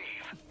can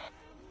believe.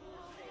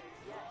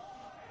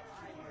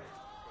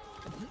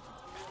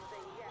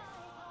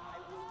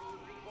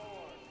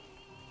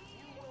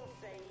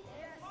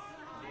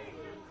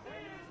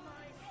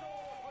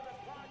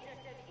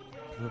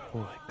 Good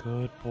boy,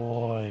 good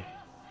boy.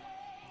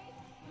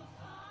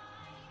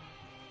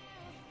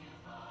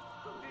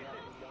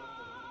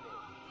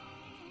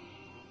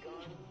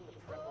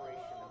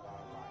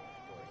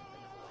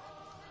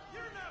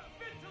 You're not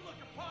fit to look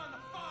upon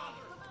the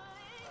Father!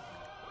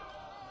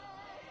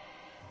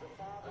 The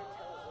Father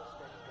tells us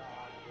that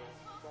God is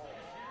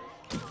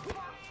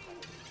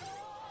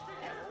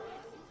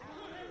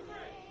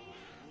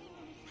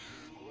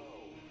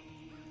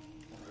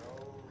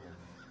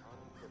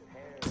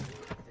unprepared to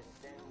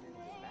descend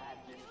into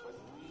madness, but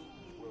we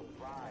will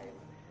thrive.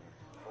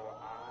 For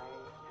I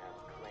have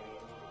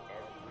claimed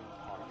every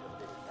part of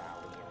this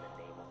valley in the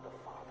name of the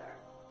Father.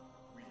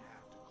 We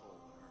have to call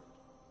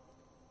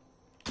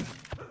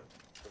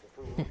The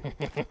food is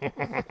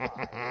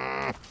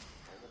supplied,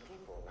 and the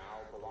people now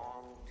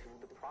belong to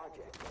the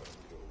project at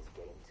Eden's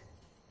Gate.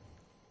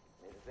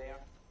 Is there?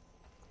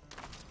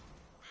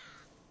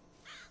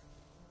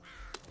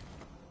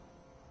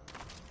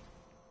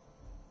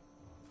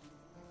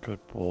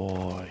 Good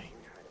boy.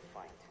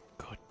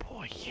 Good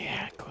boy,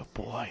 yeah, good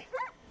boy.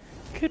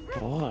 Good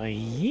boy,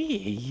 yeah,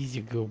 he's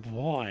a good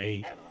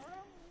boy.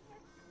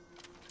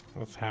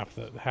 That's half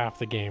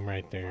the game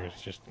right there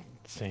is just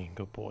saying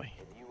good boy.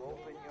 If you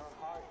open your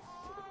hearts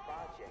to the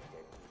project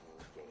at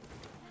Eden's Gate,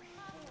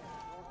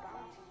 you're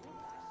bound to use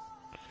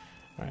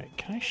us. Alright,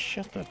 can I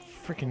shut that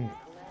freaking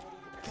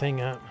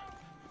thing up?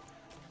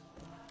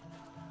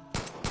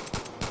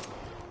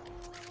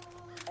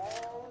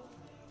 All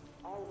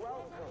are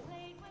welcome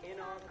in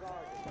our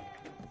garden.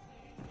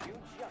 You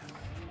just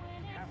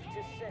have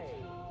to say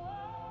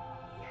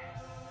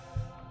yes.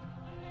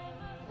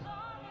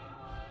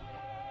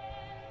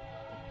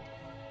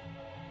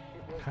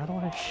 How do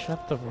I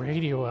shut the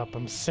radio up?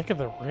 I'm sick of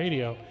the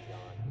radio.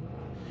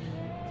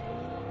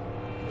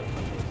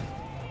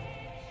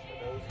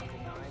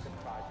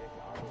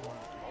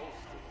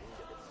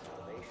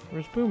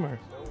 Where's Boomer?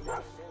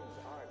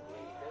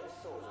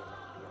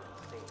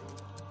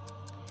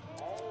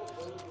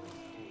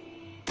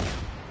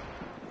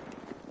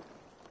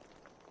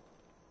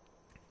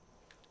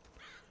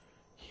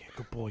 Yeah,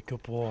 good boy,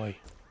 good boy.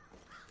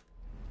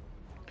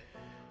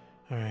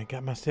 Alright,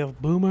 got myself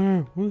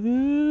Boomer.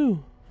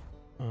 Woohoo!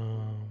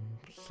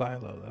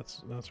 Silo,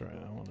 that's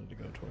right. I wanted to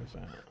go towards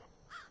that.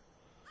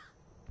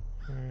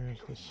 Where's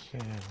the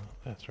silo?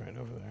 That's right,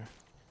 over there.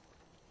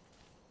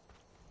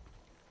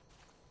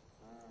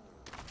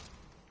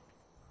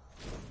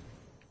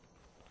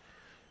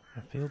 I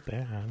feel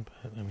bad,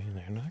 but I mean,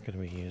 they're not going to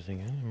be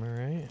using it. Am I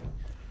right?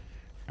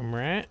 I'm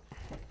right.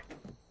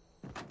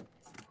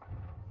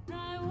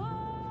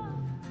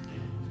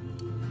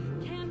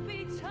 Can't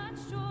be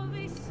touched or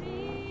be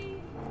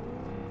seen.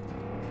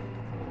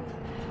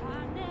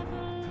 I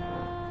never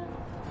loved,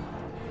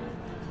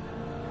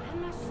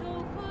 and my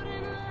soul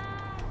couldn't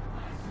lie.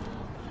 So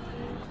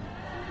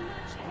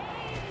much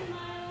hate in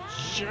my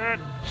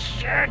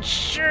life.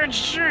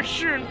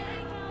 Shit.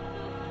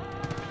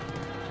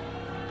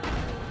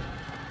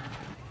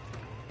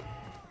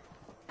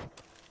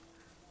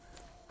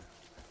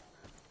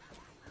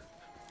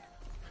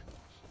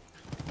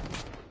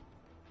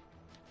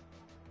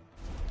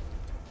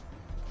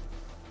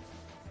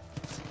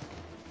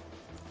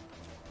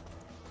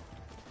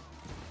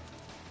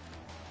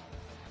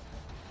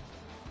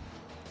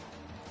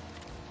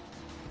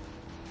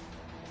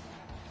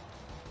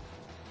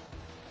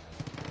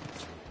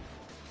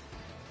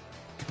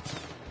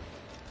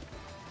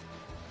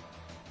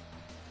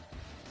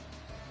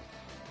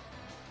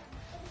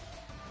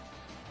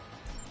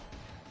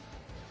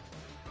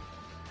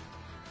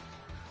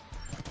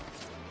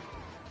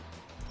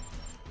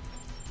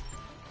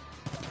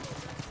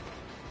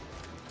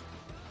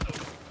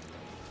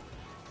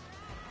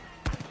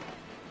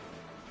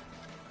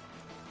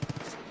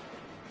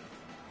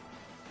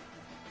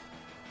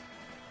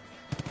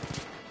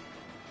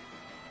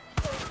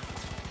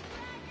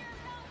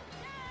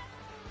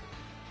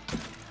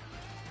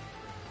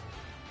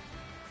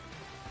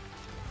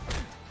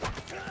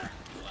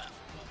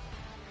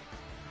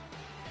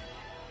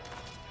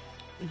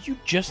 Are you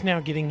just now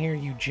getting here,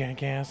 you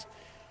jackass?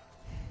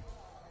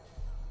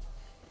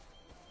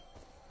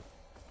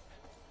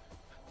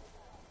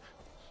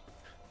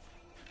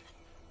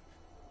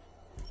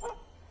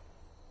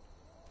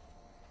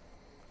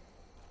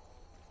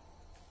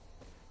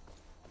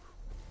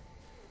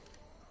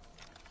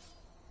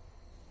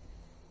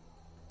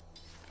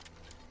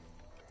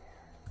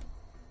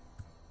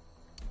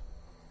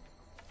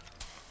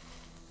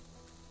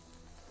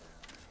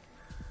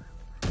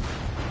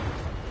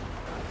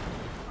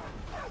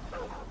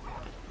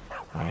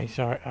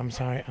 I'm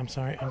sorry.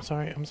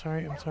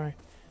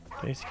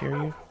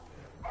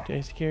 Did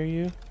I scare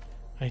you?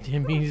 I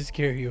didn't mean to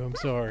scare you. I'm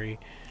sorry.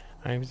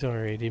 I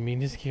didn't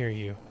mean to scare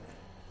you.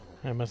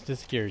 I must have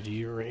scared you.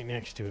 You're right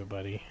next to it,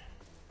 buddy.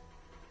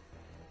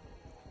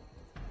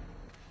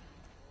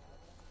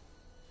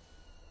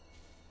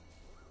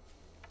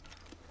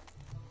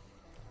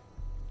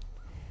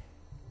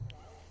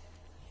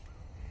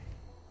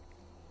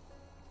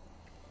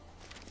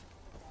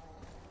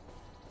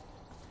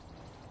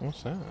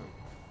 What's that?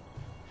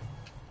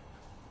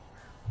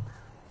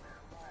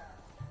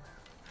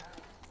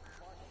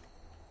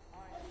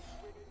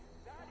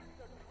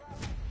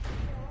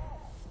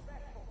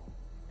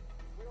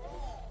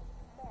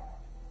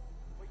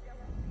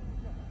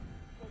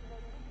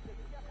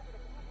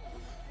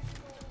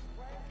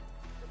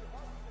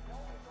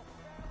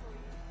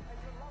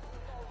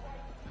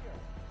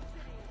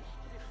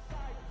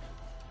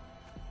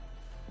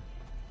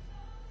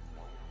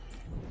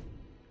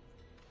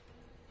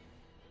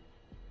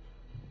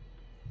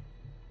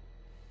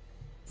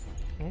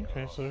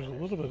 Okay, so there's a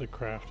little bit of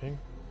crafting.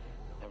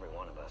 Every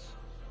one of us.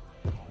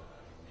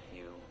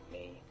 You,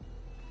 me.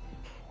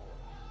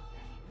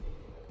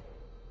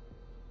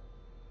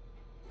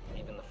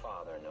 Even the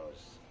Father knows.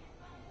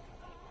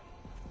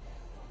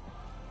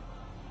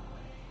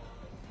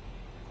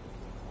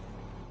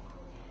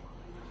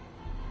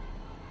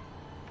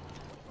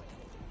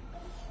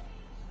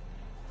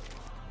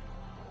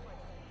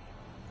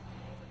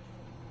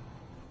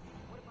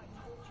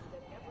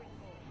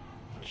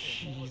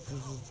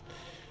 Jesus.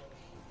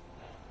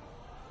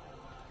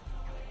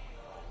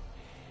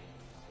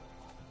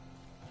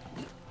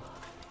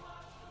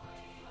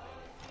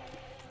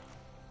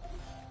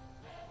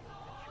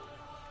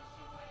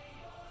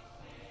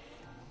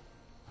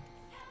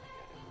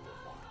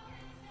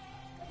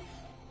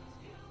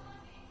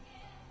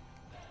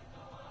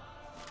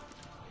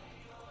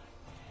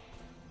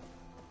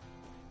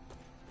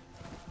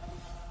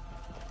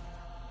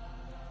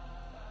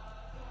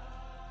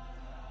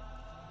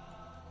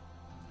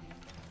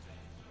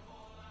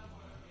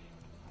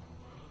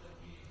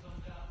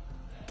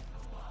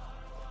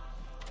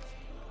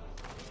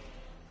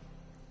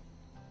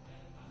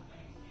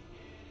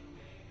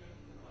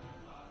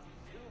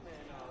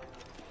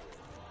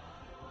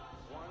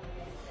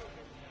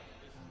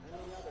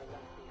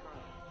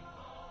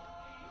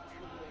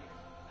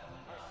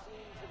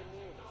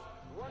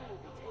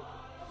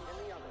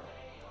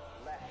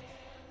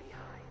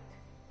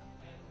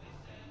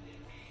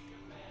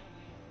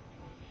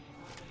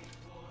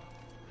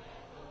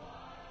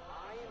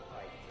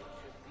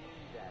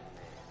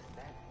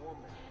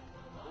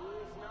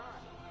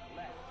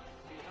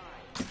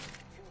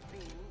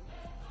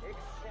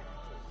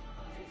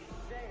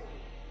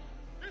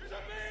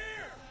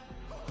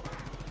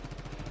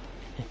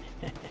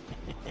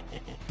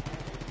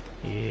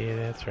 Yeah,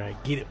 that's right.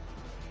 Get him.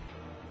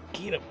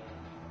 Get him.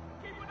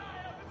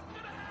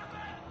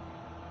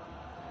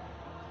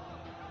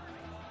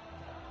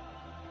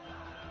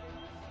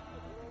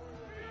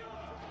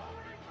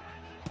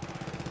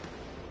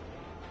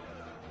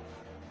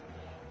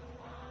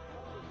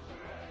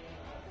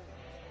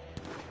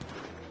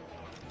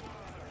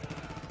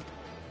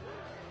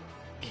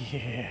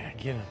 Yeah,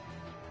 get him.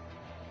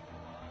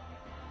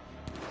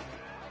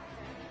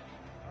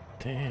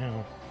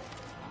 Damn.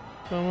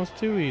 It's almost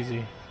too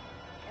easy.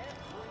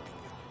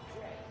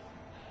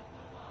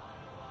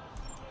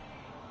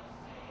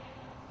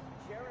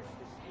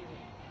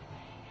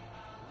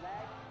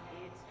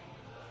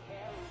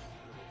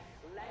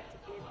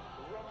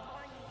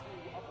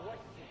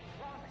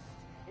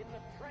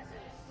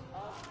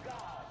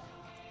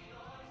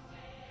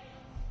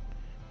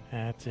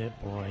 That's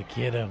it, boy.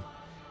 Get him.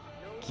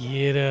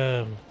 Get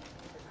him.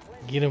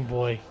 Get him,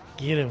 boy.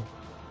 Get him.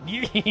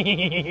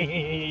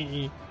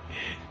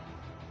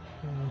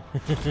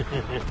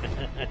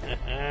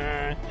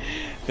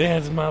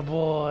 That's my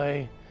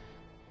boy.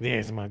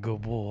 There's my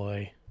good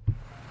boy.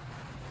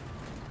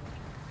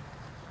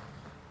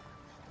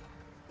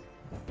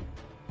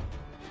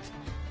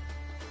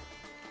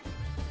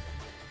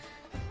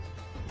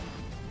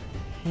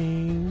 Yeah.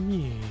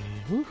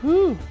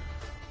 Woohoo.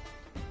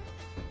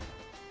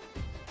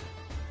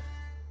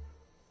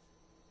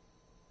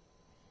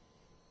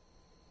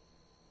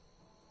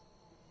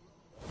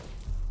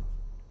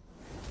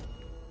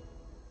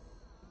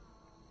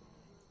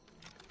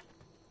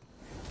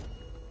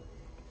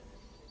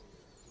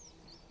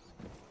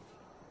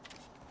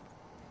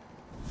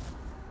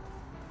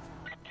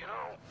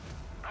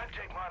 I'd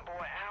take my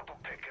boy apple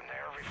picking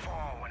there every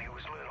fall when he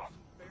was little.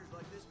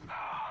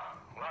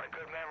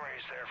 good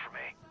memories there for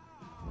me.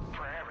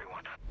 For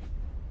everyone.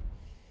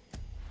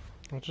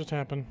 What just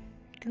happened?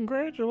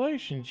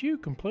 Congratulations, you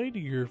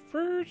completed your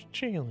first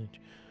challenge.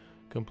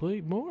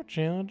 Complete more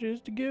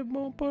challenges to get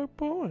more perk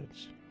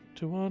points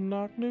to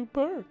unlock new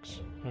perks.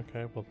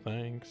 Okay, well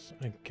thanks,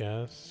 I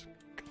guess.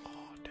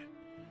 God.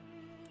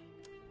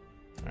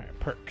 Alright,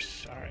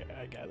 perks. Alright,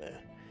 I gotta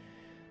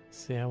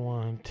see. I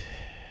want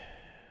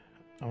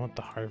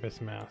the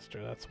Harvest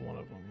Master. That's one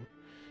of them.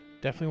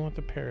 Definitely want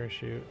the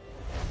parachute.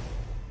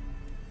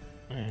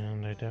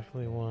 And I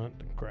definitely want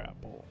the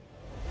grapple.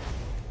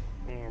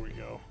 There we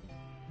go.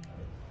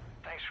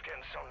 Thanks for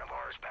getting some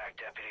Navarre's back,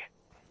 Deputy.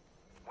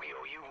 We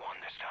owe you one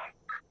this time.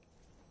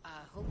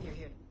 Hope you're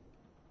here.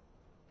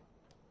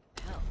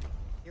 Hell,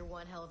 you're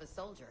one hell of a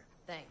soldier.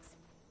 Thanks.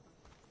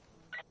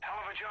 Hell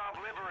of a job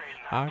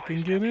liberating that I place,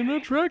 can get in a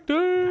Deputy. tractor.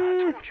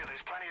 I told you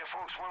there's plenty of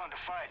folks willing to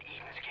fight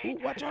Eden's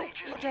Gate. Ooh, watch out, They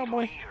just watch need out, a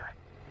boy. leader.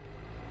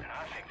 And I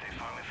think they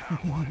finally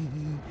found one.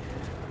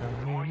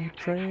 I'm in a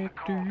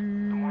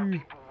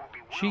tractor.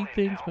 She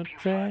thinks my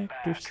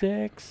tractor's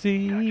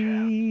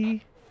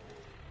sexy.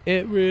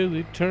 It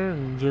really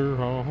turns her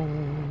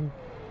on.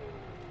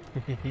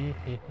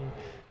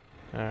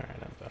 Alright,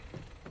 I'm done.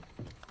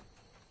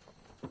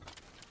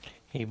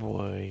 Hey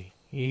boy.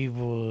 Hey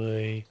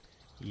boy.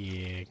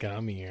 Yeah,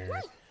 come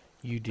here.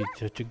 You did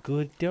such a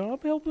good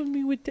job helping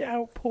me with the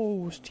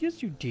outpost.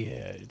 Yes, you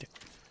did.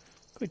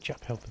 Good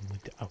job helping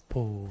with the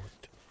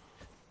outpost.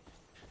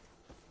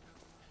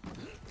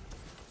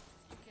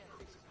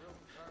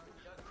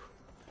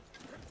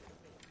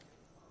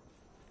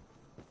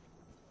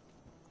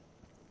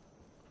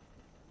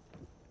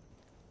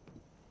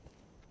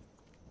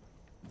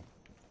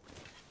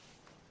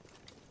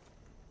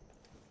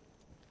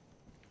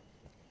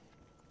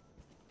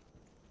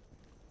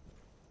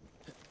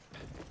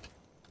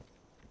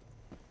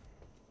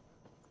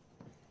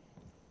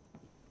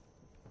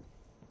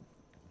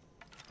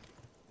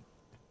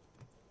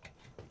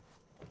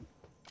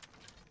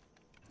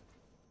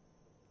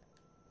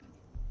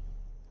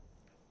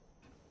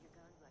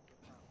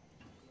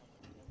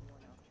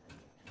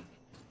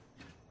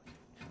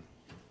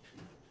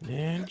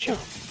 And jump.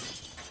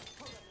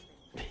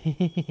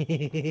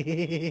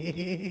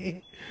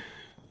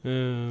 Oh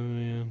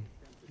man.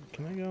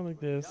 Can I go like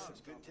this?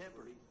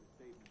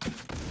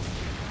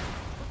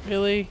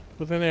 Really?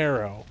 With an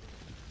arrow?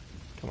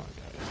 Come on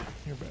guys.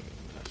 You're better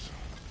than this.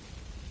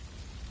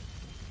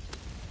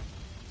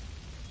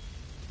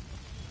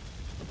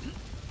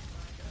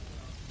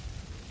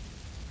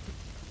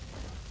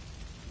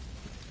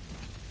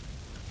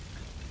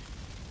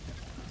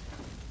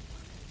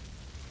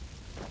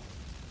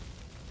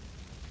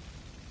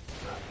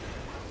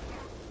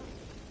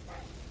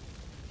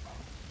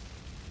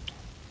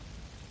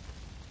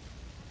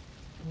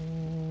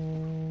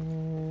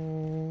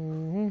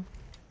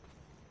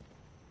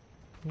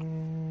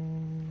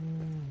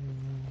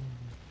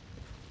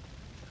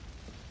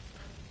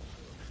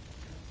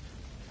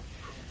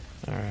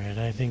 Alright,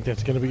 I think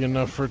that's going to be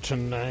enough for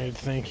tonight.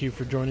 Thank you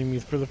for joining me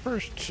for the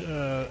first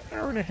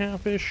hour and a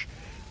half-ish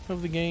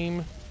of the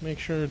game. Make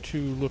sure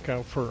to look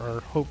out for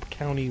our Hope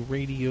County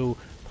Radio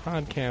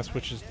podcast,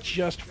 which is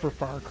just for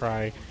Far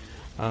Cry.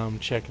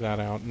 Check that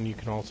out, and you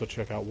can also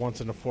check out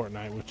Once in a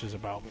Fortnight, which is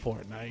about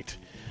Fortnite.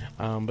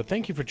 But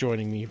thank you for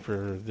joining me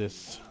for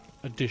this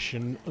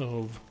edition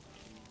of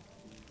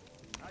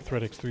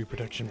Threat X3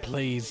 Protection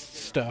Plays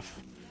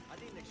stuff.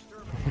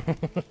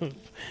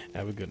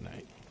 Have a good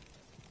night.